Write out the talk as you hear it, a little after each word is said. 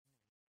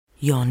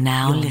You're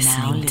now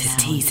listening to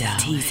Teaser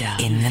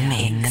in the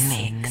mix.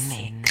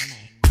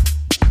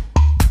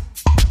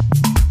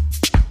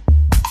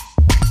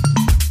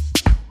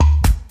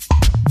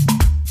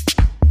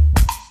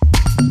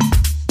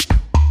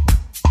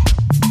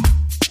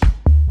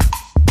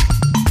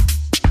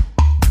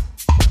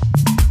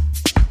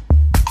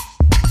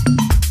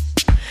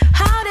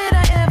 How did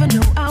I ever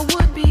know I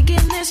would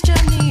begin this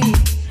journey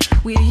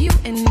with you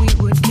and we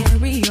would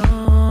carry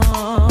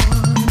on?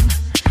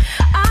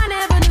 I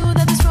never knew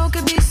that this road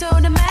could be so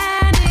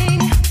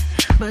demanding,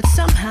 but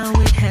somehow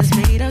it has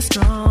made us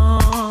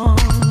strong.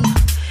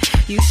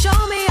 You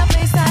show me a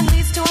place that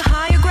leads to a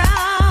higher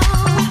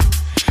ground.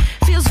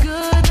 Feels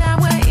good that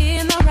we're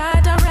in the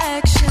right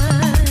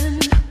direction.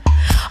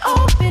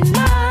 Open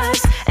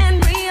eyes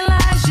and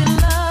realize your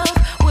love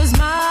was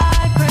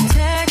my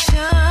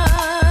protection.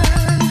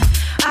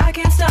 I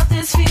can't stop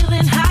this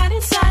feeling, hide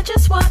inside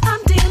just what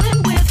I'm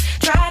dealing with.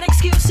 Tried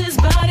excuses,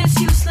 but it's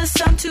useless.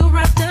 I'm too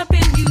wrapped up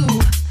in you.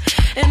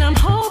 And I'm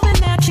hoping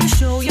that you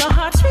show your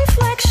heart's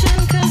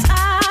reflection, 'cause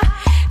I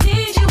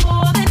need you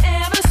more than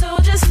ever. So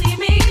just leave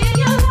me in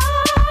your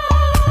life.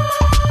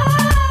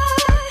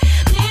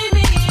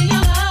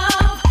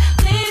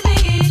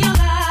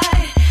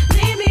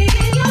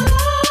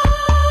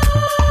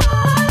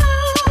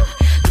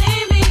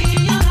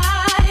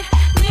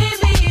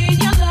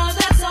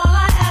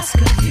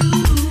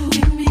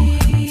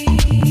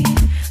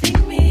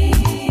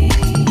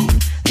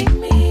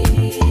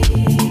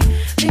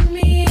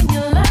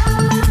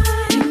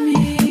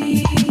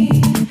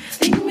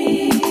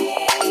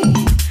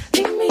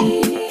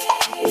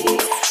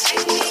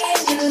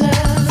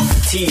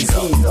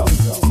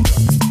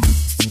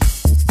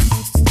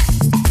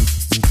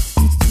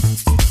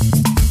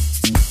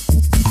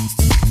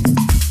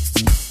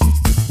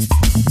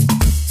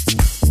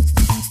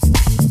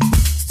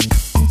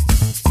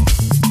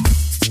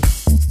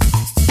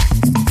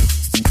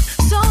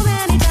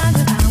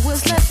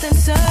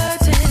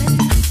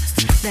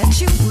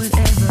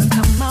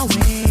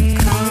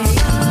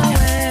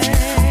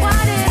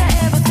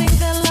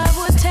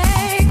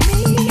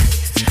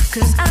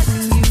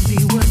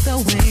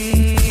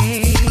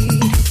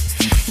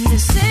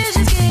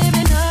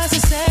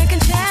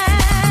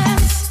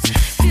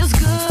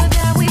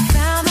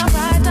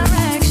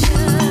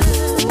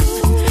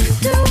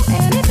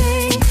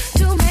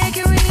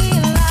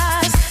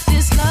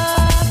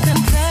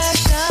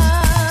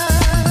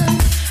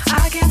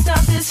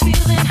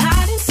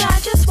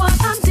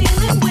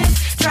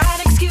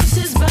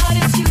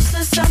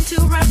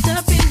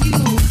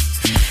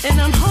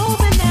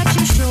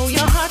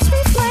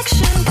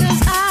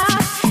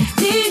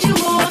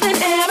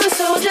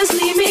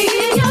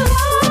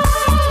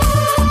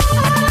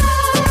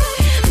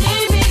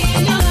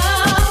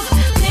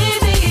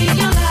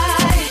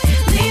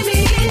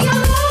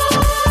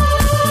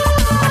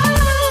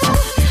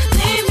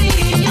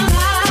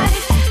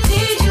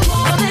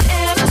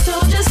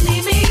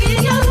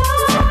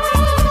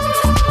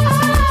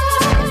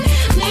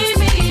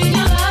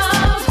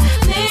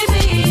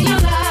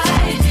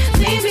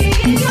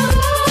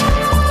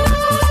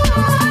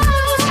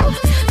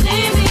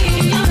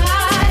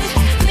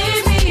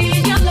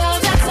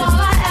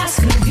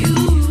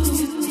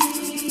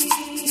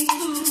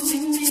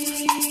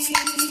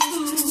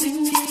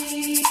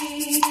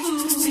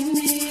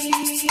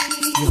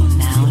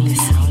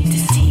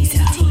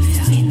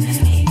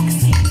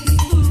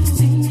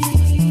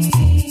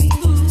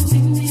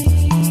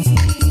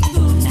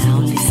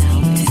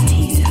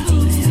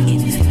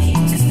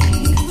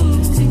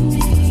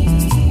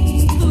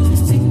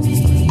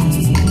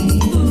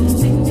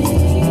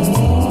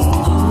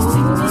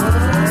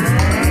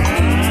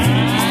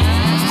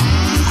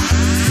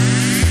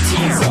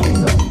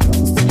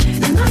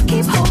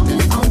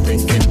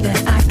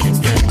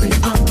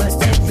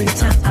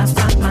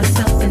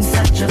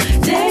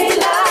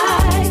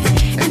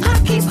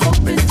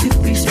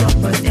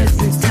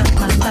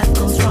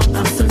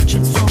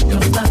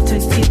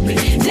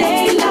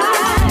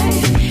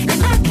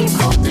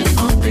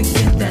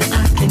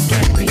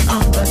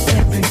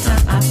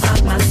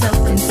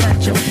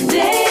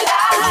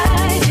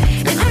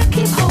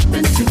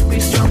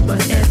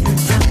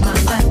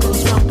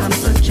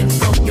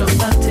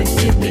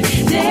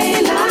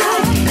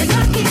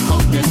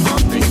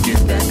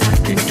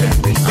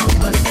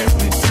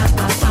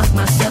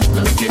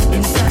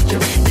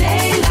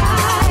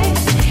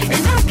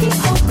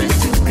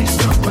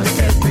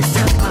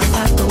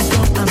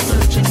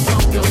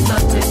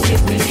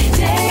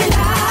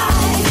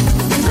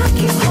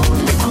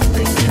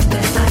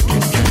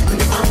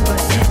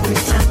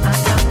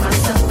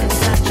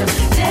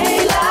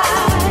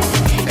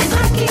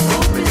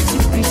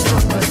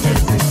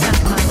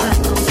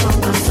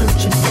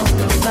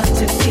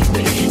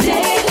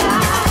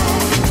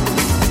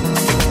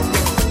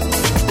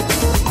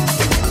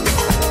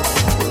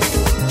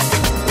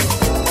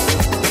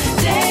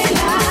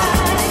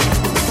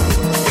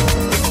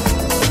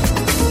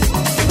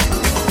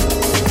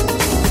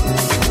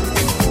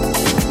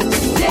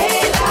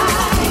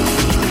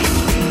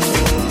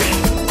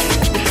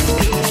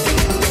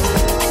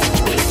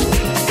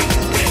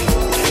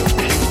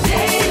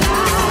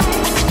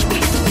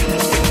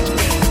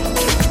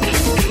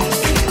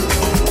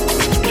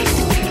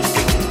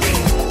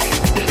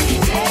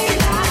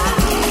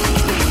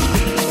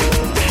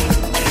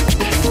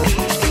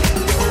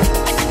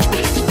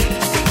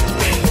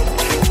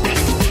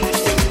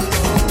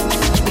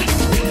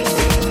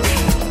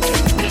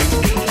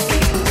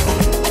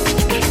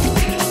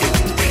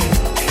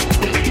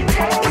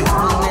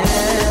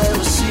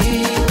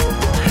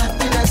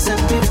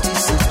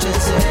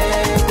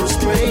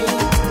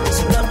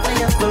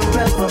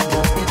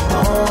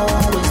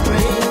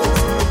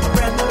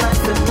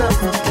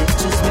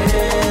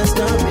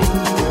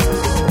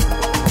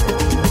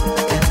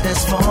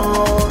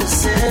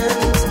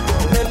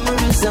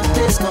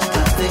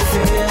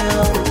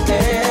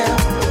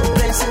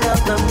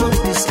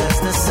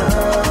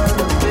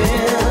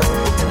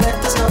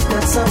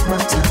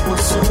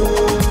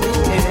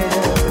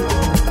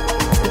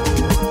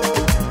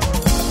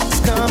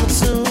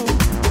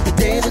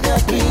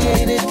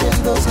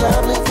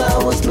 lovely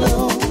flowers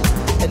bloom,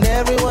 and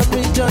everyone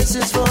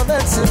rejoices for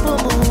that simple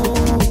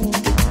moon.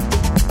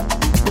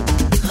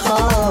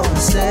 Oh,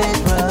 stay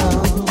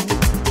proud.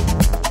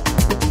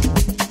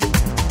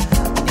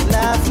 You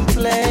laugh and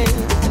play,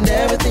 and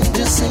everything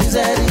just seems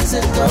at ease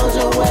and goes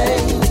your way.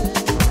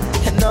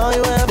 And all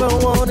you ever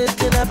wanted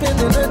can happen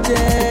in a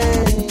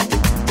day.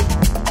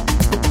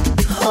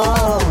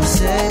 Oh,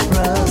 stay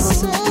proud.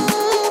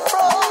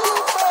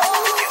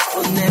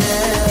 You'll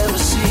never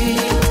see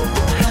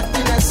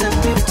happiness and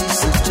beauty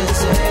such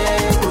as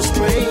April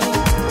spring.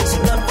 So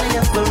lovely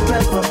and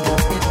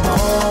forevermore it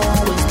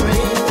always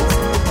brings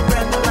a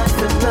brand new life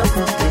and love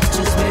of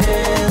nature's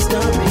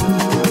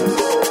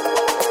mysteries.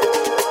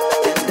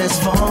 And as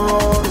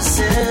for the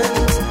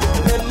sins,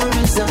 the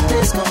memories of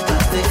days gone by,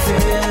 they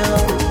fill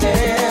the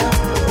air,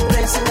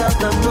 replacing all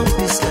the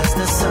movies as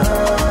the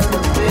sun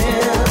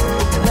appears.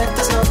 And let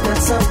us know that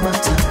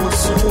summertime will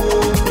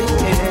soon be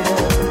here.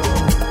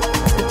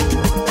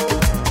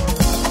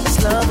 As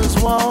lovers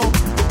walk,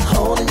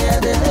 holding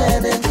hand in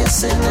hand and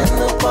kissing in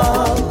the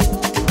park,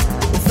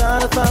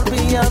 without a thought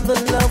beyond the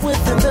love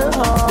within their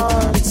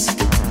hearts.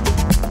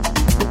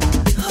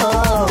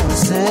 Oh,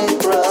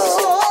 sacred.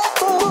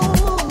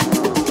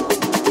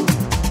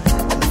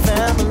 And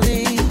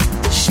family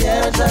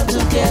sharing time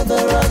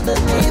together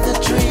underneath the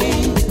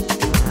tree.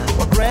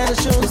 What Granny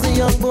shows the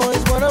young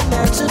boys what a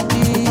man should be.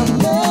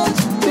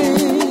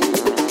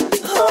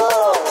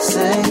 Oh,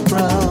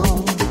 sacred.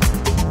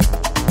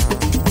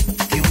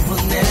 You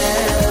will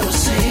never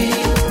see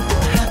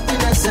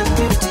happiness and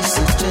beauty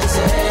such as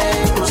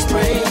April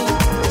spring.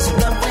 So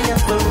lovely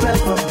and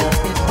forevermore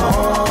it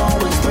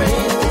always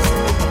brings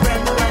a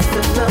brand new life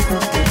and love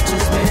of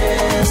nature's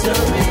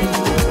mysteries.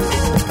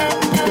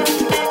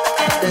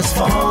 And as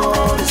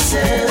for the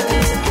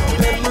sins,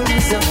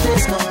 memories of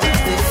days gone by,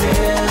 they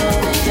fill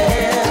the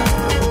air,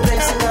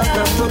 replacing all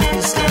the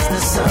movies as the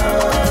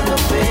sun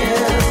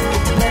appears.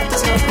 To let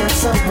us know that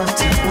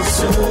summertime will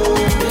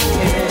soon be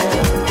here.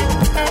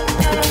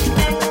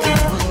 You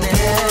will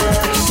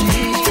never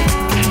see.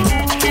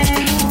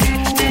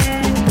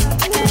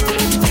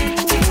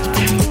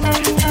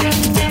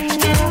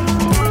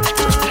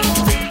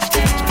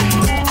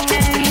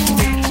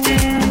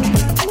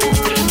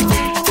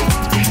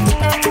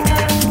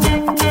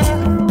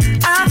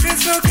 I feel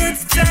so good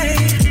today,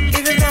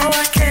 even though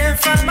I can't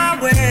find my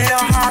way.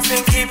 Your heart's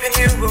been keeping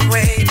you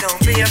away.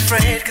 Don't be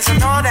afraid, cause I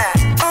know that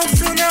oh,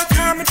 soon there'll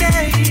come a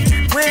day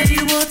when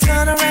you will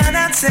turn around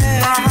and say,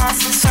 my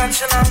heart's in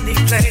such a lonely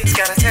place.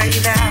 Gotta tell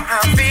you now how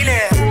I'm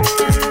feeling.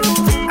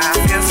 I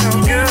feel so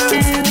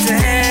good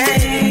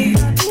today,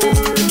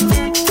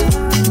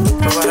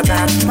 but what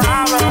about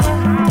tomorrow?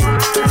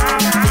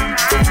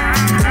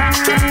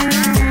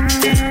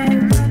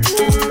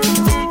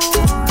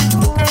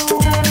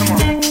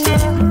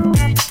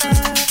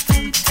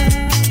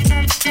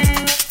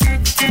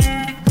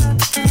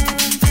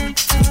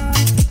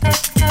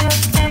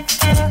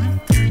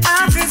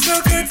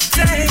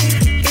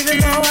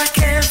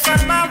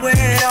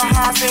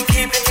 Been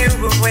keeping you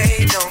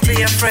away. Don't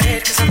be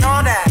afraid, cause I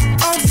know that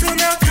oh, soon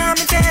there'll come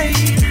a day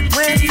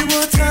when you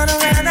will turn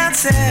around and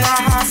say, my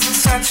heart's in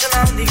such a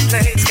lonely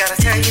place. Gotta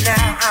tell you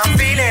now how I'm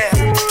feeling.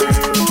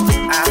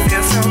 I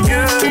feel so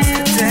good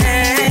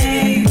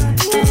today.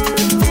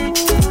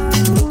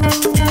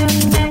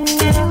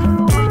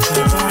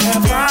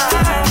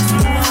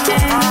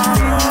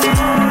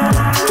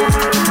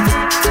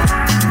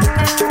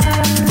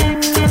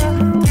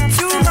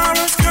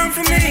 Tomorrow's come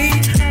for me,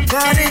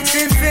 but it's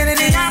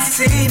infinity. I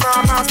see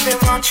Mama's been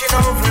watching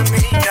over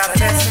me. Gotta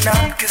listen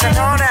up, cause I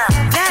know now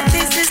that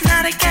this is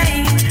not a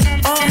game.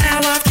 Oh, how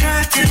I've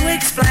tried to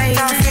explain,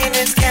 my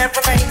feelings can't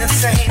remain the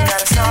same.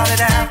 Gotta start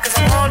it out, cause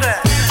I'm older.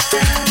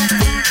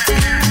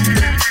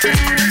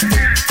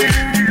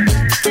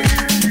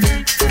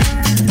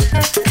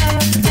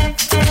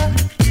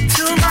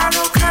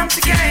 Tomorrow comes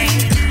again,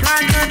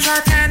 like a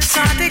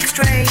transatlantic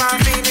strain. My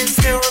feelings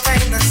still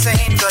remain the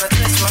same. Gotta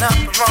twist one up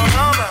and roll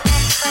over.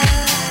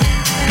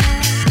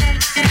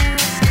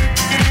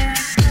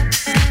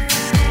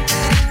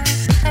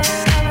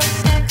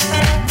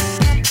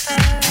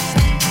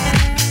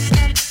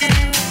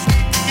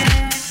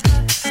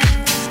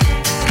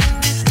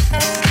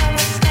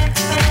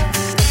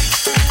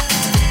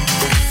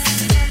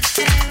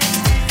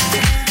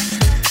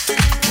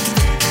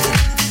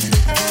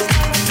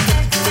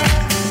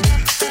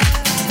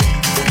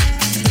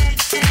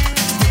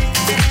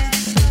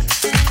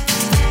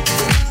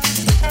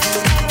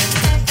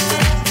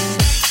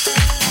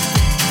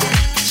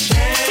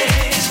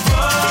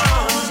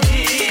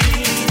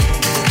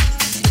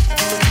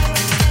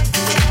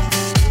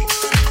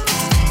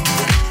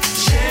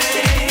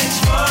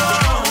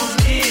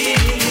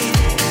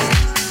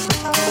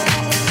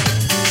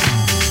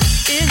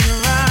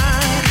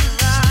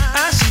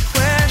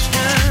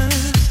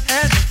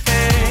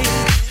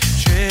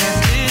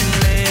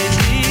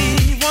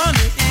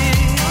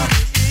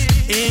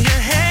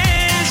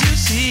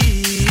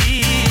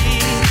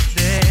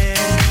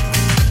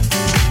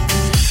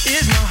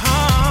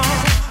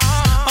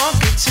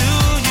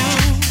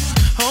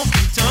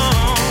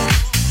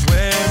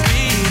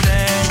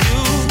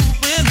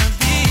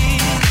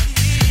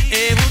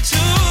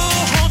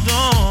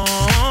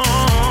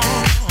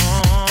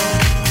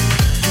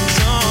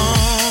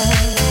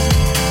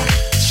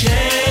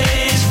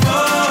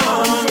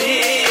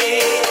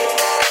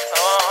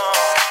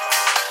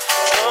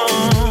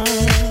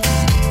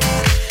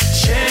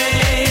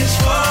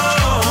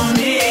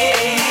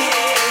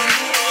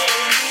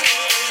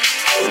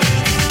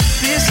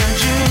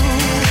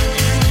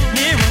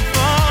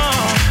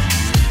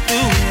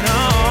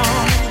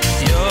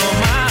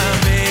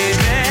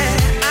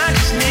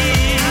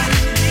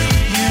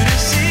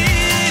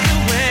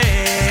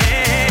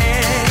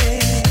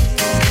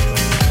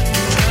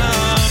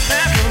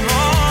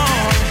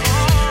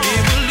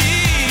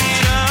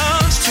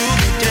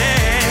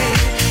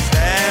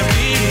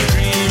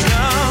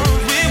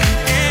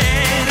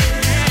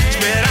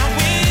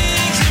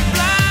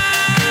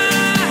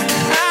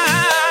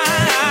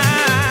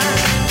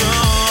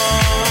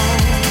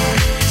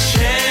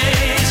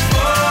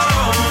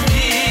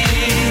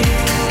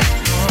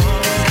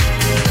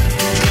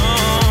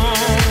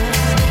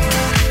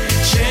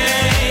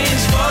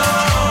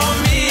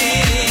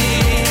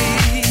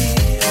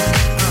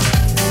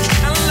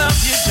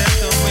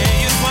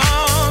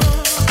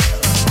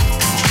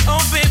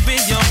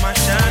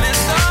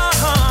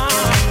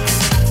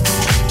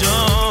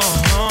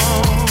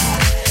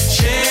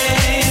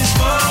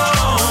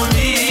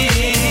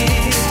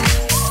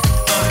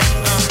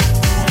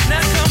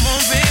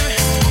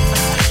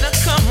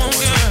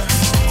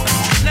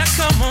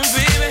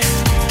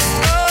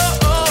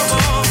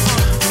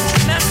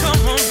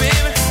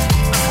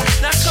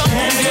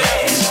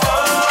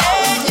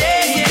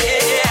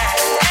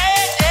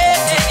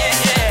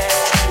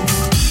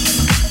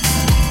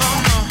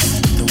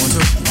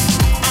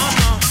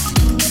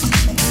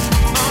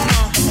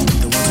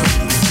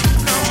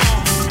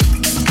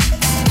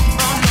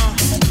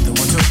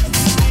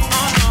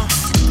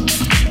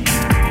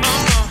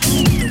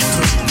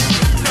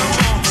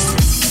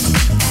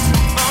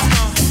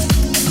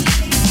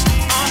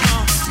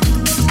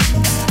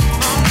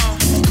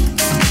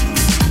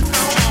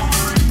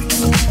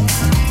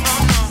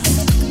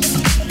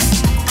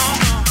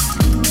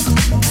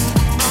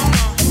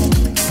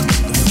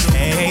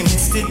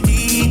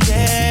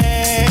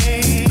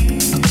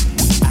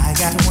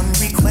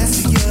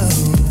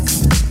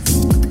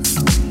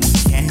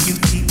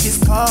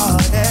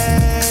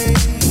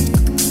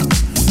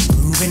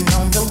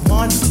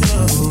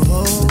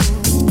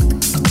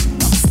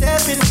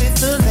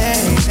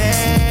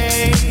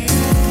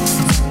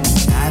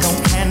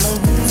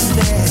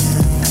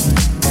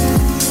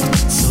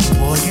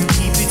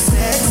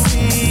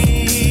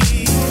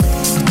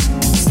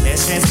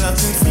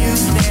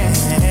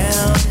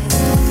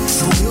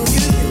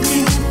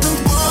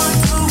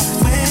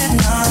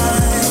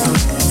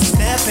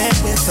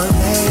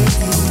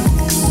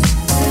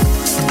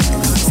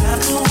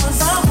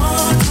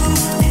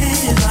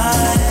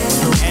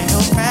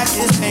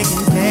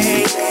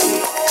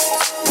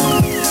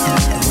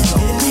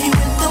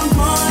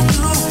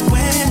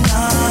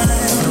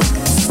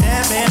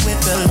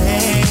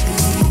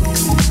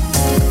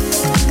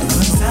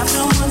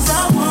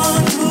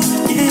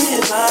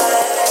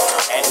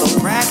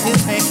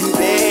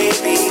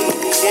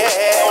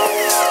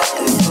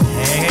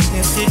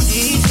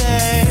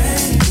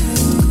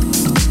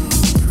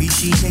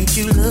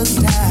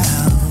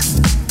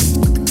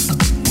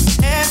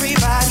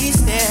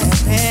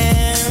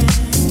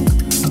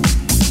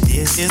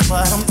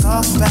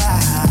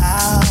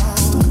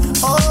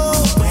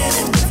 Oh,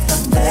 winning with the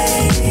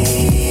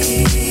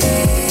ladies,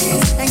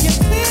 and you're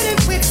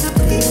winning with the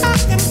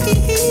P-I-M-E.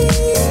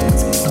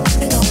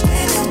 And I'm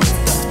winning with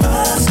the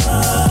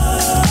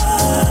hustlers,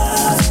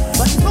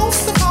 but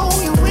most of all,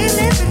 you're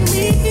winning with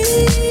me.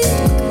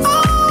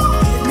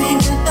 Oh, hit me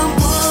with the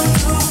 1,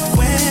 2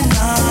 when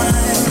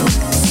I'm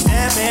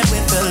stepping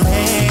with the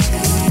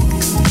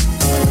ladies.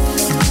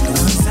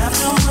 'Cause I'm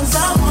the ones I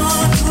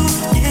want to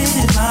get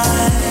it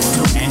right.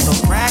 And go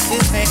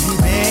practice make me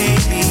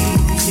baby,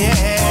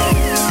 yeah.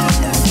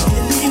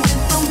 Hit me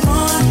with the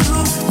 1,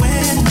 2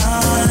 when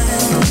I'm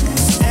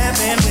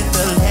stepping with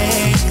the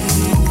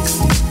ladies.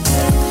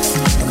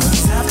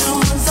 'Cause I'm the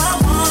ones I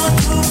want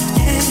to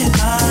get it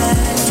right.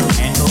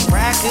 And go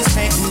practice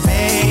make me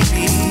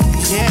baby,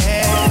 yeah.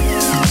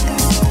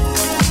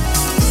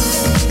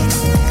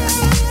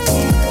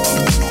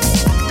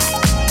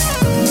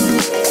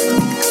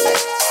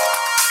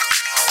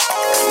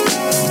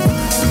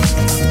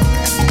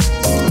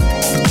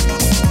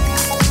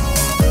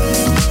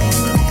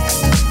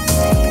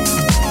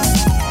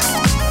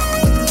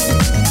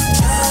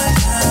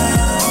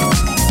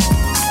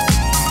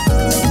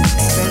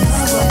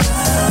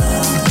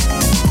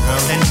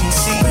 Girl, let me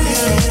see you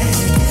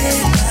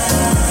get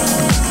down.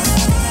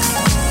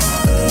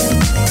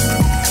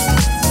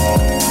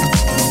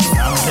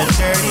 I'm the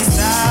dirty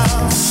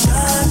South.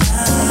 Shut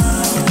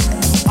down.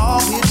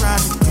 All we're trying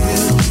to do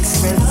is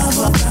spread love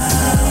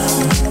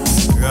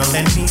around. Girl,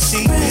 let me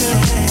see you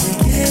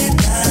get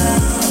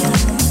down.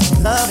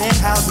 Loving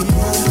how you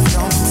move,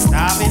 don't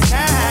stop it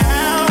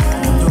now.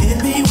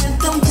 Hit me with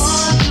the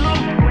 1,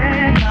 2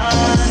 when I'm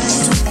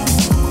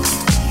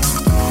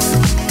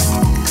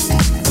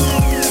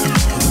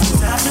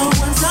the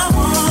ones I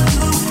want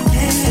to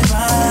get it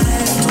right.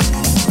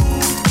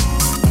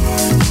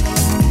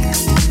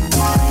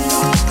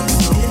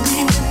 Hit me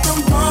with the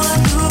 1,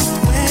 2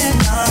 when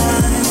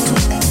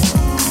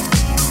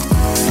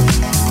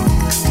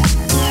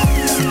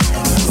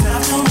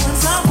I'm the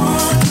ones I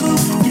want to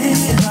get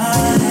it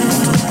right.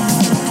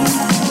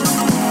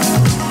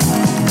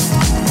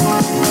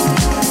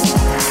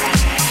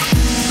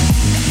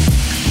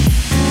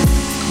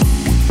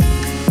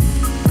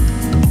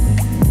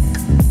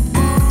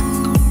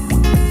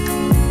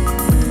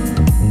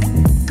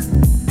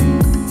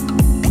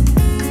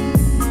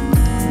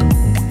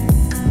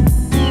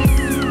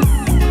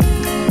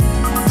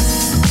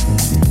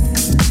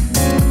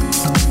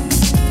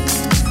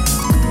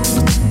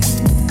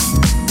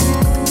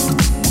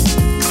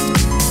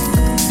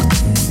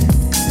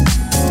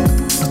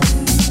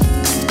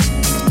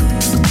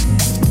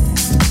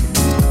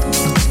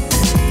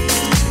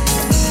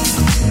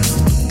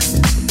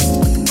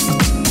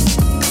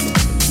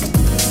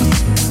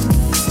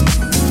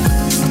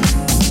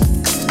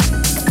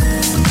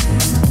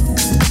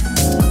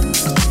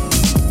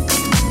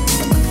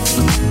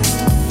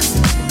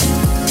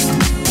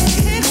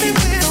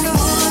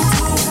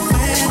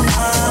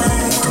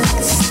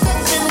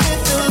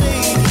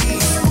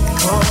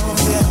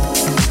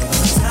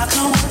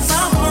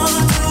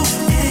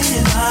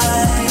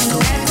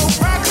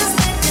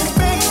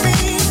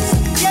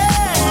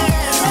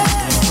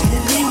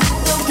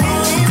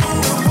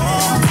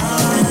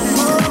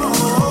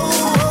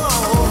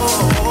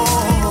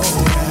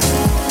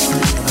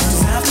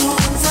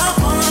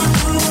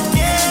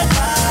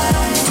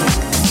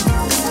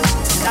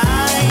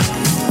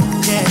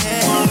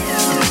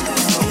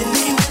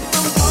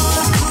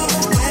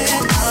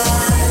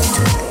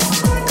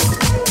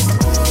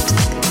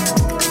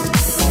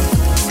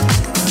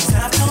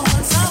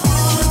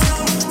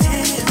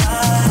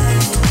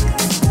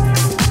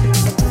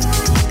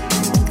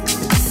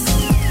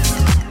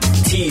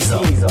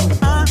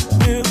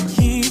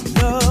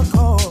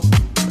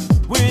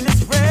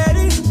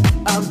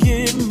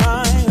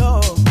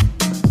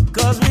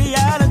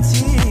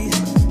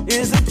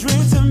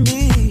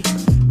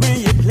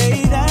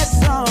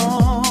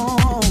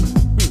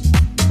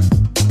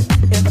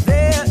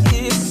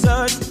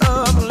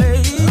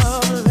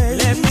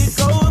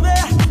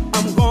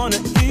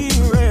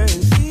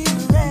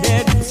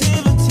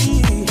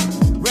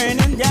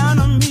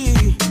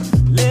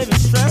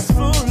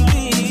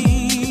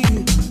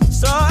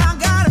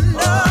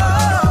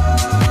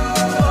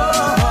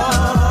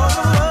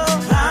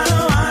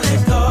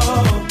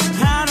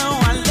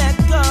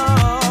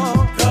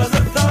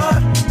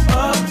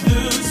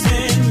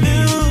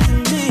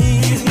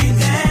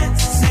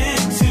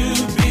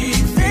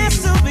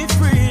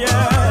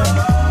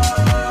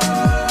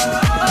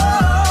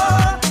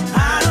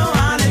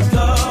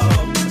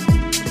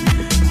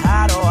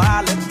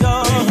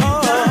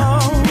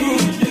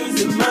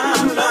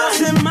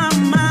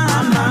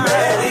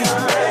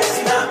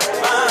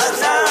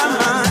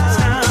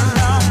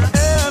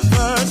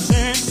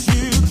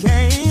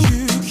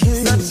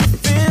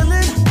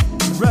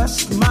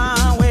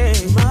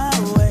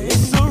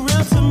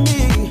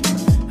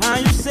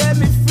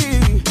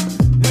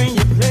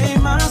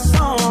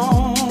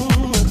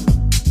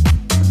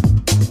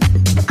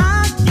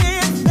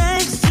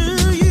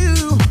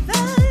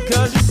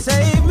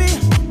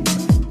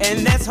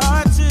 and that's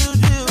hard to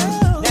do.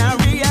 Now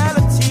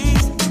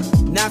reality's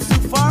not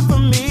too far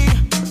from me.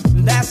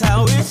 That's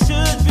how it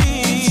should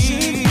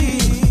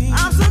be.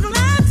 I'm so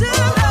glad to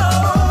know.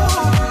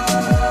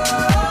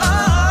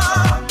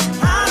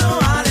 How do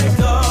I let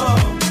go?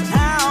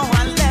 How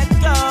I let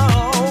go?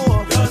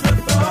 'Cause the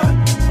thought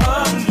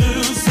of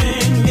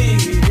losing me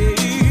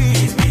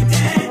keeps me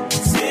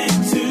dancing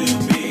to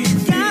be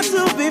free. Got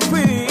to be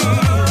free.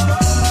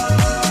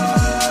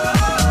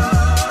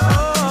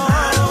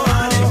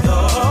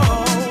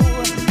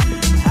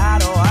 How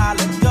do I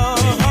let go?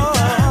 You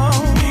got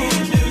me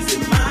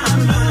losing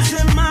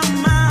my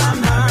mind. I'm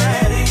not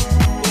ready.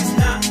 It's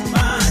not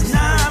my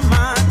time.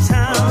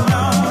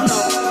 No.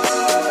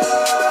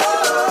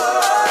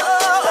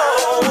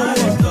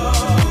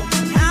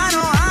 How do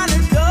I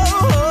let go?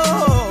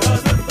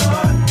 'Cause the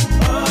thought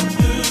of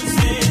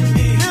losing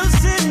me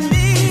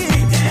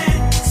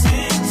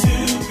dancing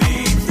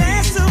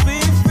to be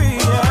free.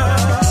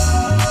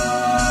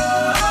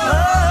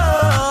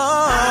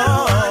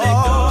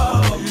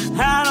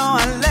 How do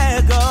I let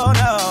go?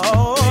 No.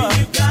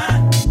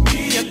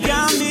 You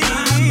got me.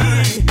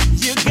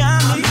 You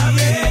got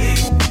me.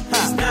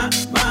 It's not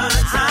my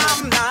time.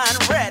 I'm not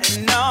ready.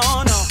 No.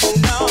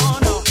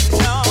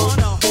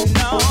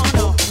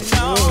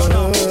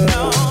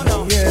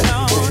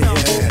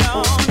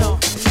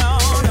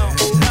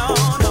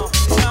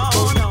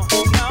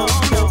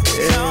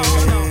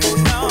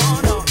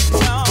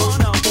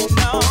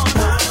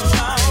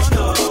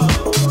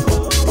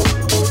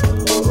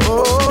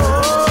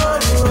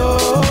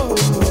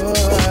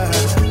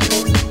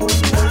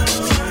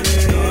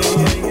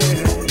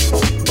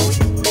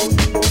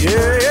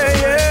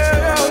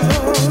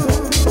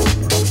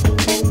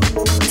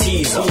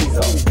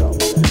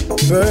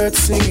 Birds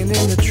singing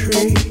in the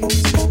trees,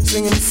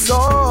 singing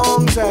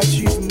songs that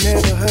you've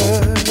never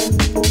heard.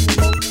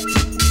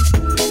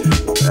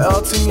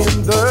 Melting in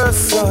the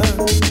sun,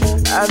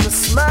 and the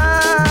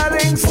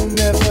smiling's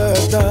never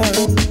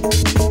done.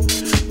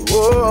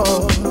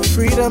 Whoa,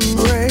 freedom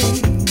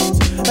reigns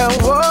and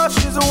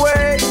washes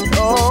away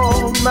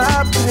all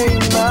my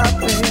pain.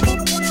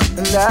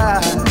 And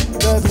that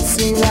doesn't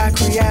seem like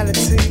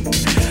reality,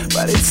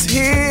 but it's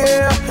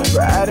here,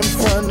 right in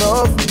front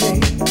of me.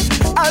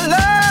 I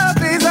love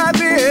days like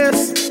this,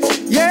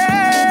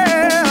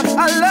 yeah.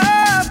 I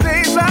love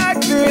days like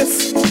this.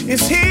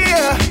 It's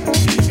here,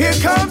 here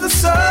comes the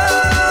sun.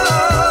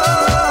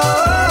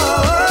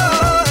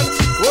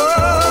 Whoa,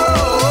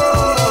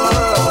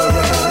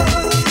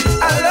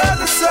 yeah. I love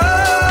the sun.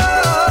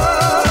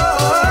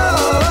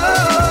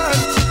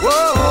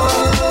 Whoa.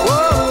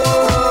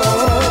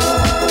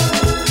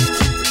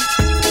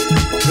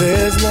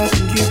 There's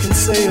nothing you can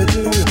say or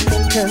do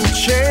can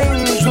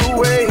change the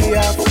way I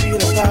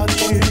feel about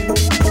you.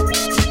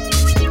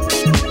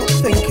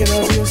 Thinking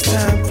of you as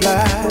time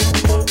flies,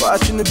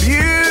 watching the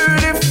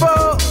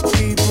beautiful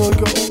people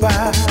go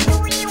by.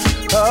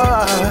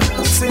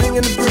 Sitting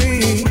in the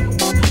breeze,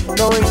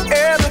 knowing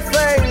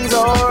everything's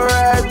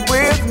alright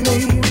with me.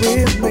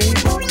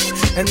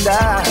 And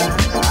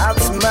I'm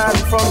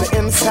smiling from the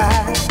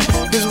inside,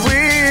 'cause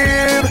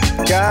we've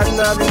got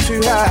nothing to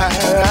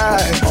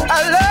hide.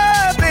 I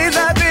love days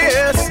like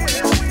this,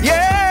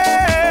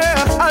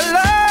 yeah. I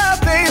love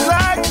days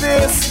like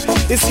this.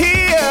 It's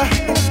here,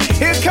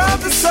 here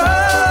comes the sun.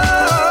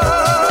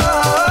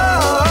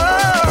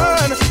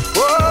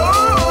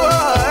 Whoa,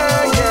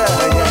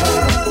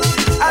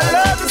 yeah. I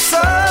love the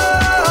sun.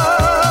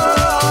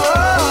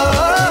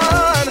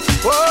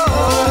 Whoa,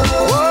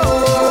 ooh,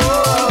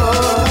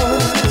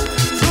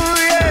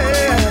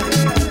 yeah.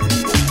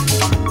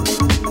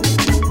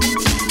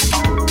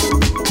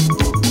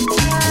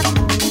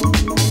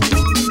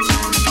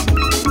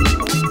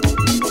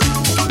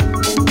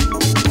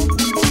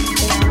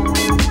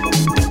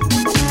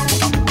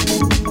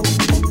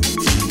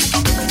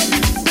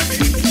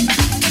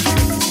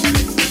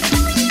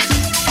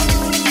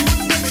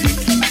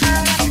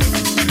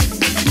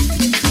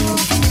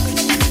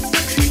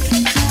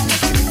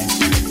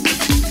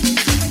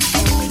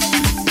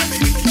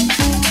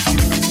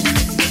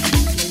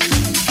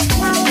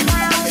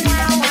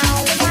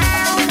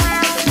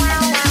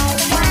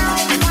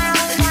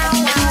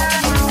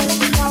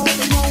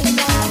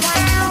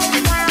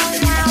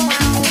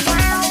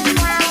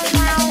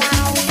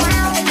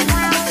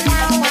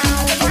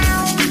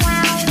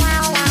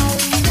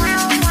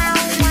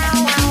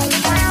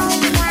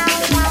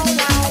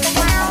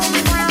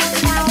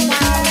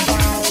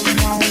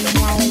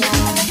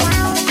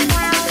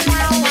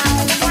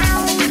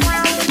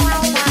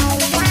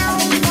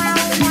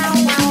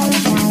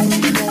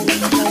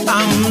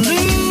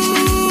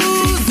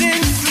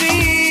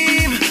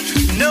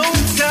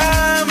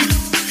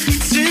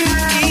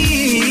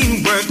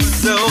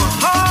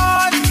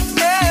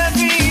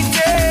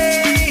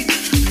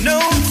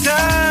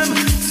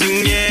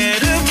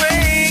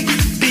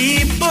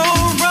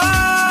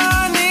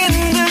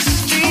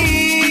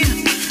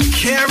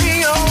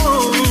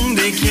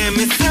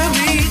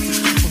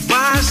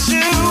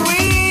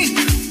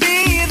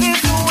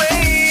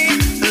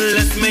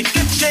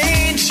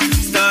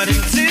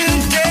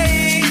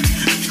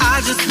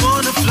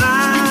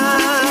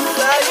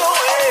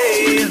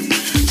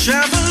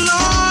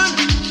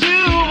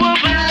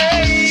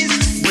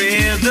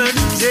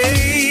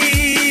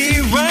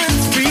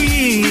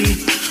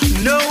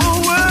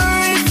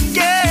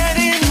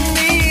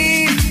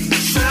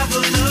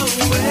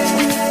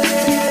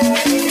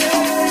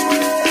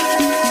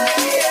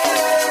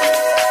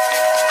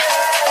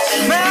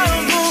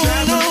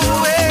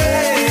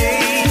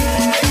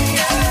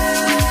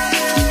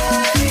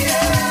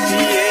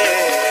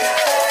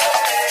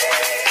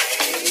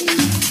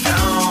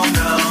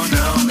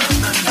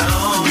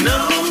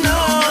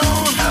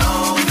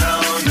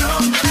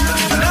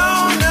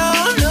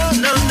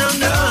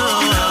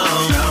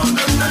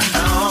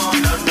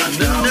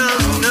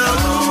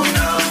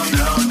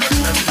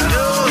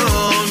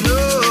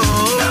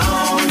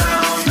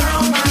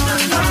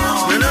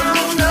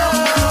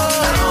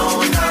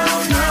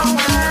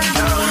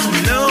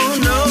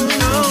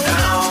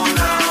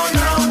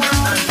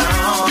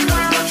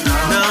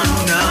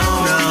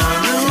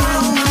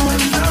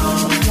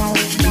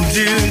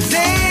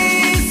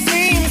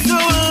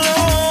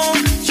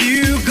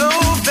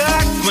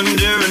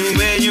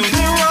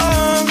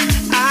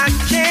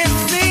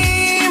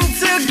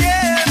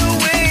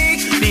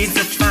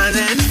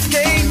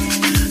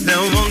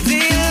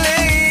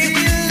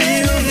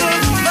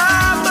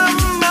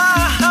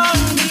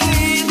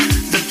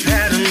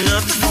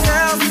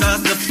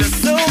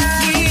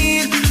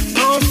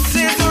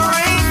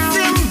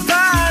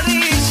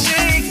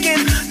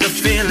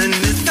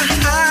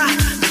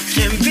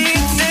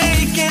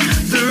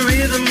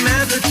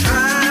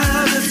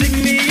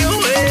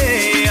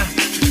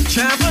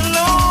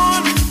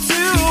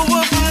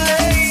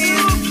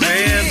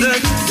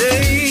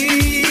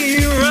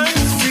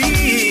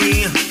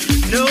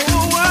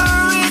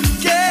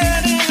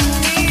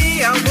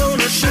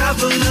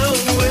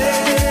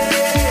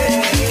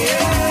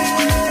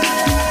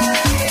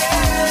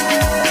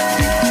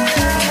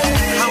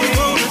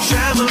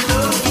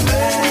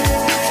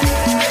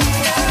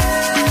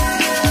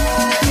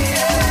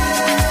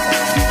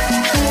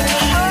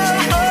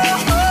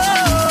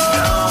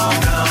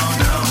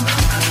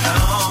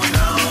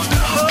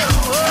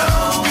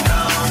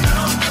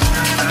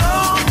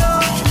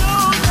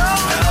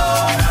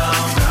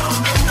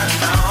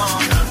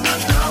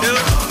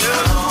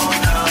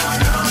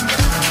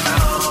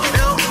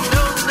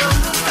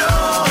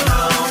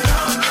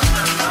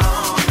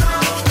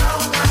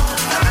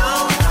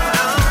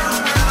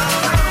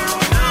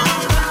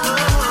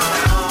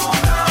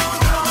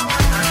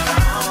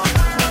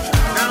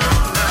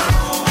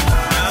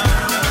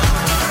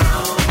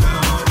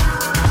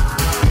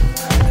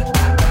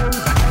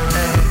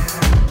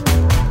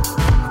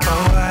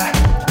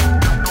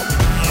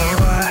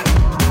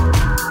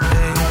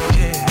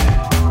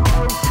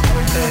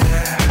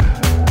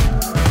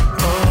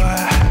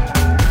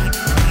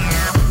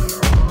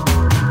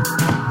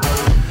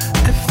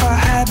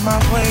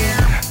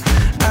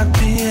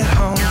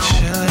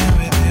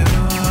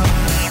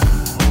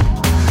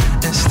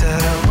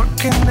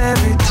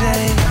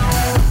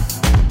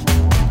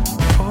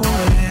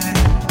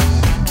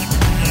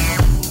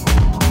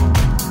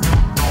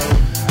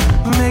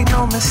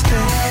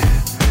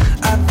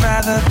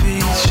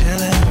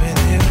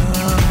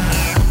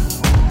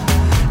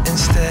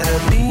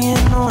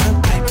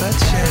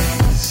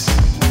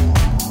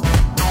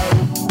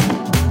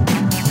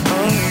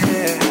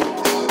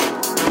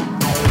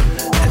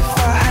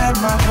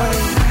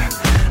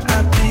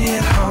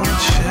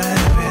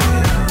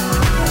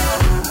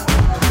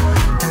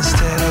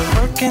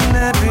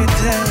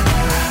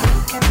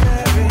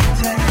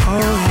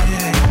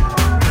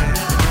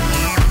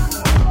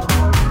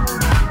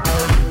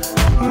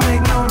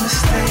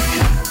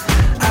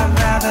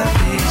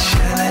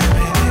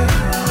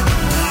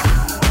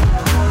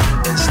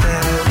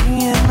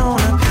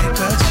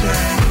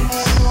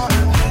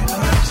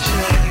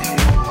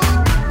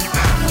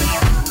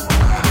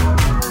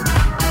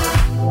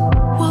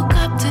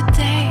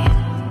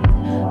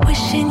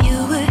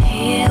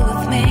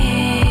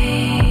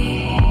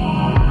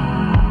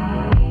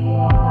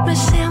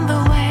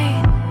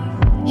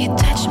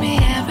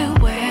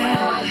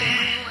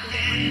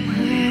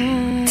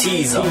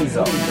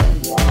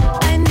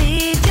 I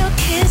need your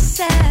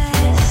kisses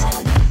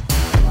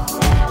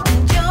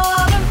and your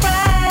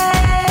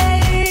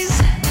embrace.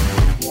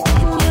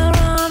 In your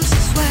arms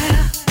is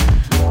where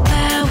I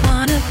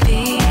wanna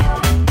be.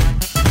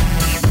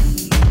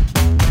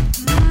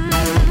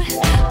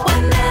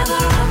 Whenever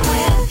I'm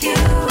with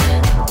you,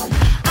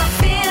 I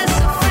feel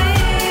so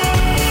free.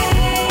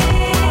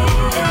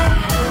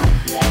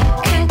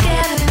 Can't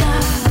get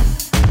enough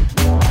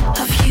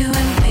of you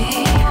and me.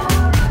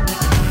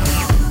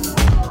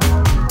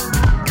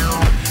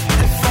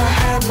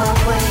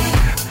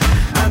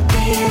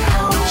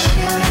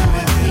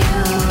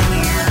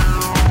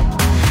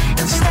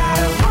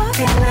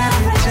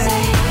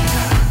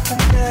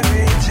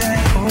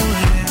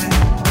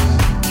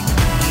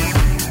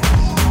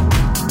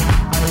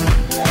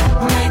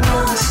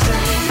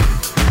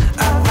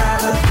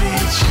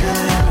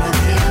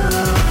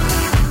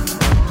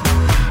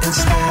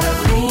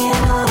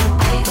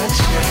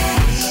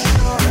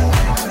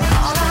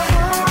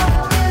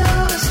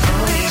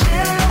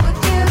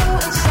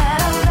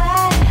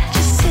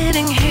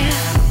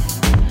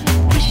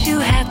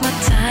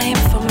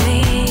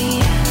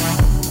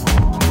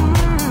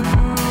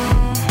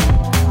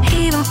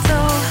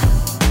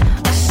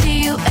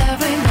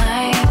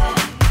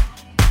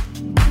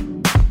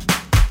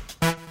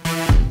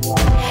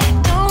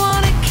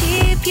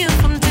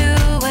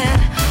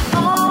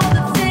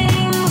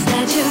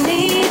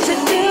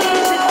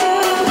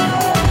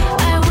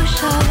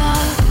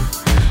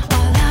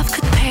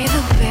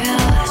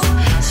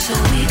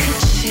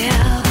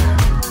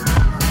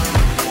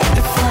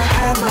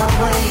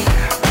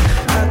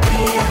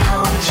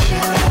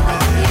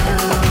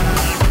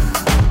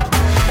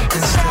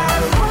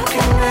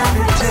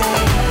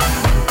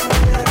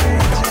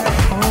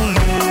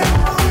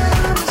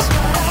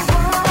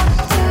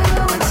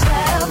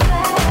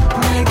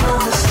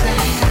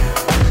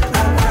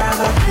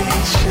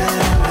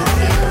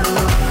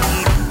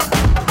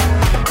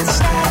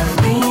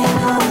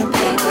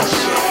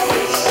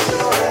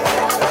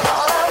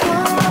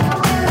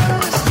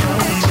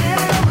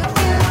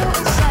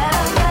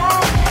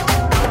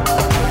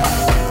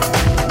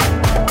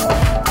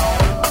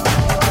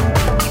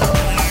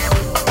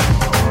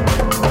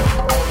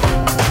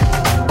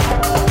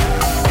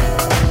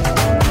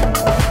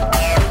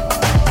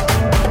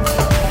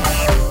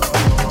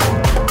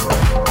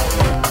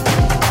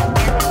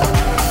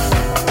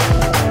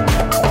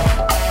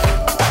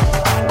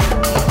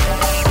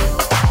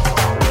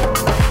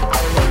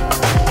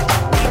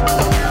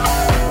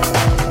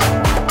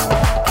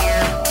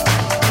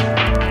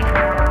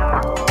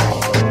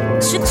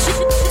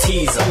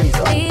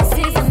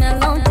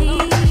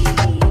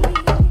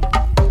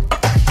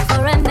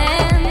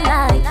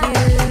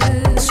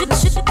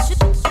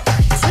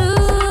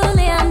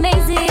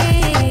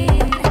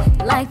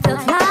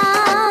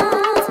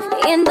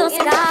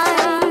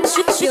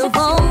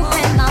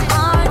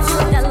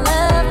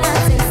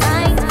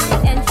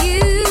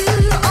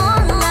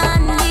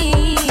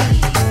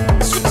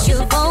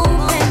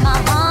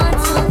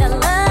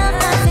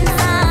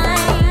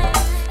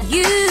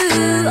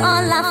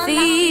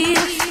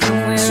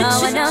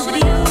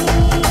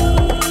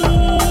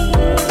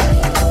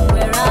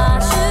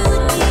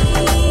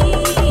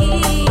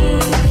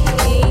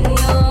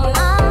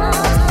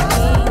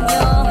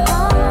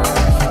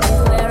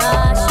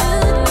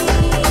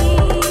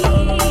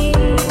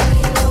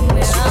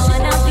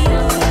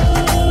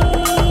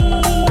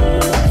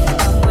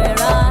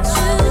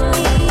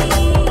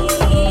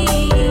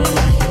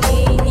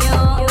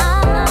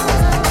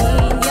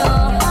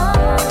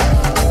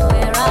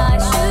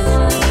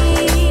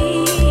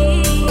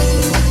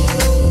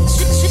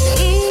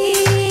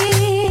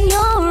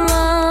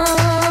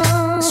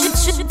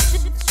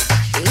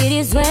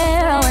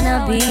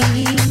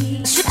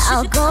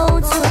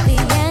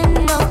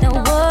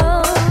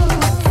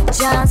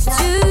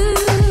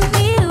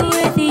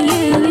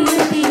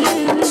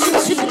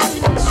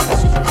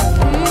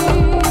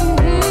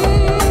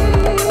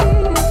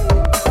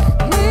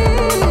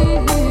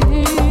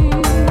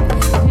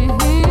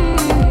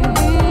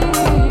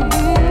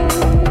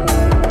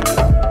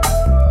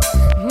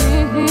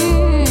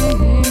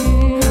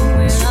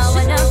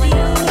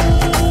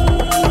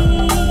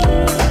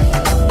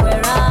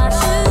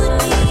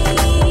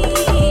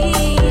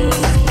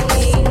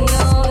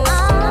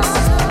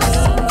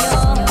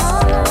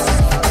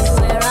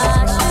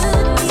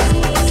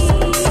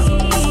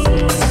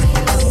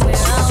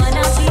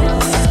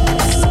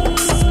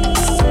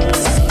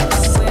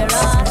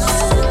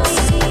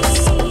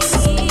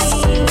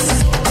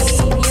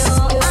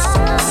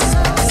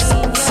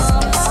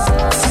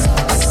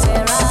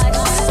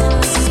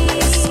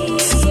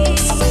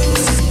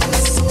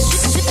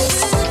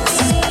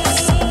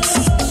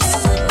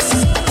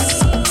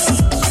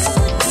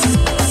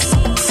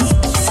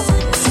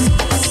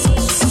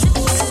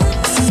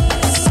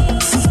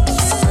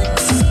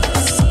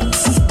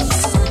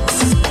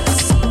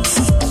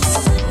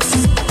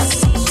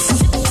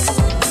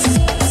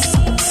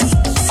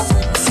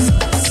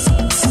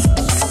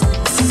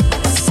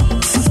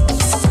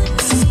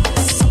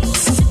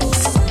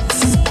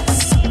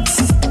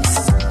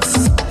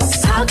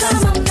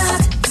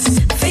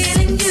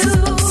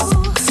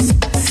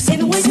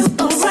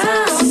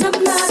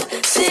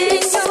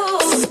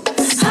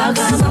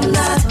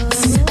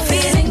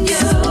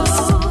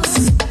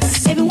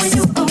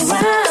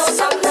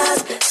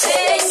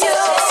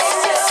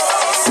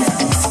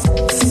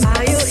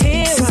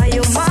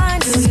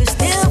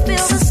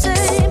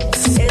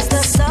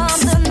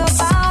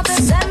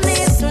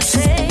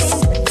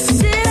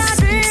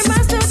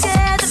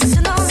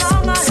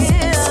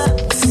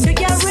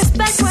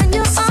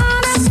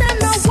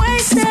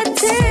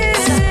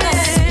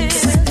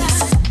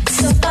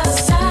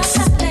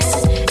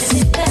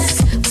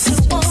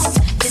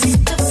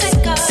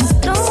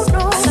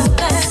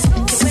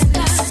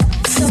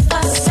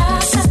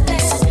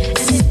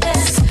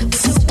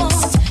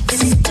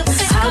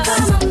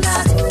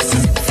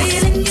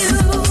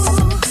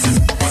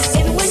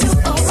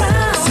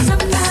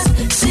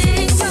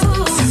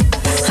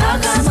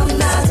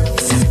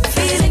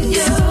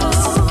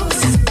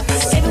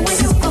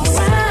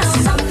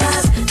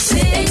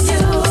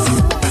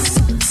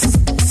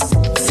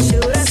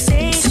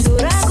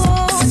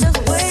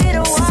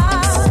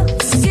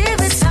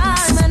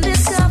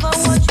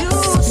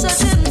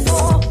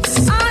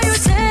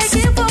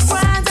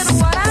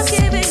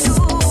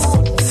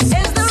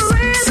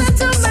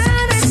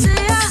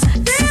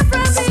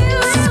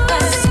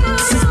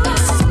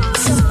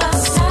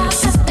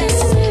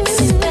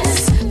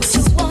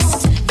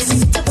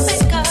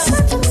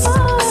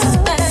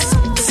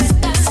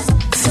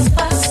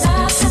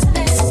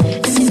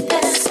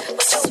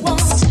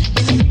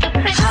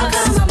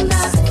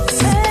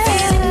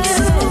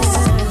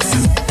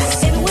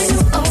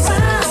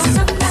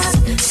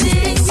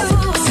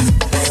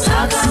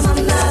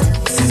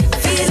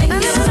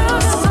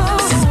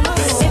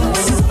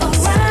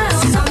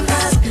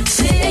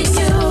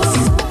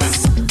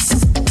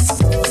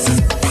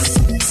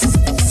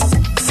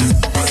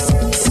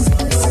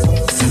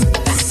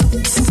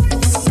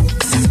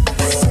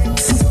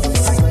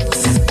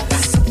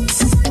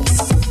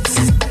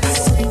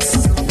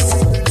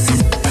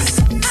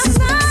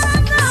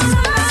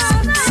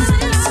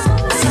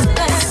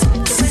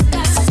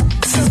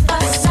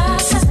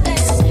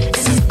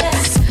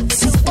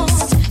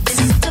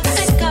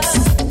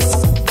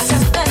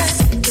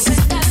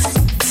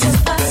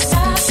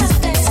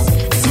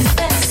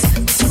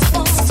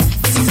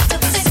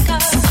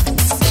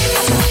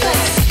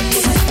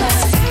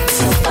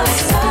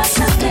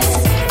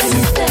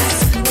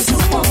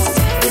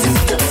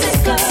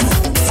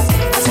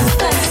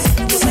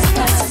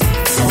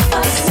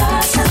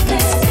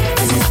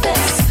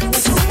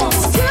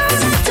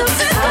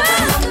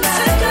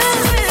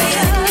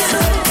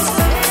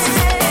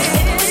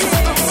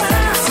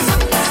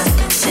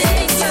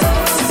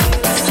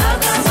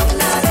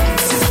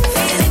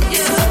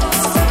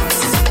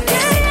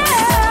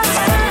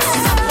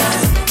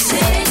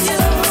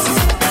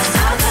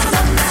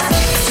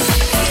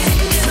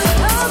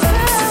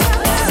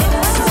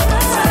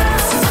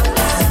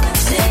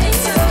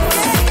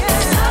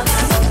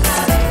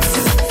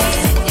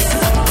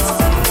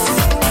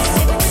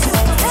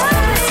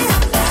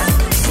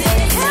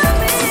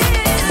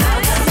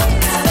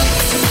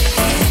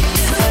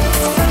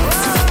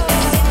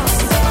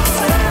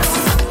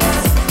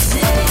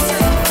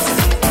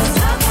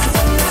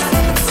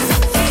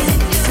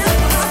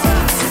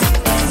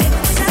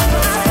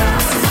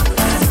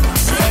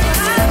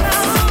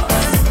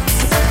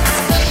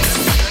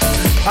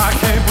 I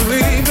can't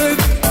believe it.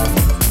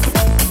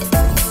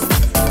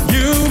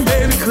 You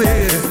made it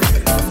clear.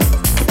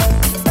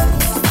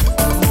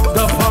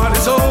 The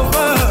party's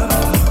over.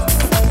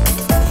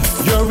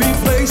 Your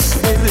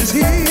replacement is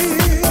here.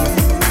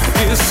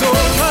 It's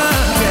over,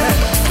 yeah,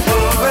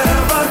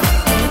 forever.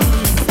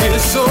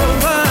 It's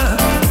over,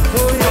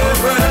 oh yeah,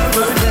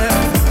 forever,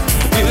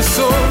 yeah. It's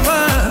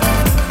over,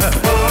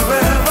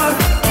 forever.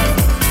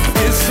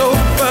 It's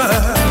over,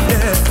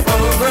 yeah,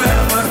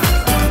 forever.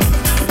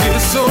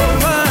 It's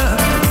over,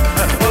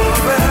 forever.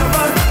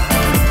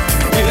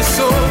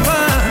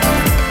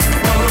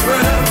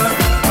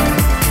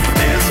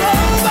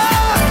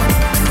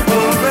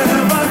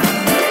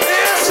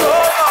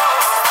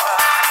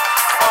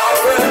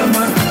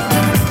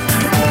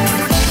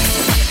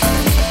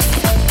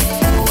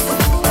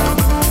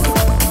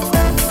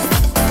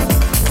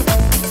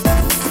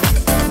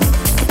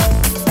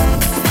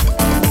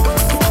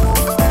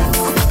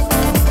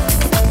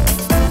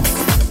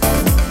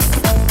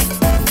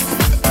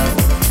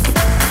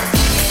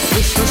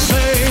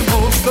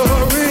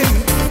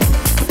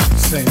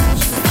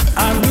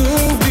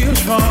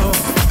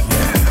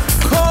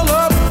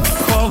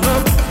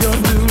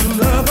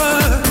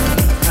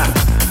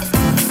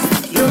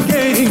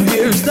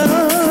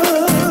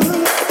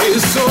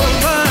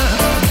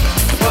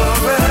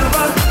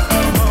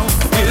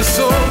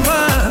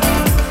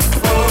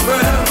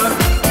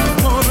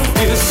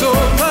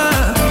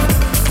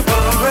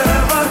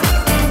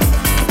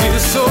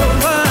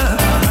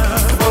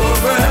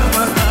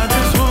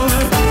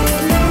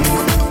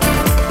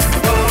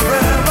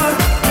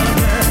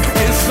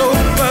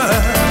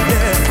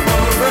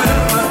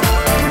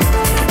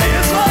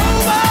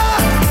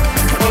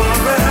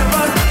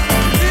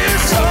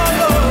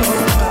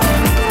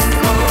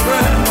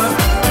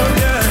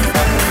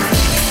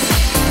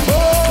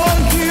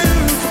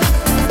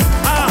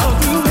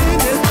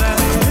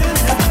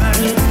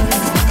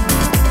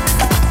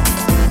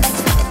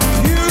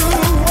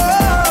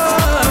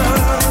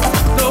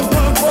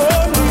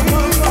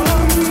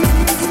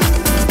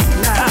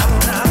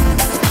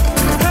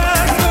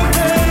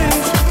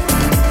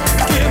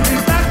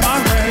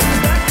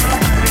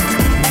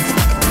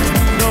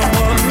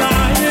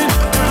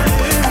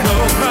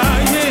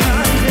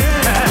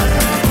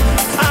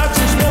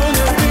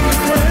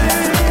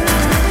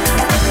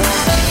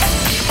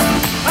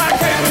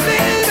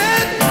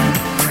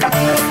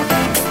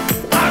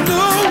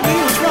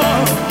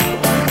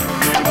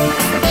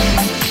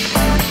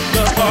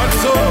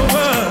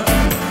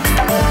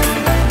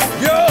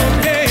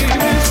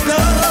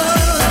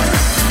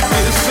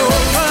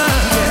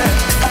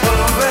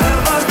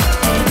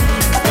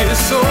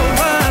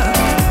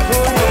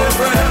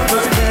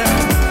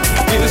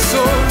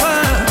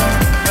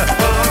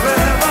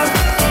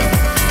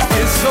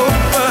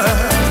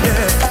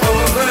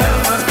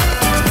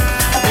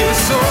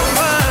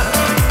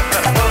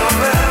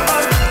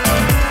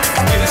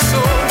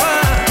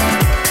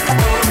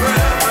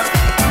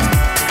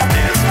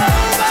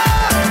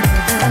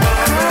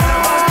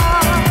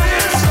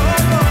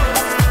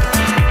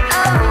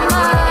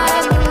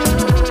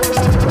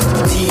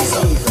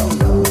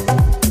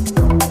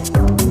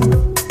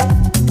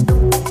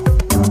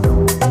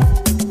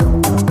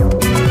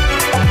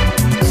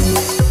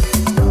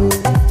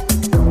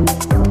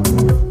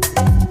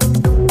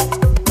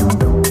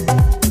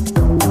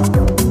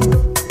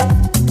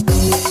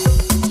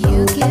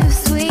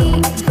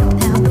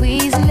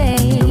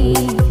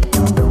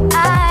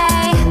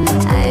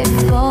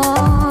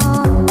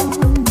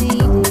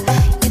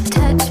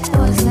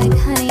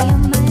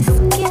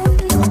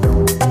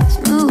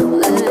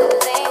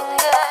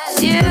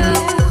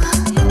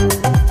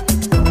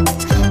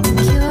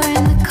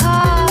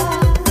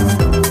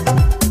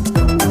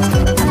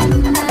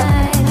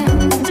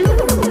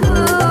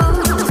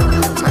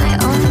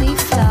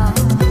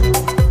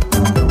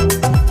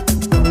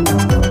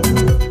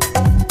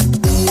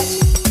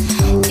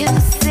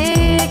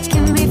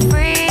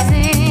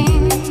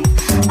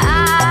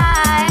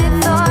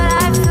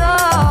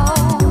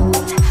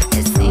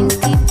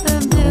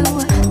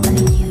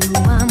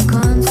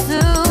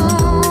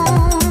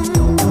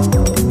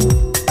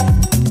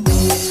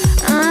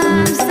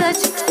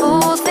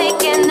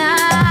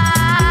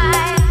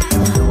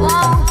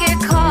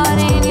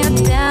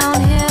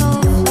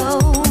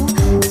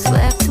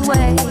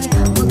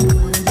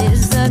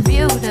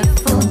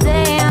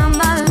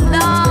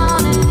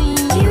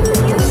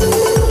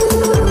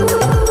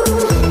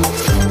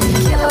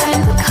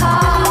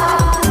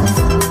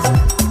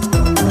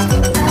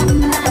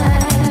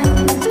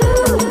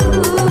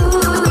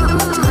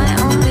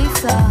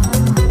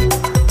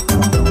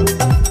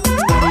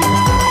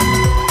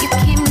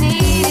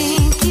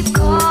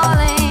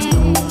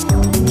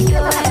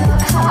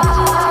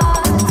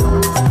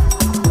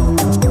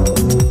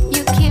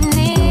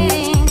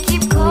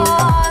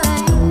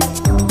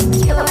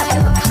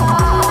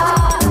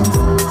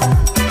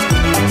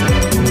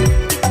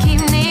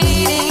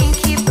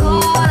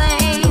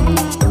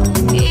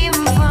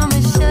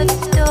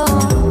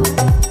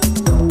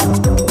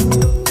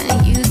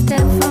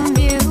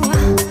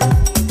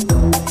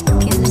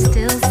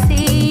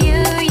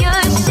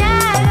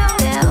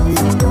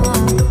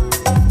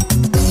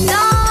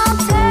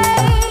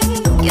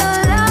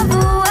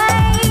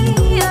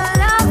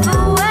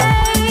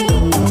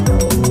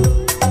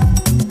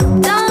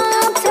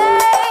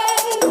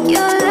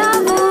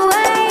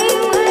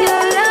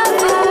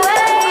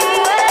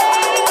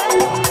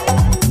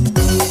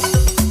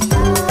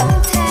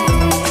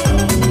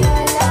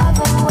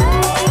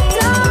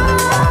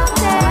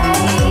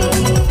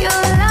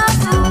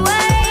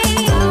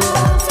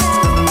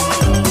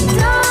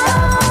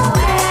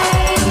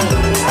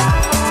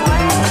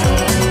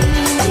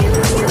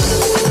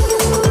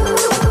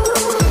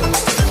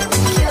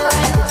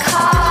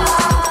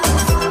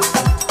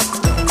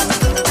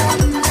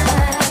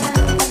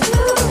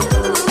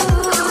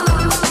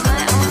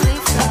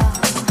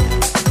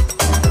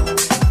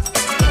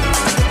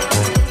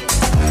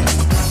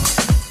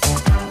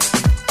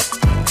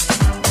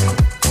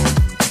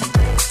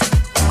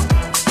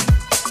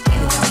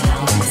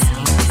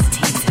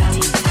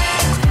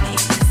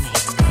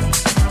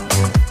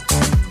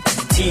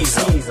 Hey,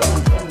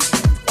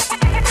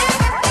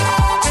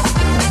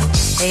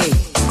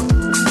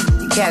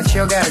 you cats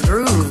sure got a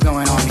groove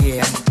going on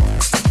here.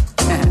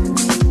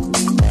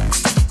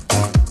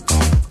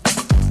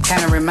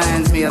 Kind of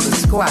reminds me of the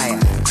Squire.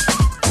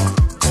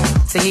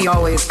 See, he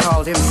always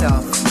called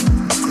himself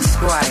the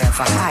Squire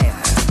for hire.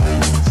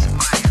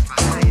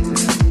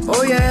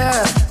 Oh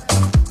yeah,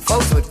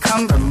 folks would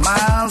come from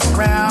miles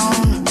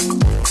around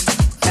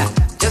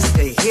just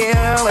to hear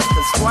what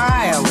the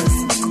Squire was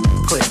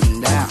putting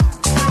down.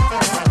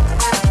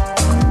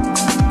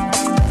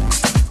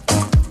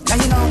 Now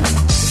you know,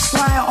 the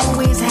Squire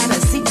always had a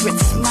secret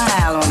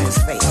smile on his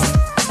face,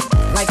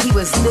 like he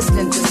was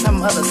listening to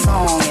some other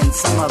song in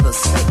some other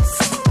space.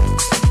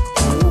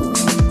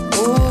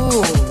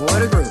 Ooh,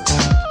 what a groove.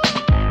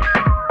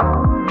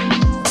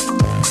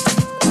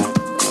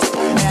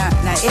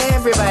 Now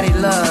everybody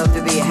loved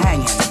to be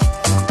hanging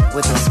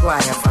with the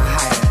Squire for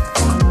hire,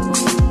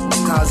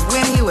 'cause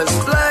when he was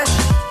flush,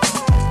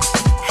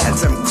 had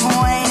some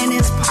coin in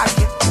his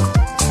pocket,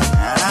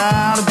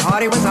 the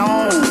party was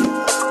on.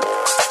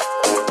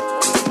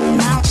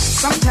 Now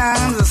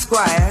sometimes the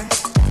Squire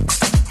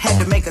had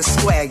to make a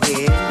square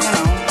gig, you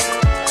know,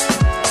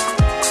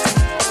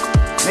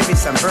 maybe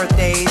some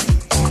birthdays,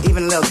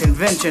 even a little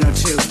convention or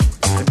two.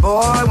 But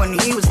boy, when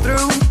he was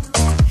through,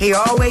 he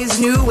always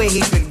knew where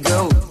he could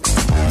go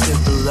to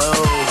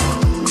blow.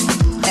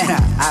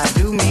 I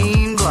do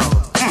mean blow.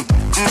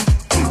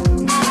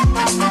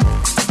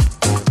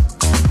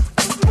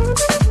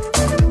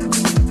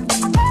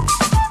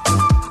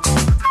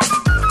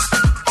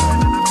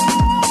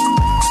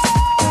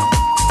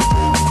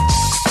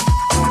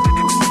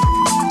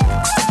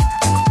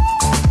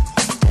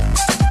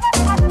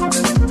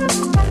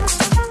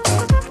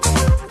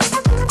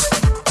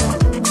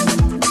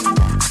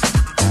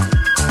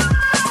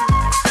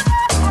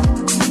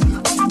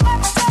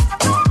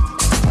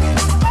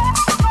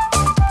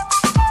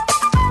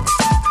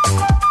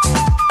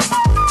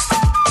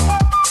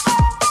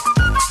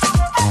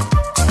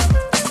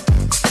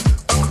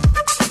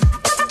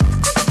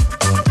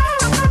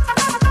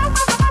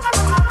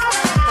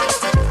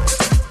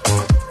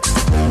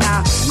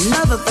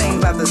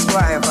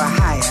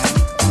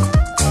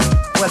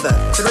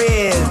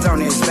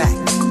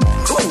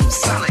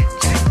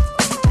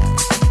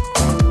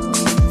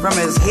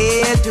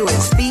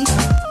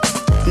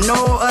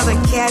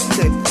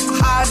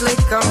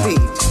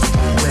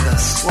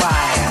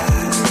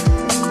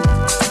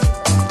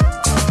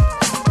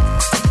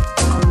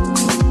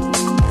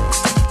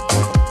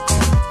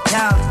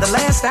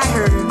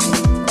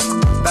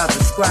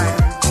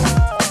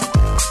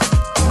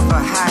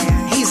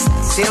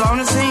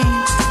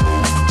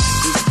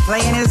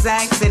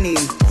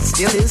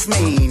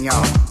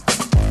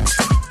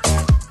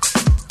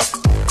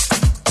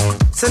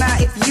 So now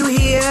if you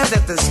hear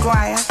that the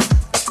Squire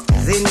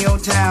is in your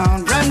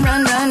town, run,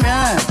 run, run,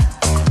 run.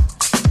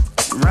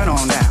 Run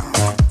on down.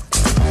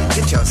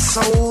 Get your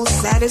soul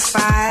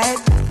satisfied.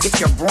 Get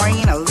your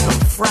brain a little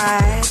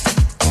fried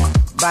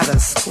by the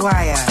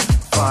Squire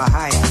for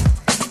hire.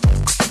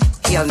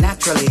 He'll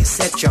naturally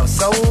set your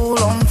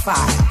soul on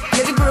fire.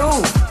 Get the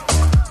groove.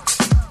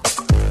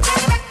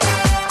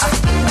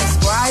 The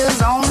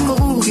Squire's on the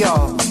move,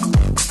 y'all.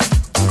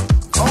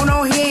 Oh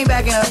no, he ain't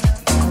backing up.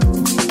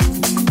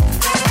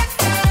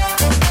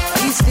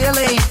 Still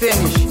ain't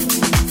finished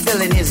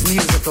filling his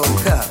musical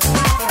cup.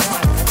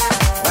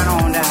 Run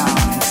on down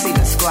and see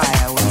the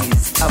Squire when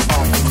he's up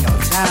off in your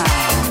town,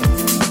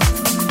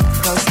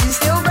 'cause he's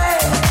still bad.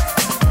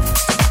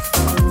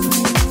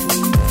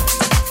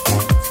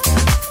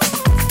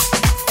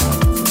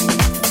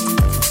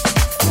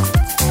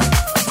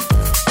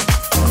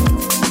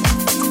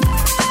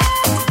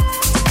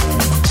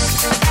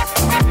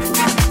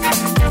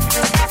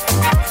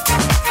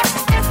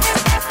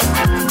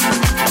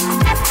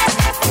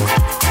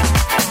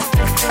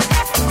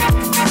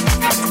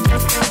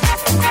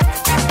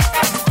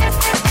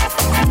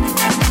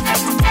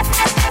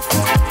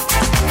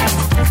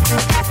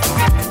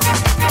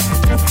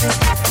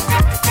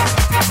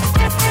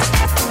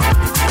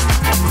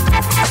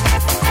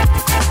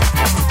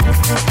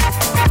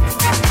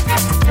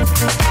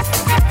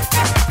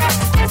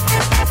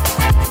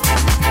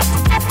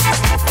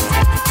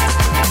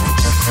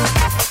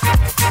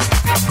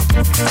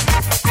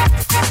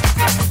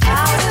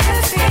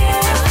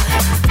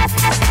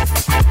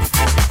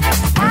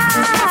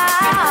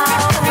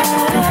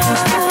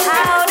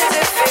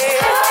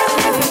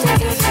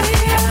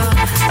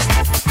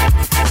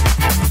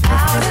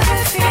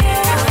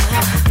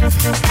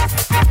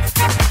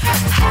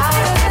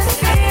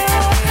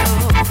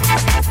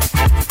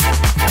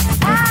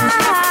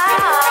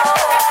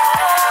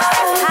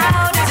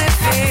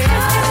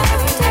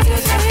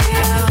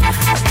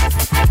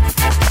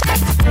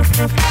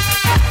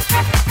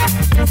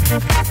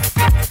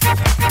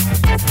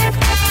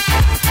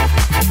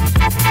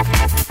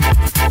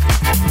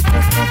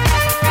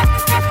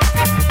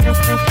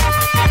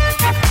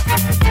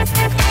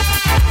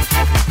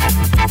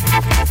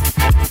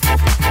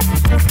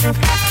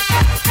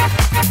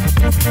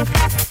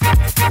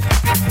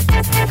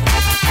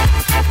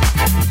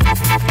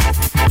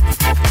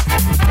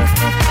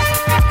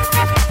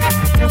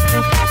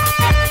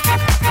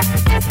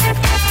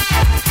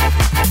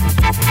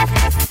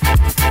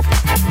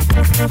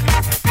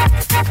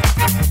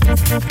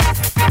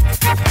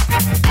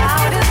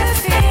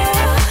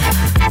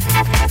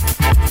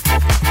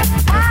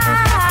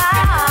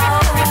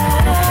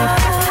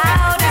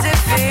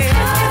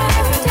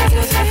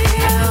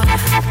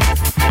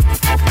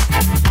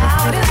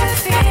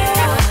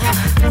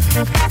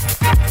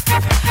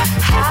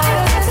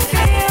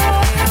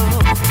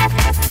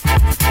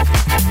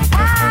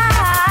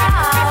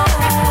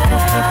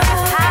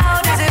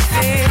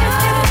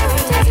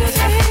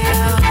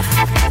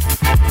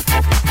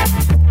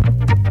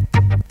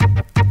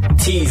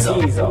 How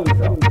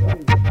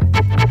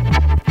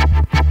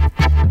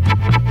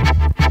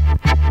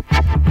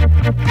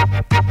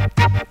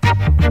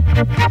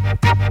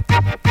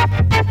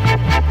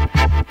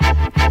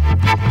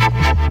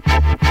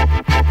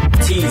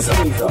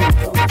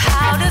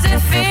does it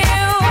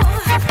feel?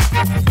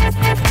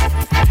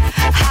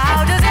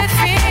 How does it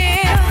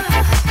feel?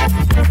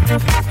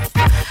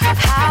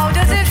 How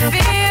does it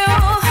feel?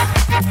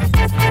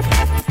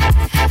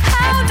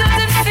 How does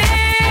it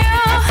feel?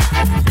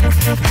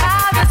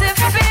 How does it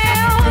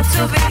feel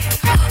to be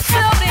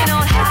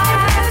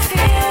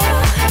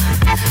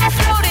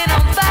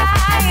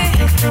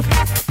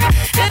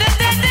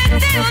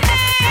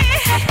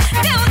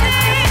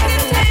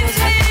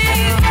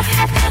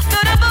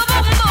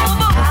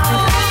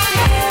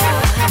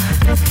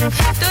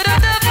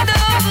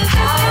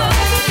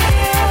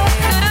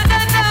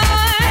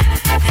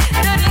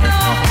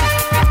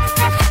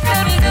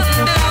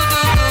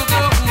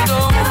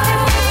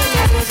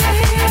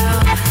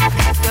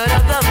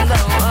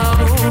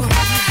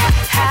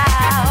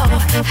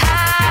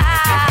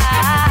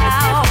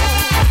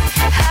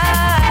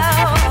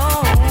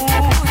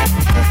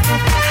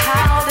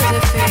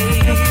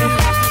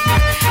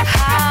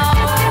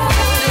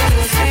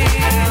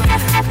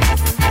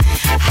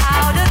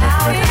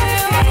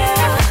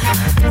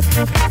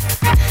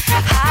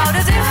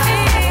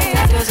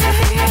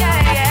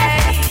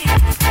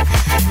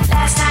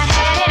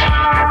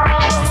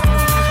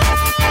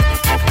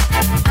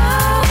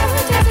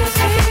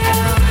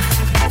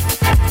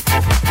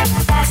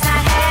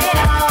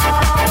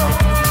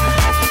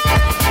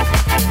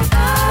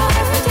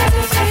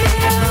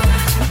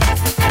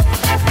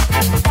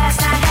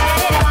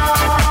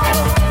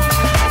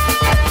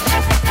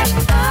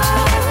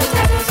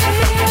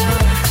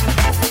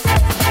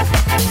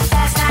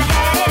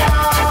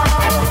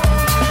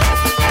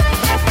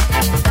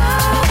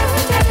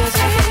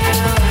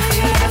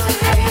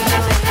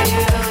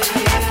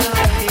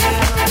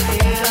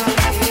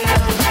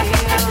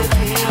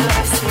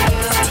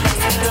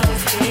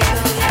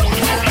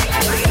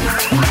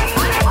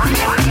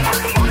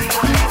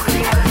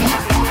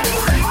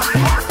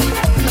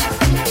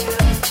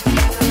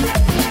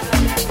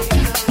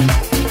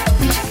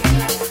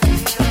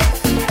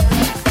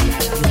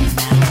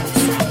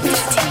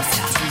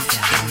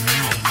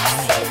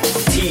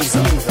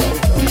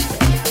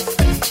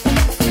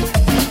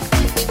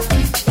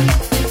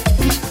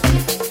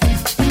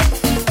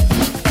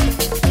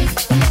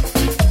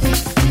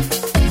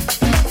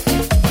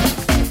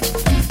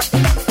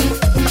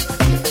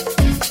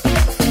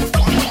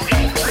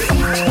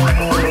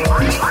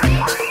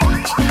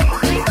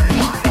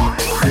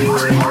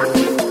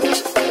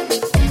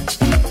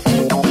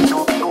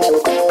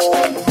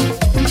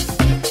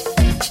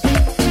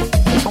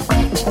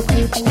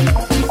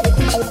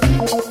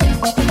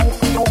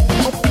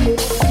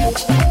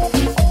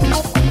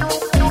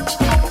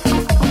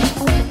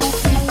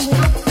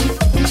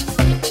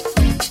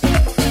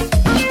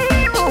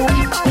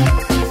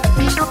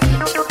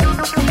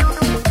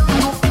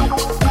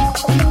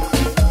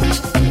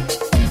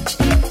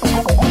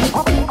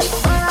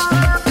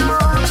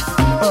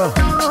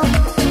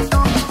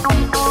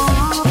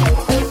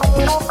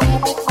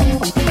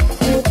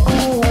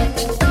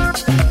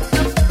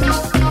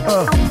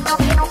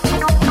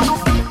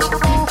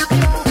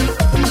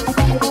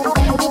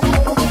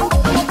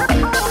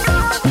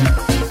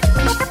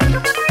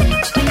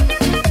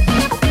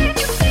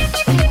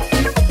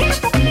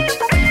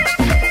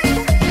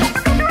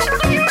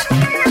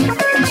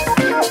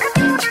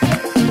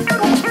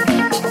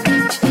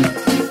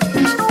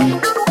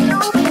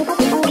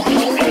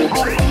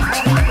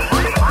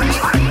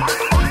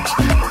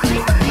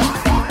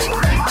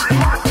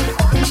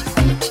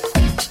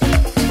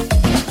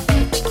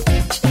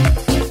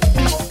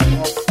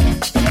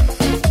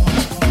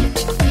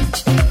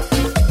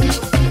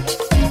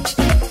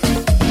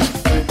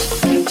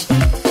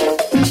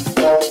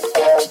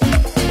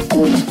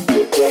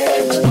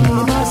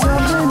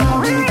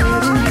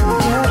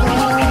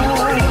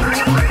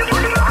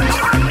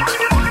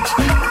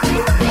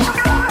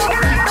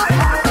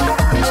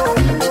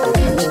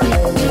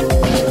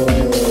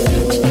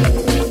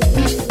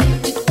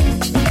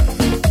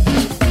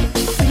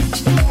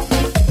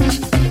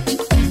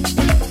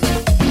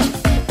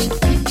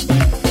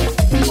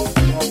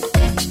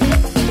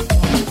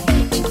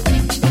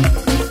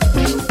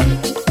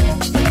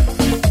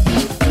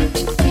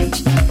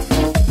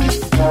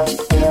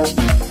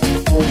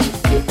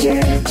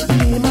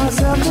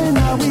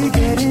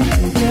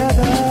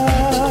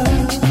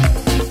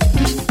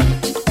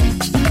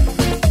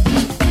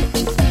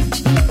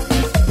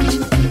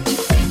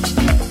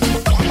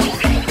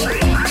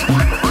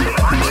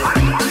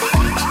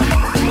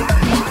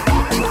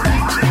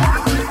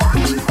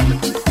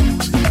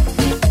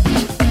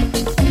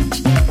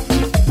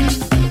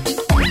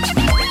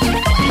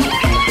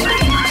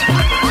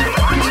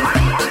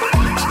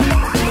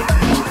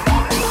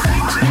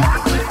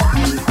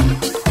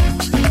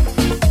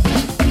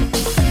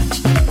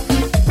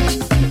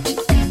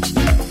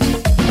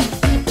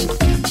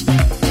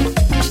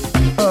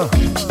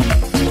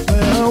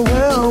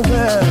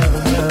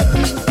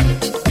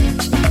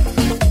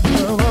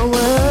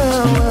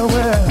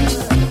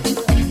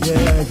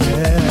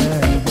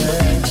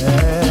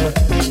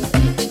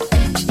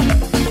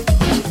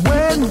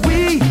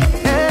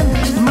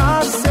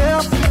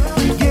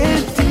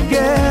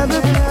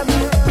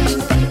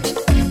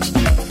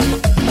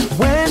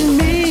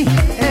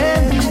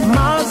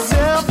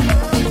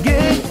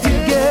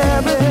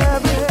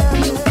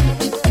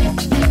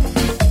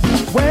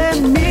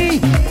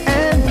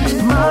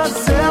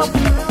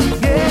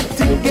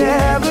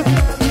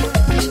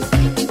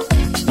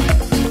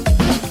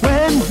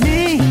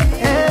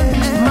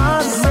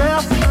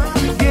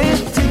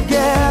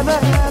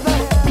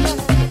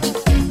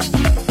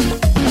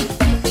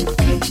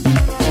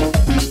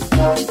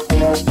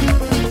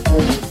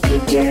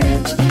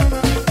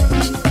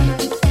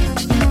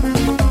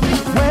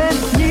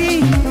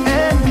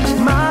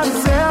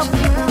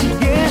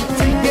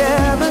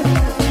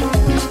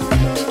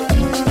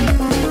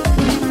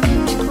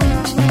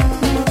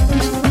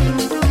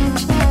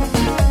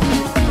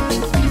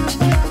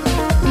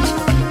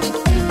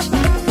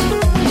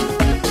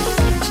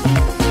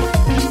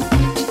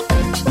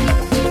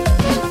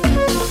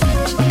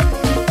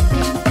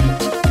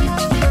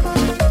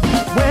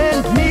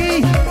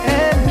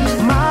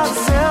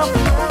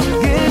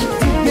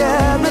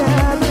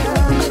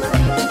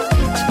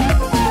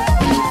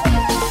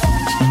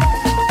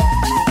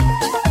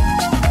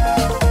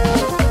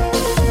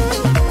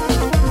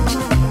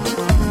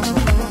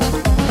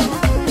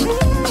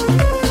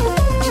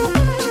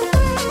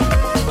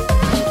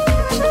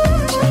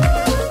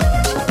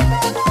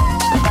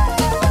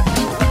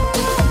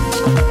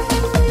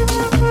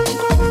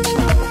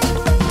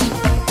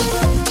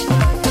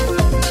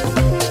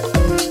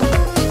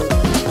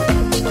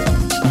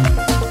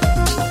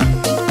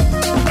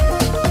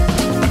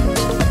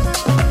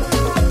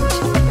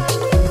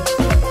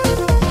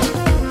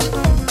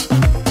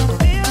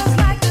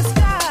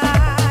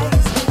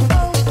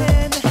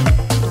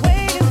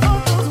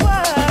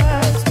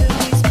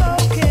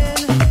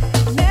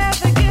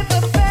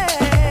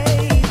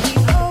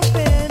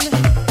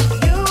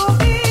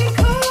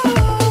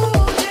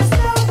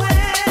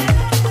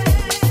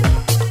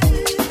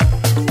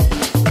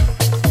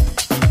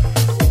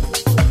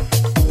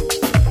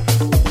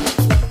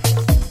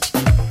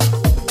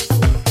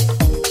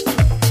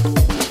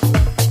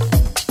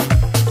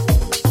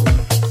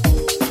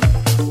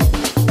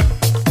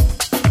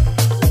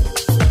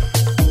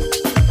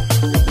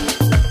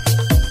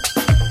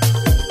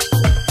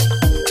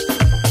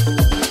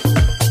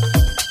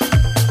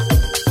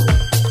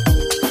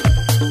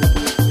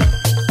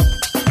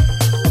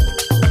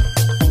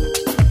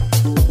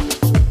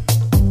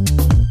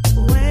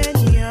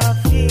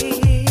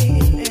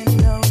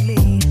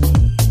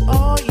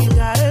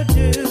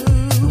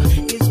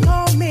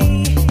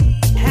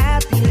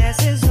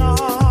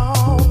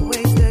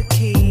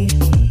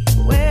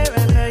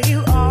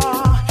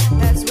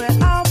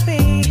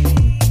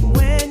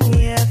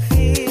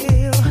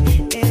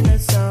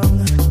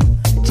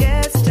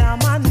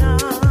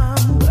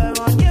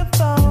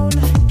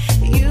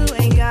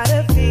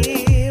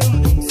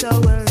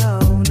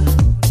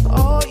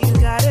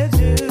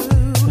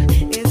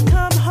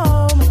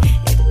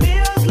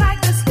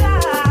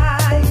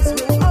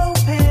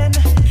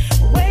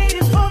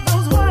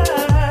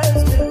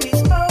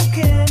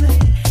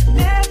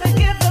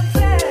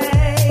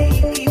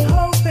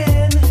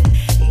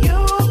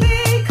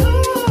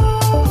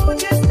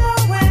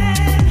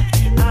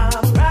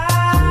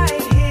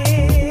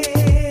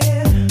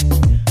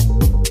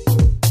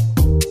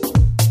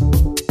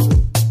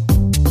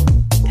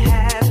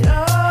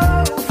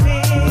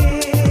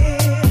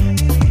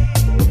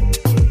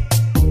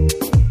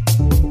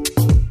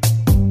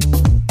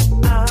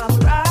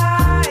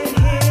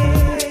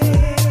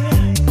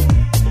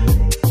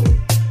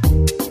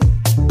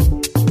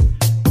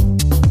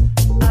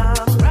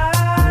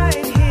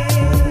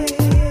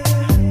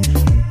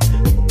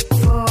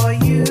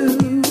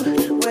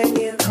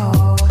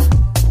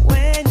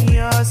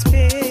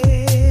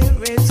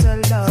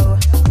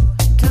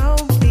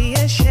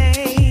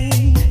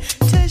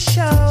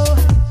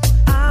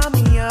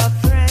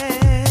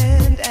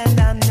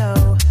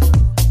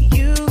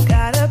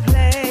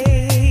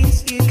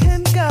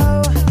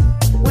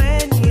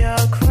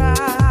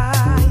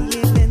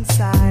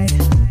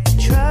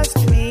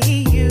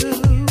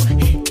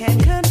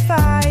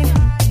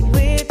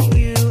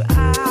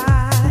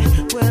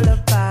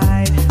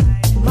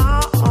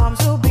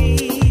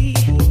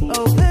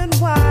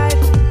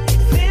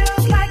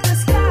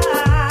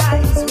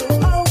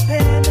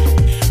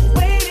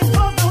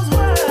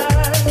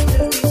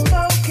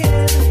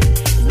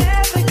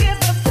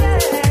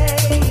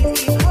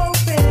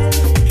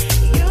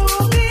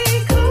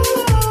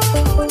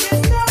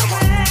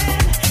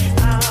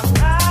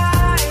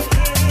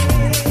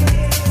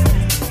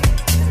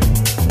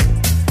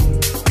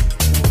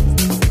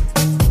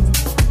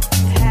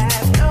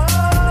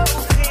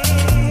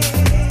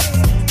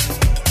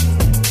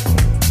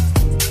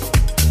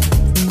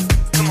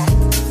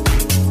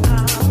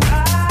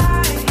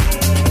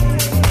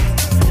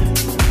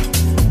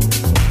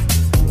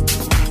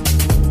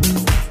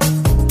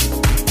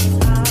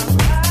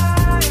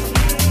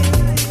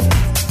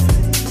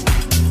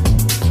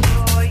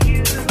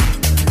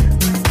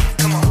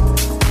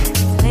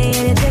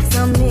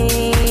on me.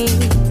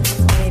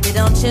 Baby,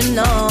 don't you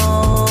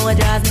know it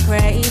drives me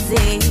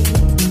crazy?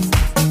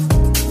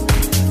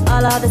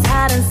 All of this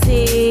hide and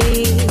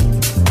seek,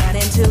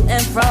 running to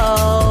and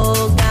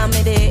fro, got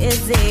me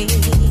dizzy.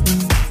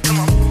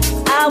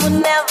 I would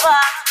never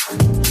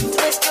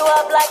twist you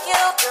up like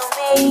you do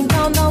me.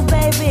 No, no,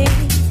 baby,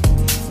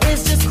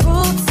 it's just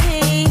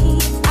cruelty.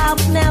 I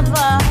would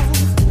never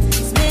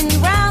spin you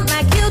round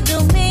like you do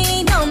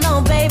me. No,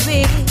 no,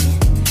 baby,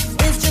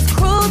 it's just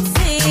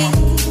cruelty.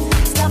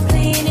 Stop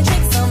playing your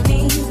tricks on me.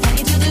 Can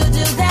you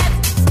do that?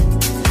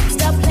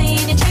 Stop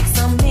playing your tricks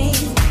on me,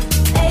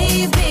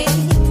 baby.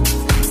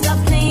 Stop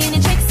playing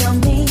your tricks on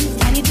me.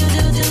 Can you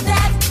do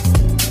that?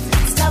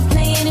 Stop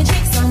playing your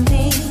tricks on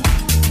me,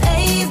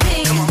 baby.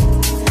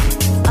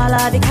 All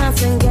of the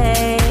constant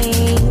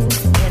games,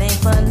 it ain't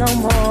fun no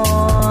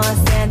more.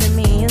 Sending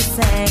me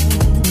insane.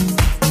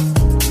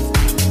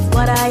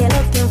 What are you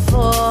looking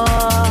for?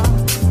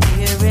 Do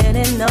you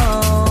really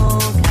know?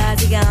 'Cause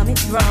you got me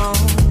thrown,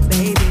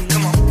 baby.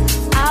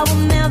 I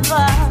will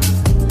never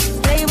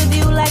play with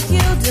you like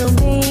you do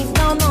me.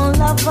 No, no,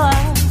 lover,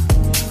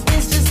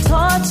 it's just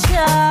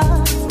torture.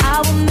 I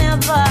will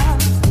never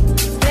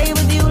play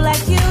with you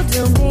like you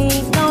do me.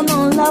 No, no,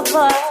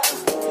 lover,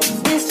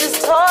 it's just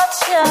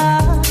torture.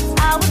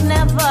 I would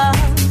never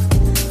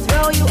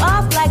throw you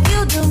off like you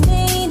do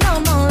me. No,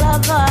 no,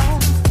 lover,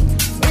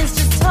 it's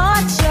just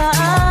torture.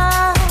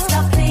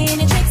 Stop playing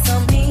your tricks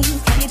on me.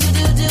 Can you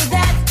do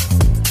that?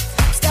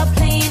 Stop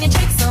playing your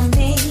tricks on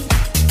me,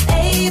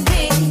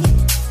 baby.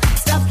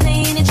 Stop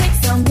playing your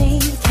tricks on me.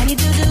 Can you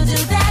do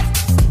that?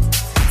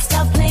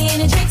 Stop playing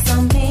your tricks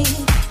on me,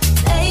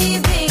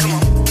 baby.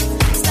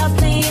 Stop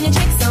playing your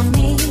tricks on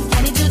me.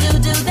 Can you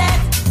do that?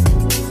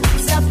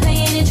 Stop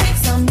playing your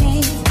tricks on me,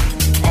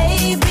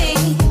 baby.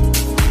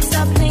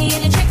 Stop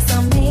playing your tricks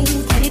on me.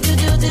 Can you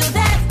do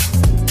that?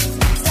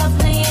 Stop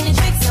playing your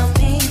tricks on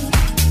me,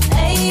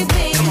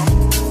 baby.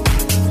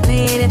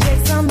 Playing your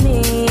tricks on me.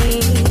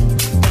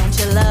 Don't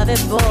you love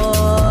it,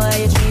 boy?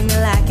 You treat me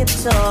like a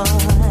toy.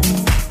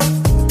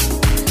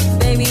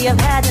 Baby,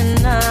 I've had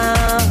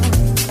enough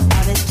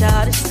of this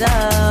childish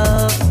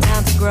stuff.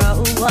 Time to grow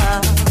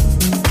up.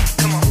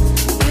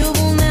 You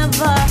will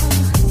never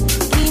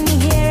keep me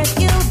here if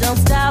you don't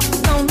stop.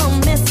 No, no,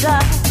 mister,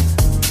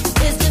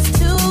 it's just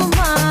too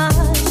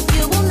much.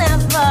 You will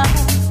never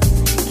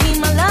keep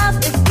my love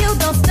if you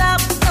don't stop.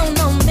 No,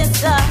 no,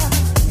 mister,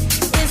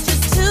 it's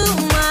just too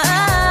much.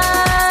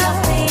 Stop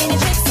playing your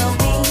tricks on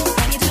me.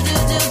 Can you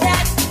do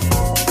that?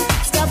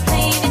 Stop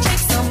playing your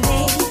tricks on me,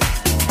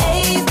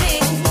 baby.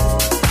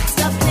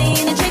 Stop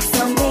playing your tricks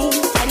on me.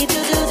 Can you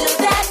do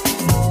that?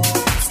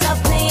 Stop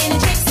playing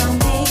your tricks on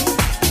me,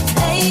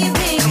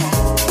 baby.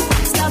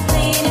 Stop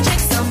playing your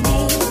tricks on me.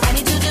 Can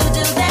you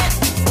do that?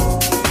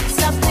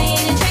 Stop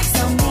playing your tricks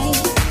on me,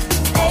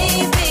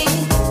 baby.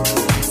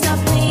 Stop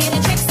playing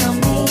your tricks on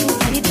me.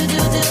 Can you do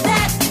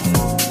that?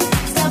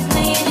 Stop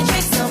playing your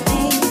tricks on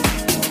me,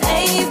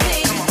 baby.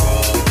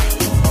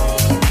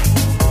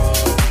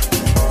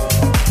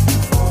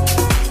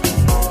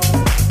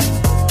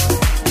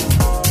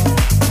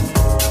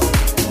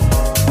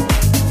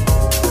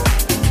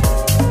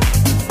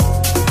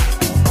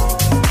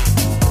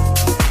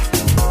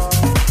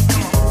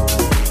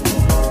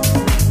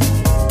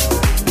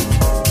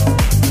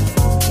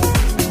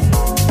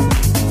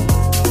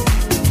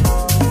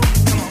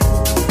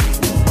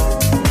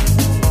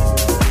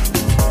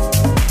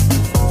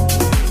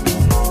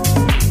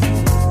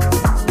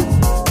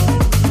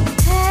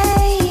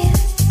 Hey,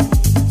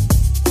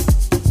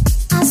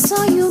 I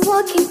saw you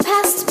walking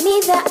past me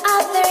the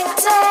other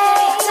day.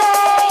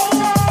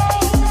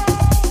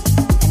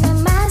 And I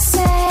must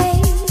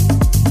say,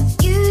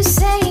 you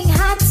saying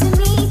hi to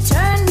me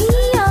turned me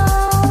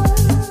on.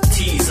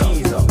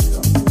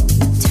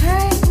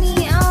 Turn me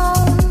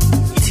on.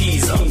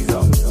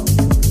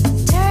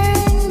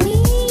 Turn me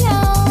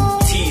on.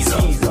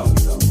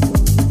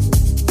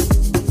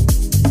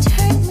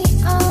 Turn me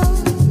on.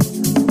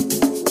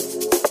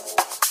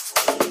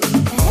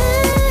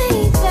 Hey,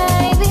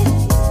 baby,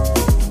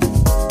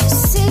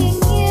 seeing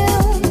you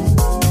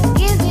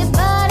gives me a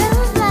buzz.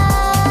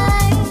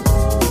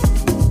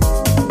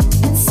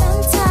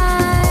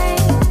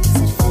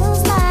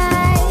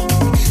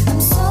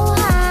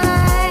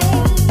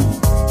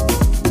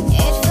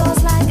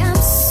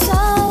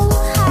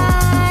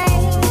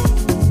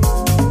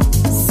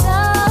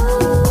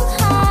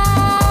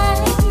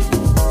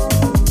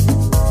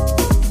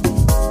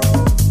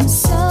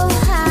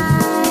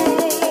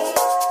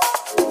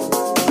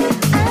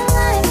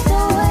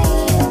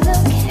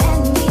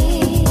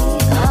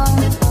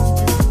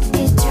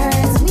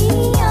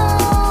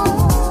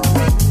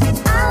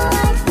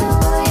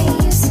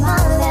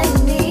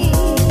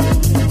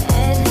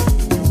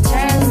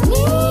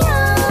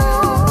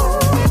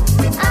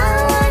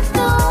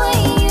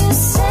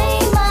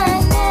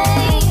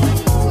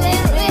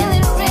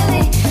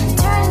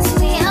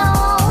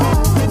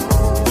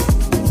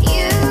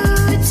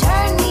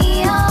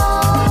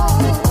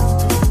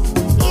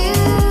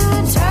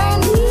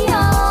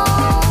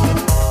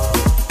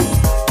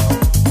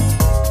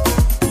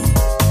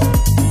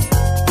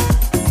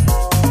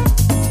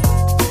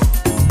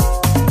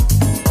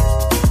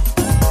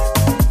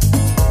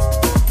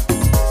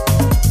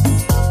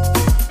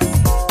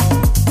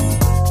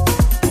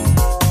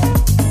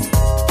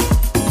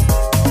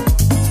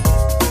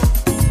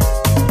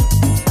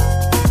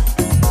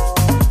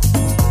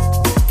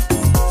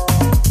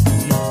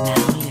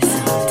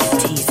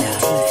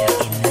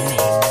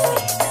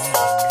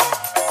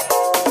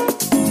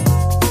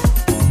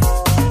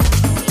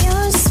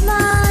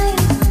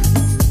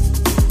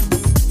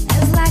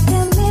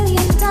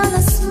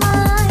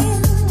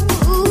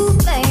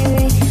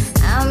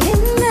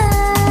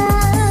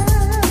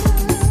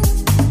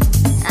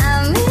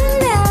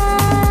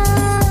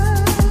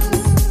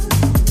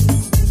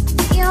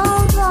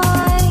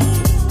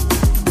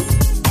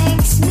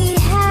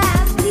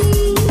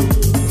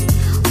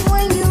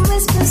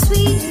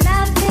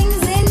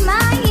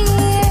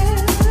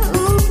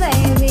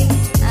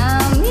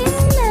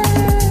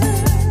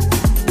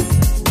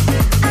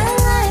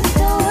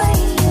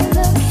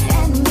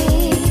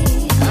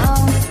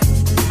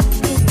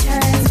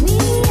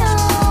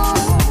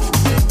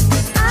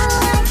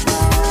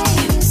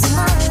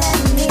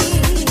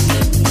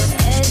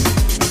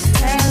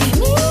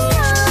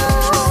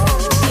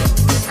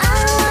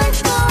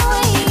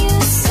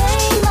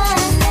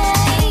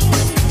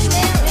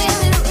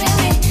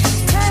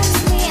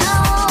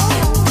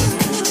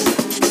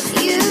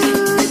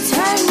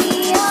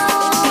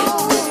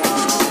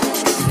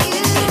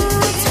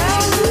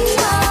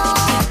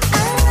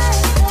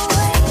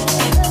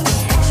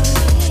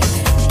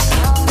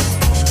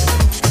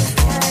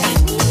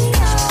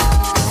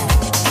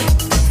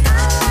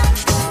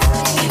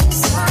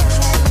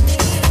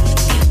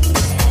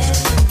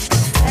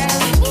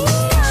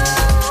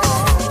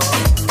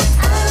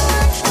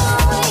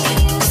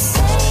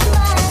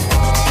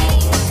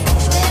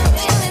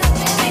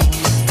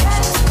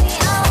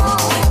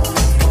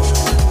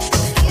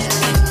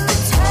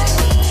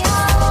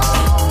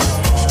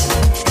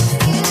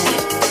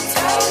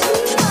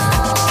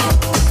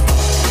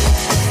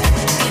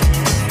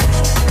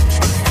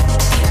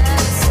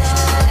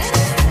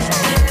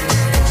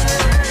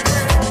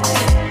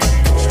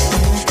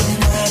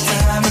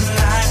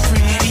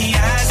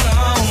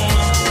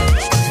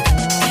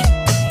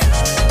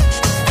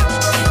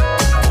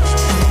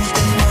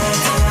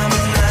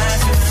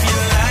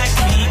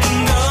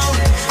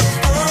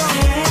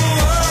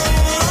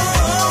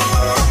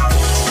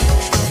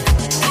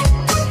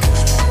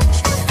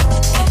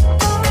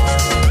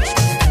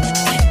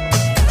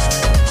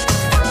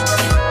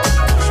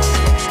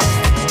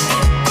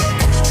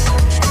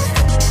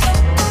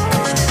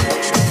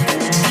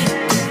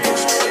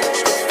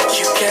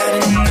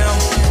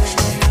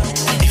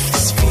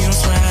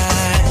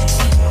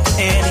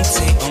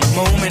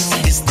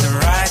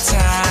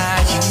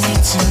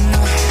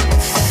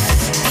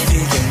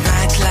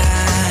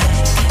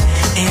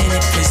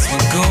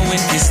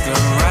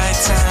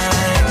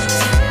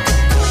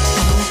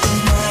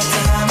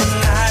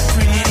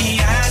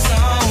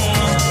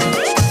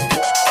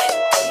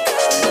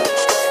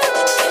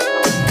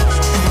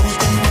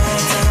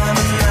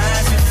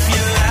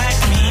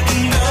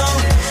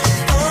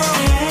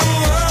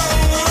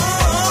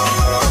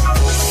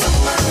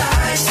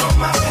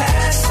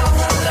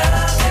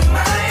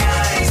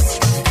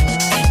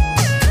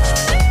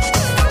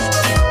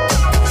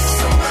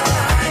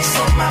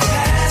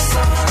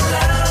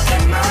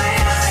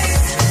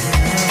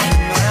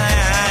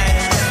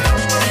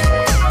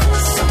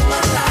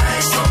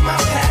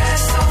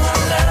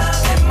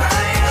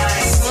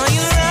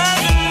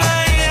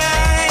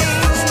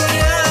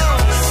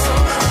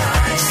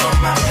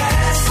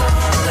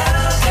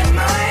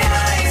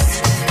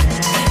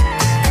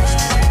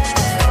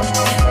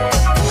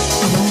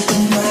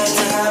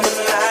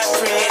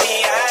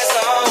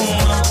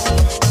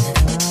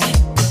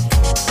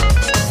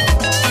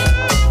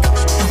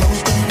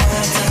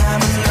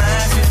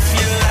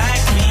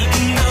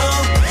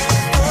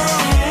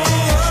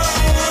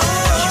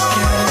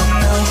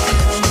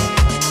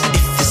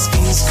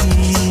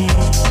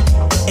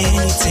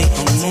 take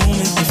a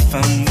moment if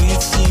I'm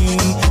with you.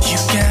 You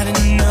gotta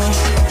know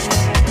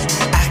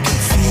I can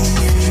feel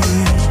you.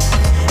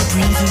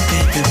 Breathing,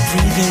 baby,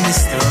 breathing,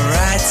 it's the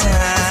right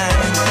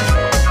time.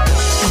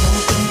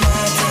 Open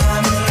my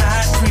diamond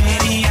like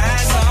pretty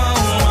eyes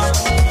on.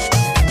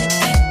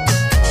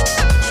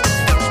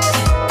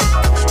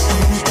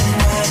 Open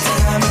my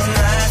diamond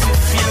life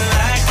if you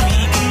like me,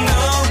 you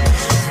know.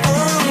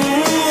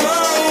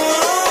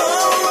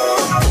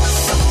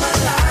 Saw my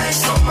life,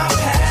 saw my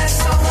past,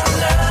 saw my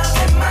love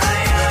in my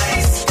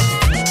eyes.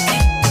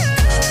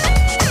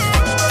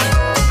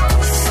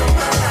 Saw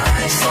my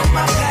life, saw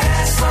my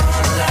past, saw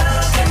my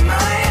love in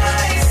my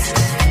eyes.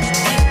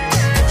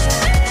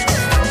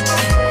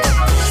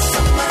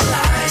 Saw my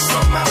life,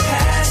 saw my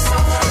past,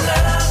 saw my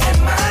love in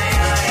my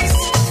eyes.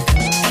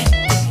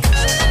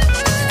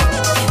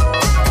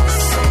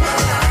 Saw my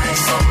life,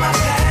 saw my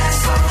past,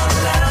 saw my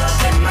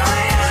love in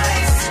my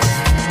eyes.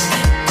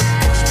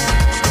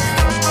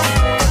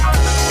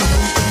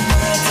 Open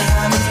my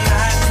diamond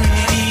like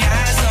pretty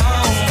eyes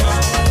on.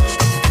 Open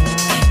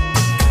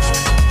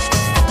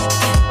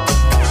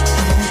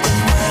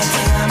my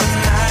diamond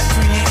like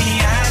pretty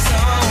eyes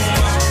on.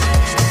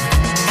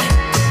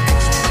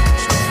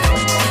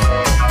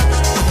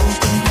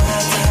 Open my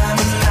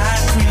diamond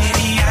like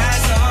pretty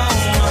eyes on.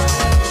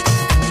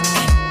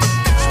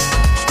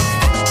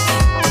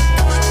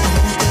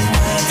 Open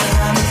my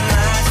diamond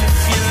life if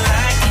you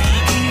like me,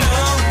 you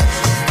know.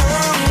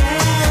 Open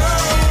my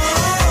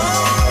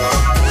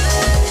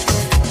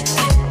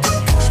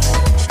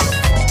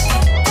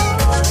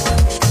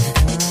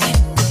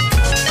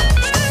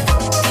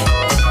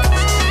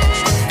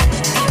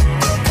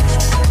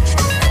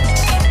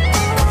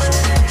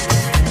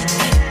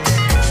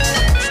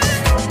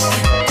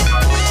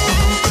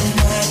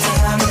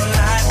diamond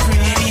like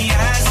pretty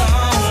eyes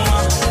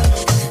on.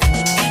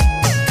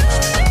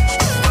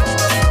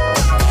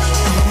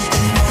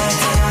 Open my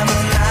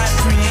diamond like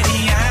pretty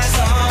eyes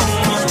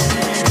on.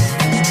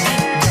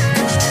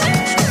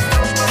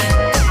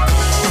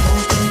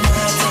 Open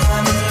my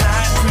diamond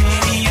like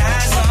pretty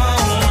eyes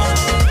on.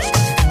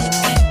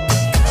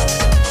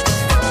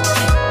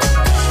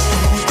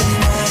 Open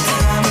my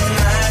diamond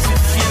life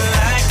if you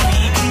like me,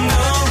 you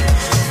know.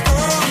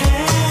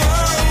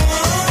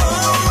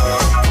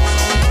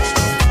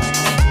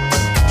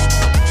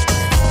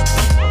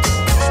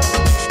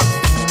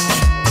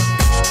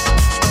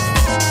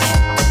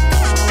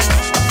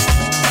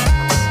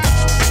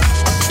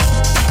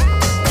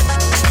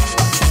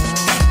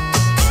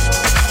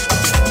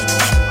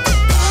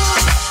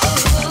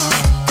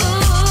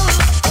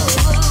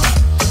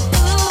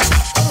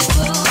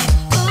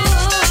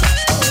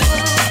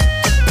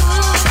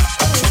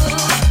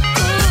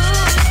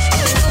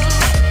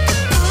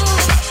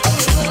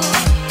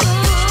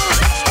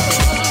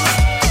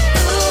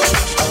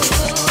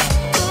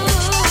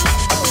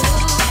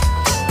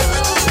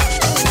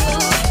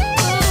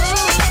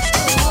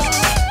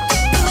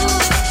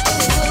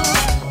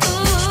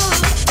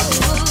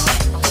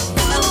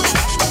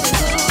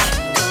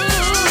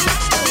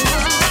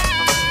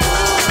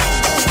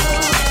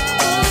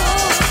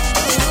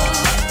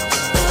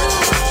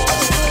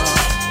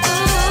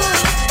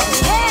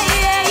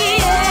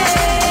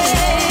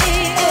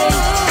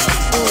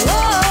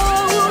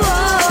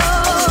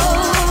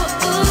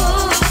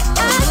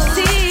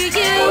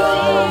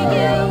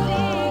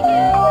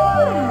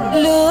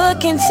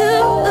 Look into,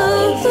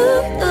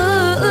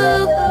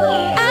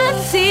 I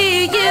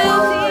see you.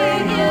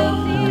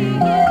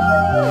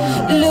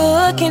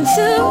 Look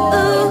into,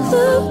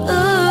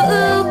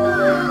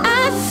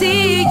 I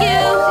see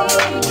you.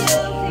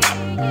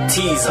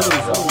 Teaser.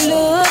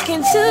 Look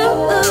into,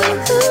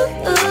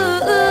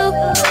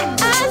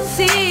 I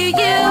see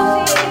you.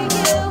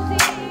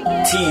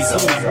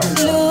 Teaser.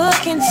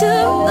 Look into,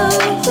 I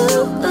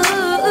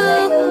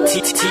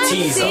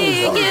Teaser.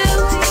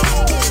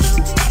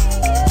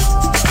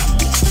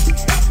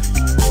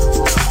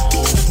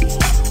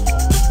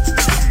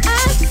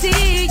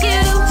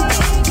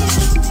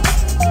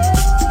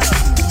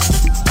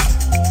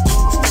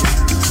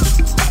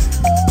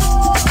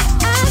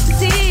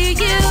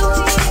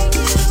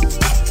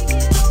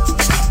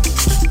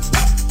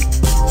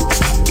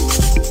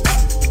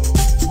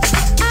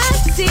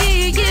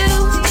 see you.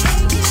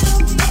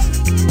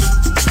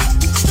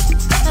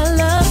 I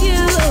love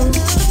you.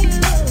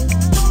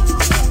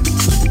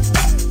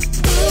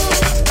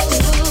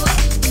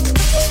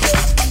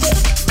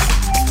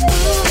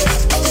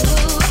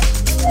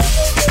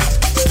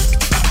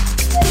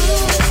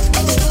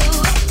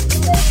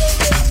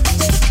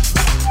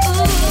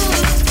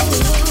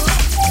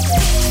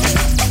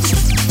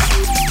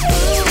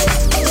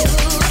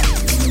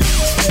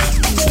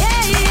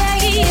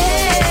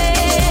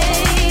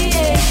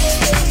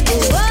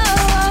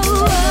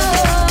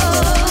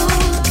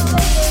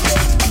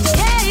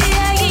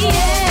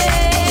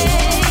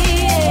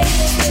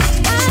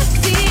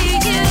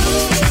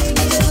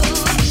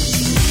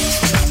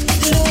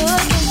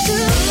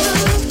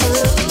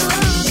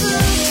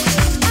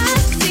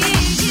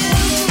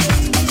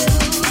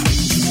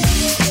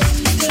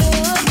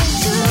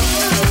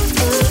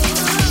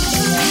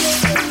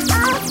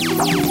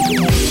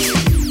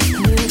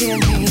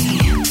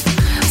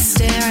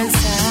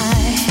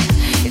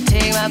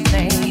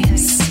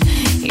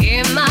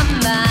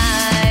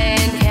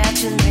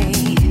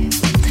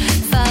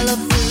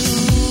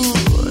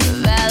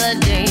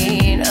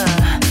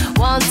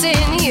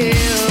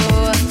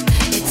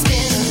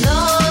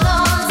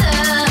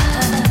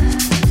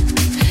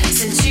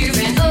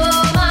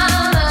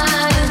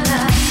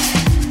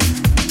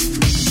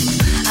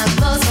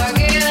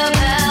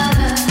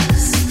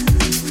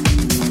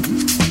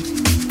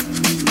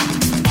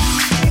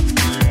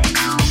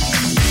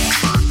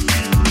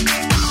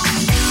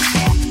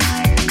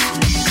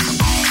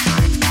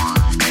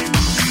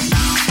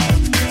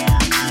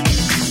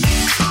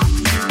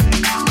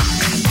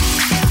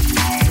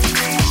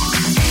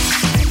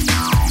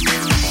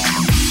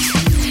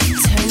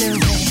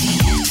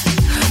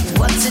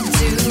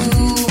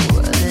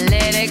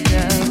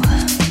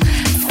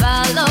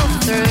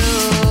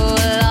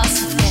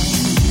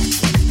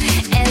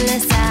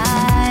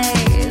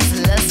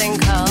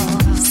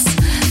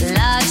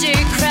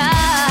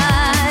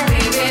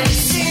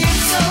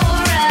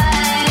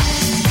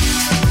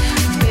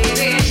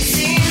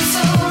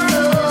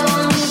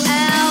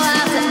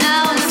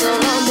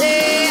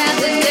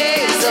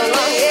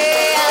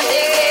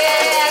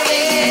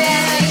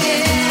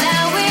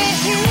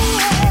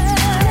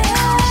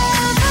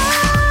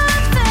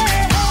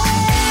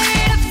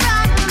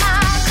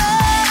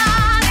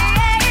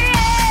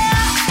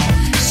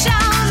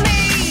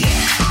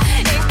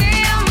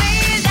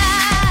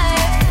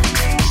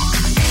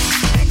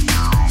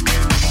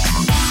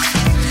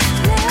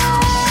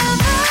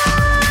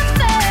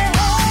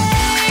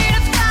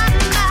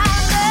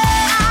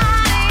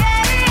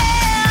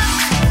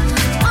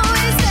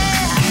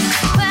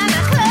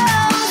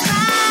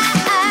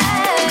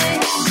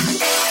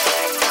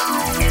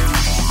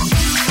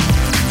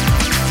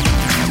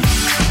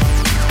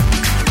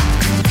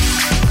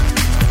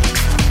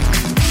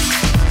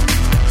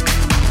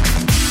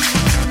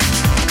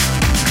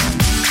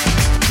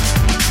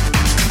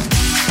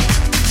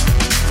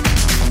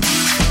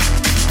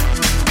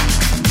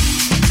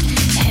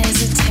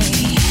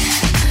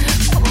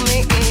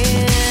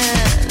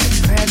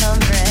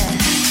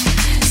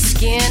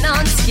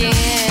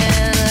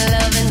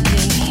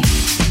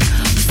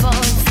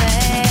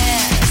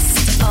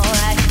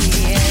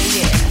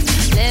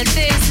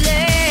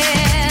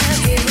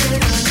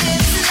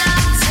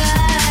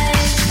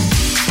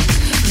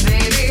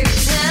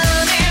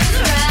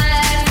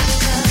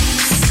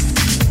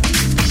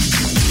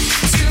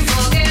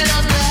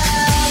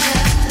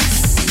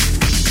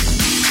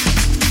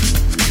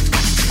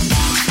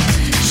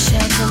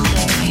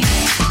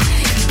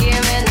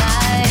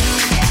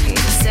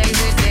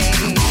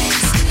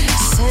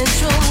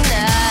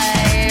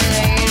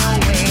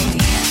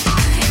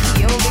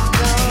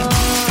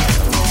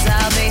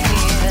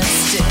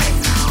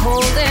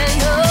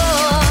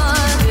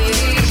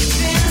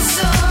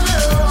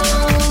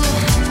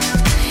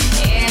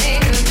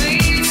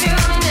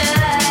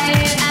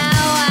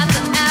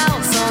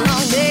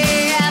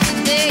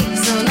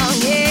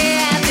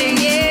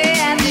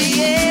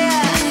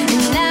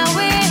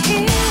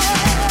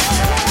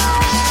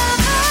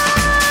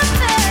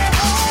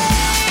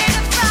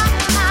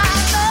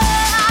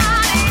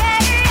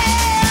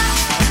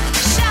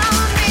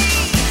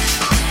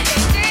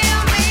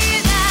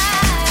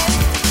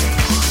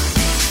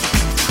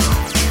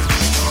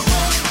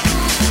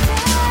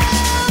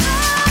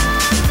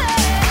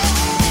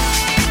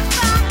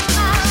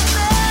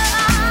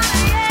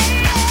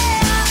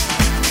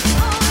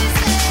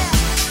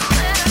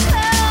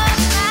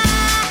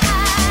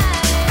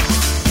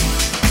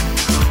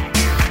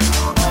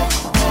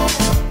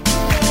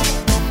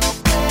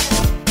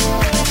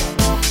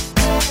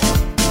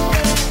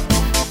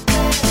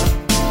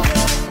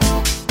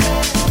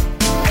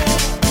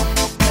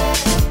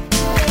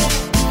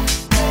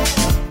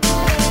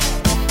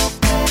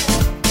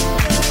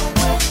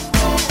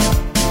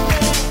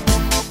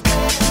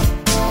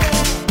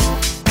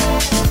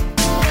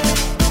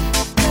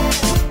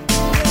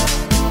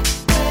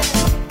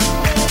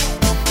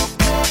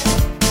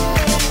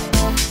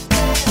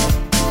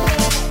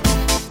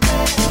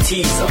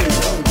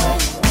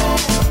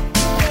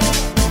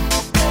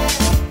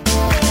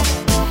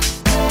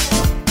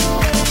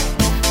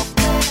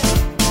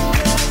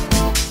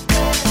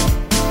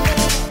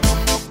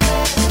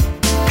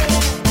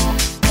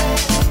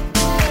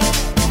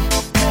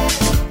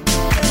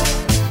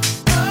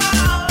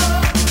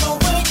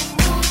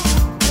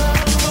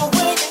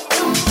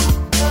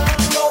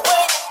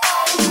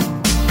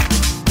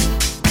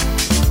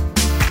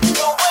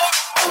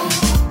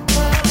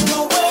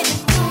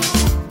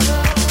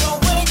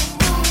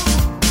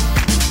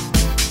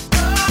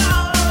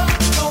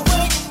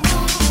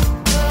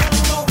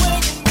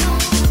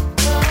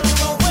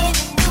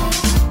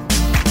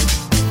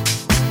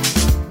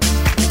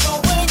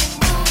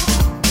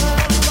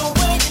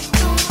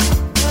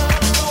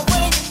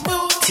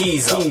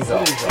 teaser.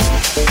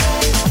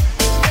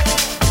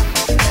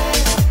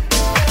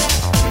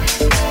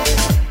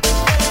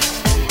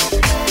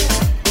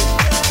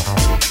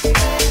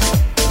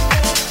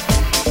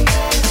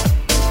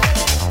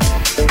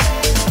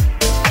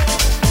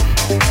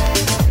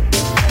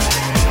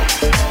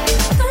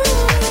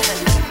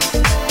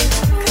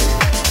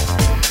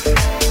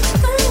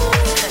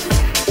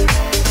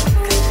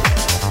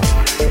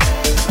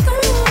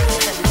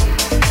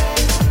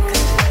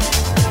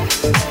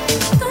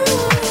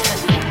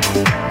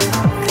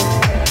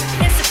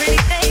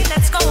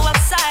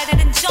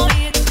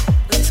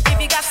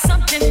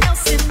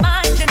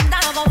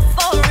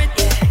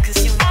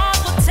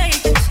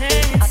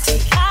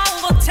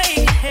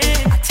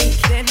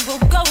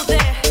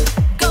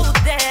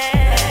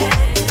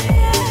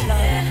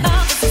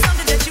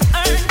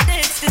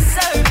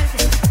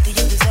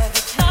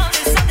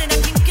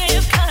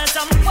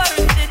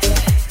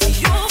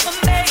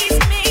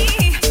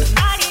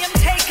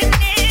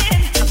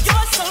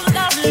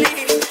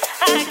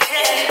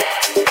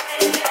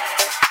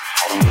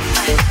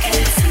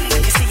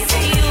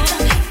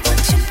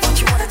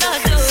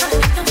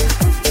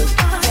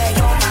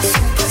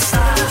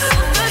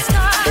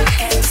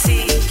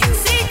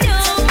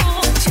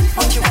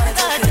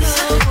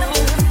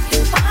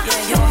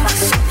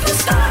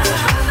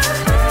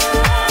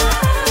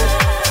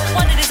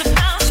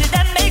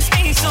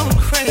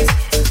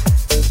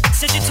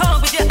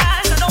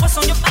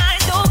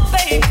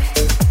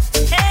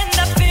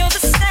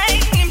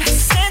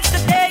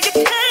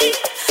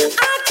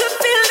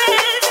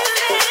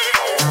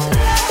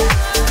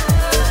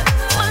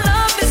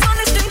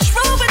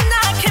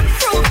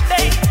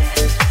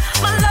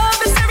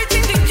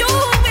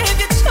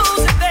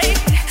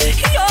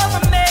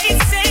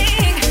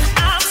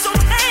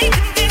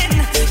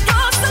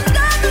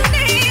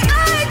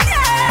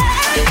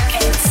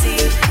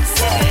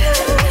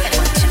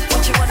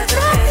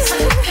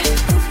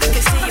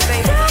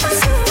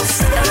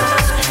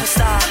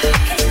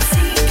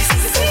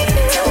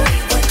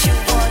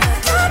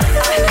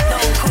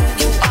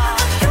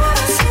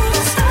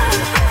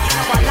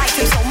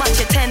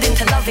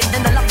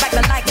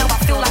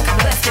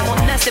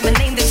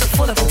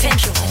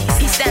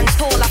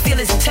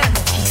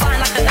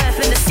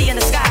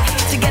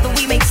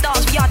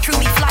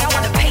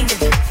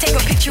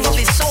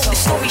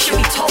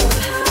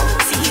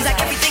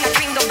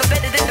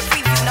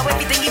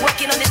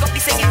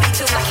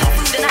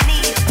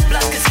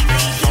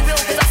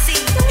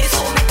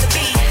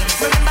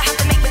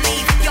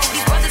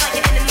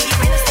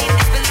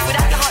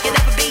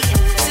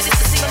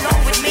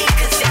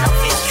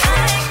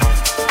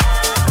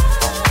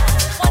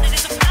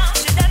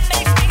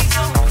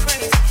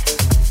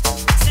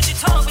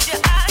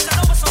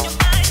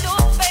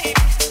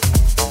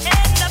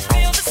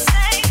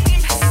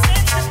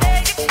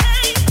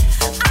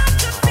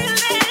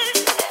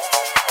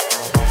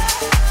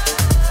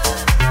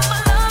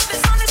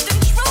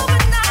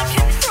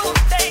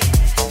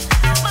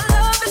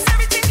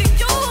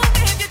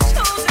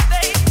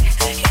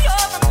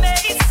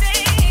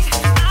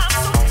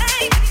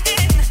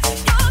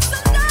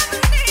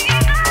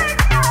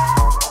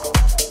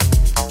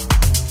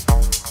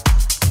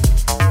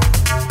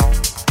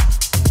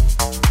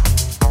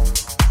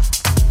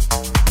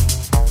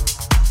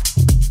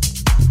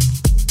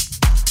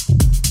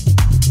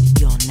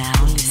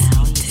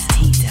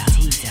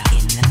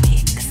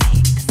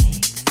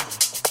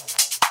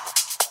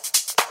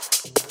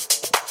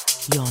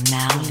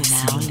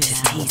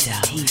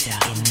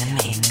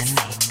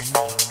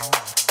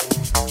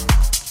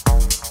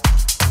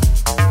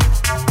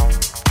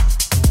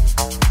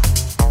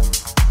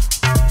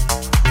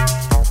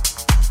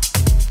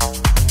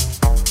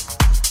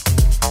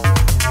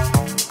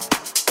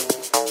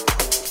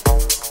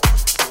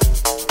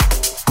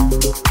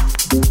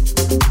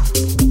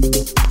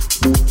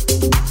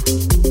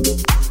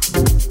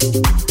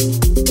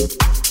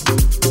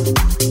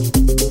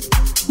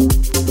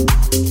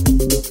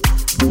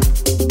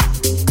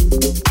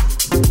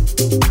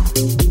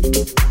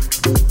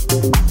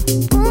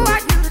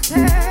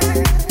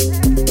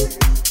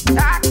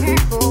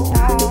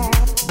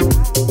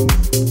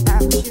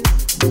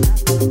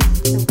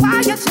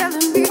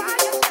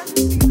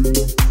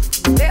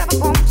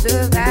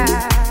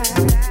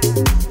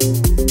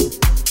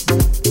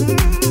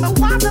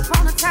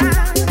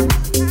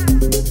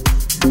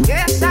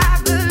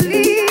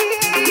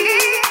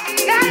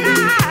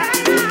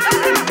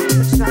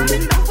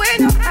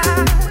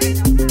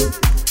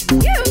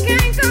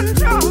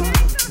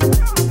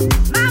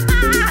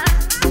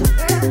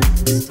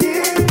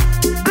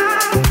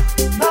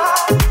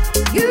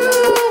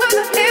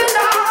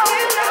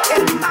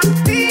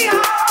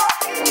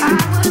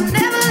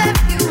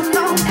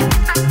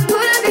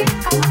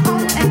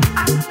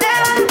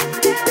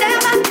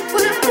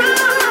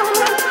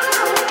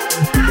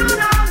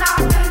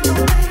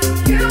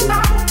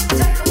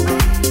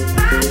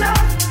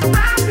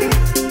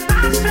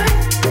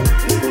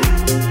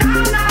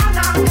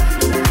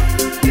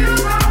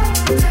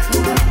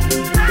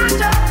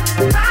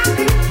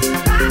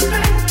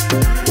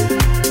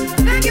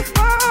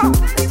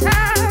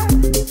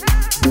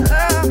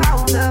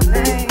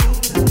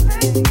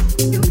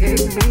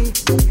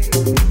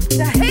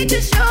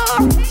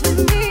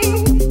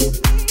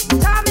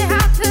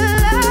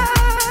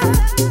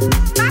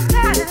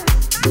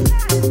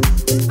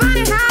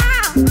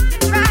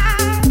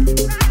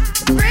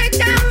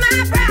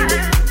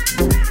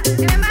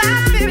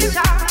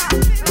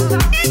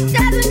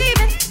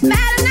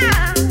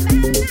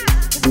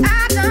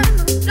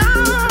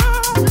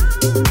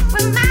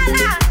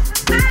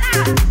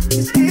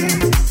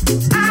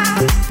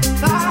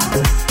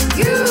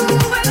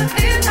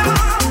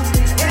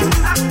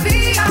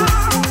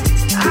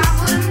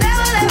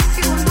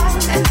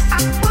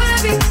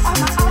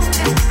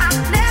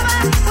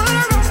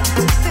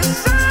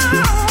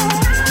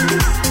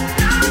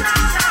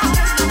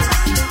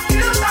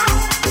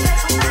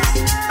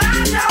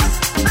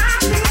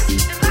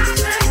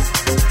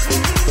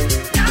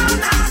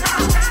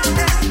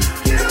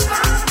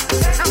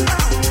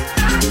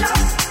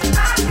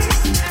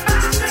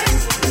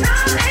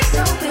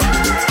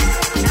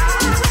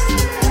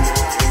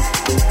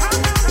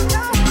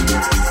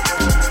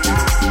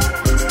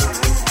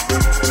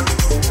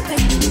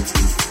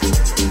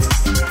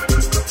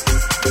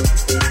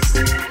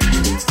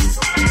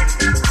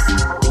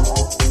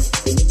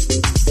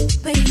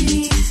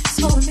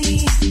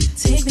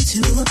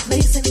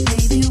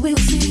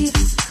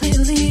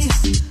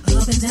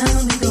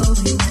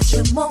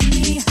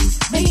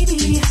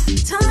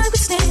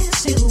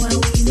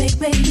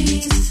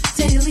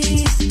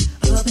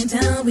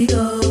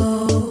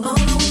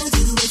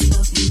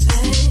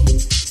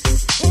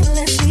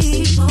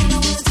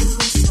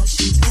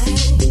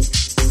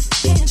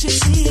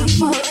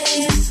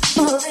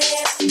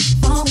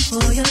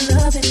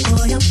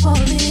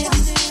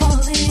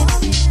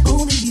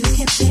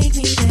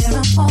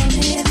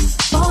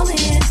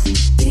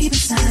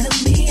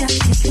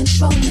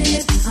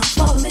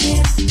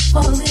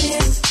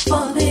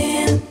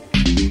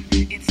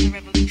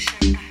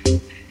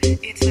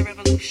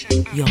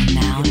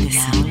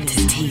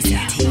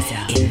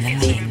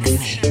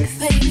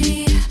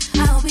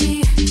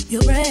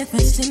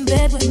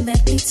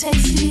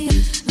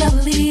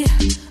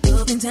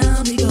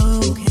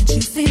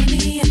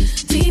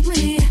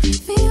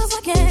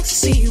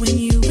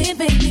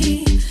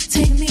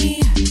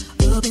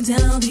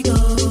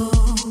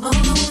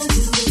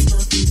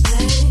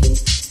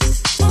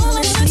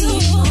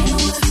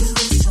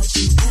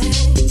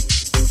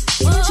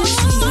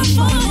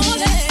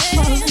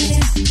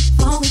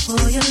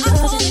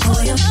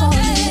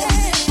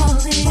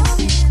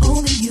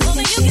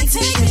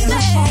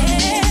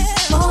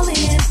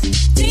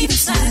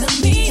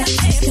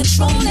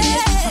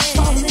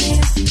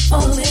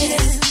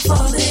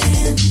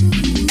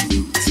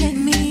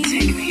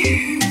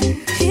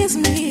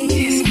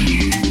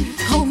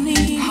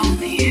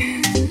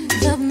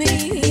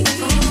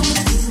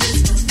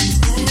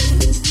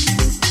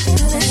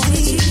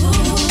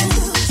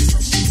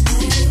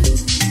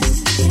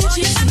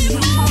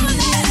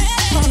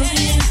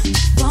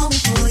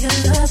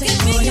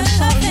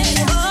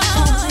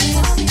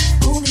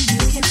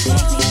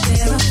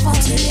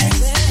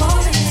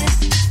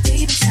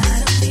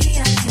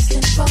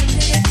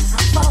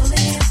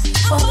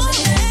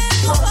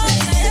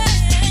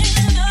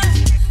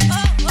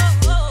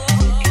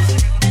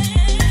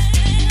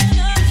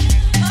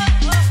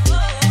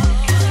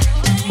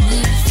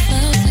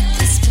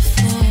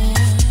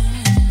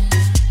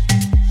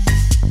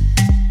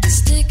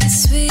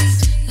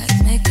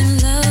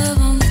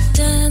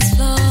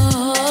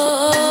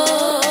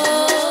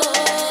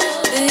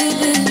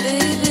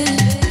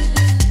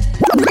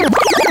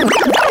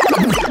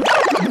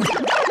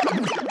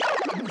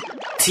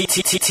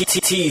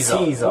 Teaser.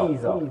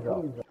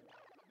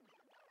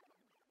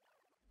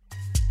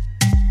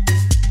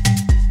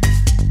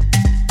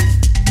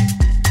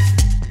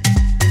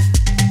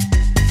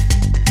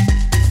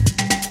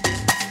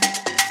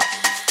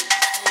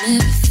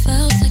 Never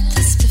felt like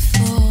this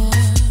before.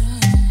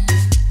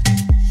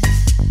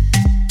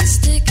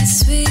 Sticky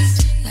sweet,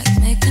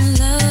 like making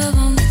love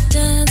on the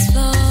dance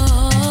floor.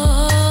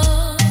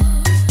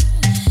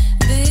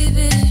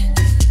 Baby,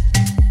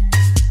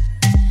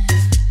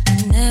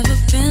 I've never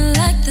been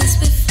like this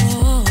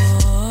before.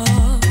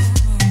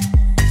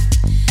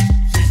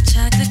 Like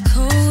chocolate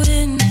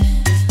coating,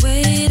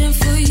 waiting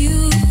for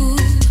you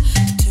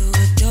to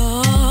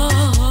adore.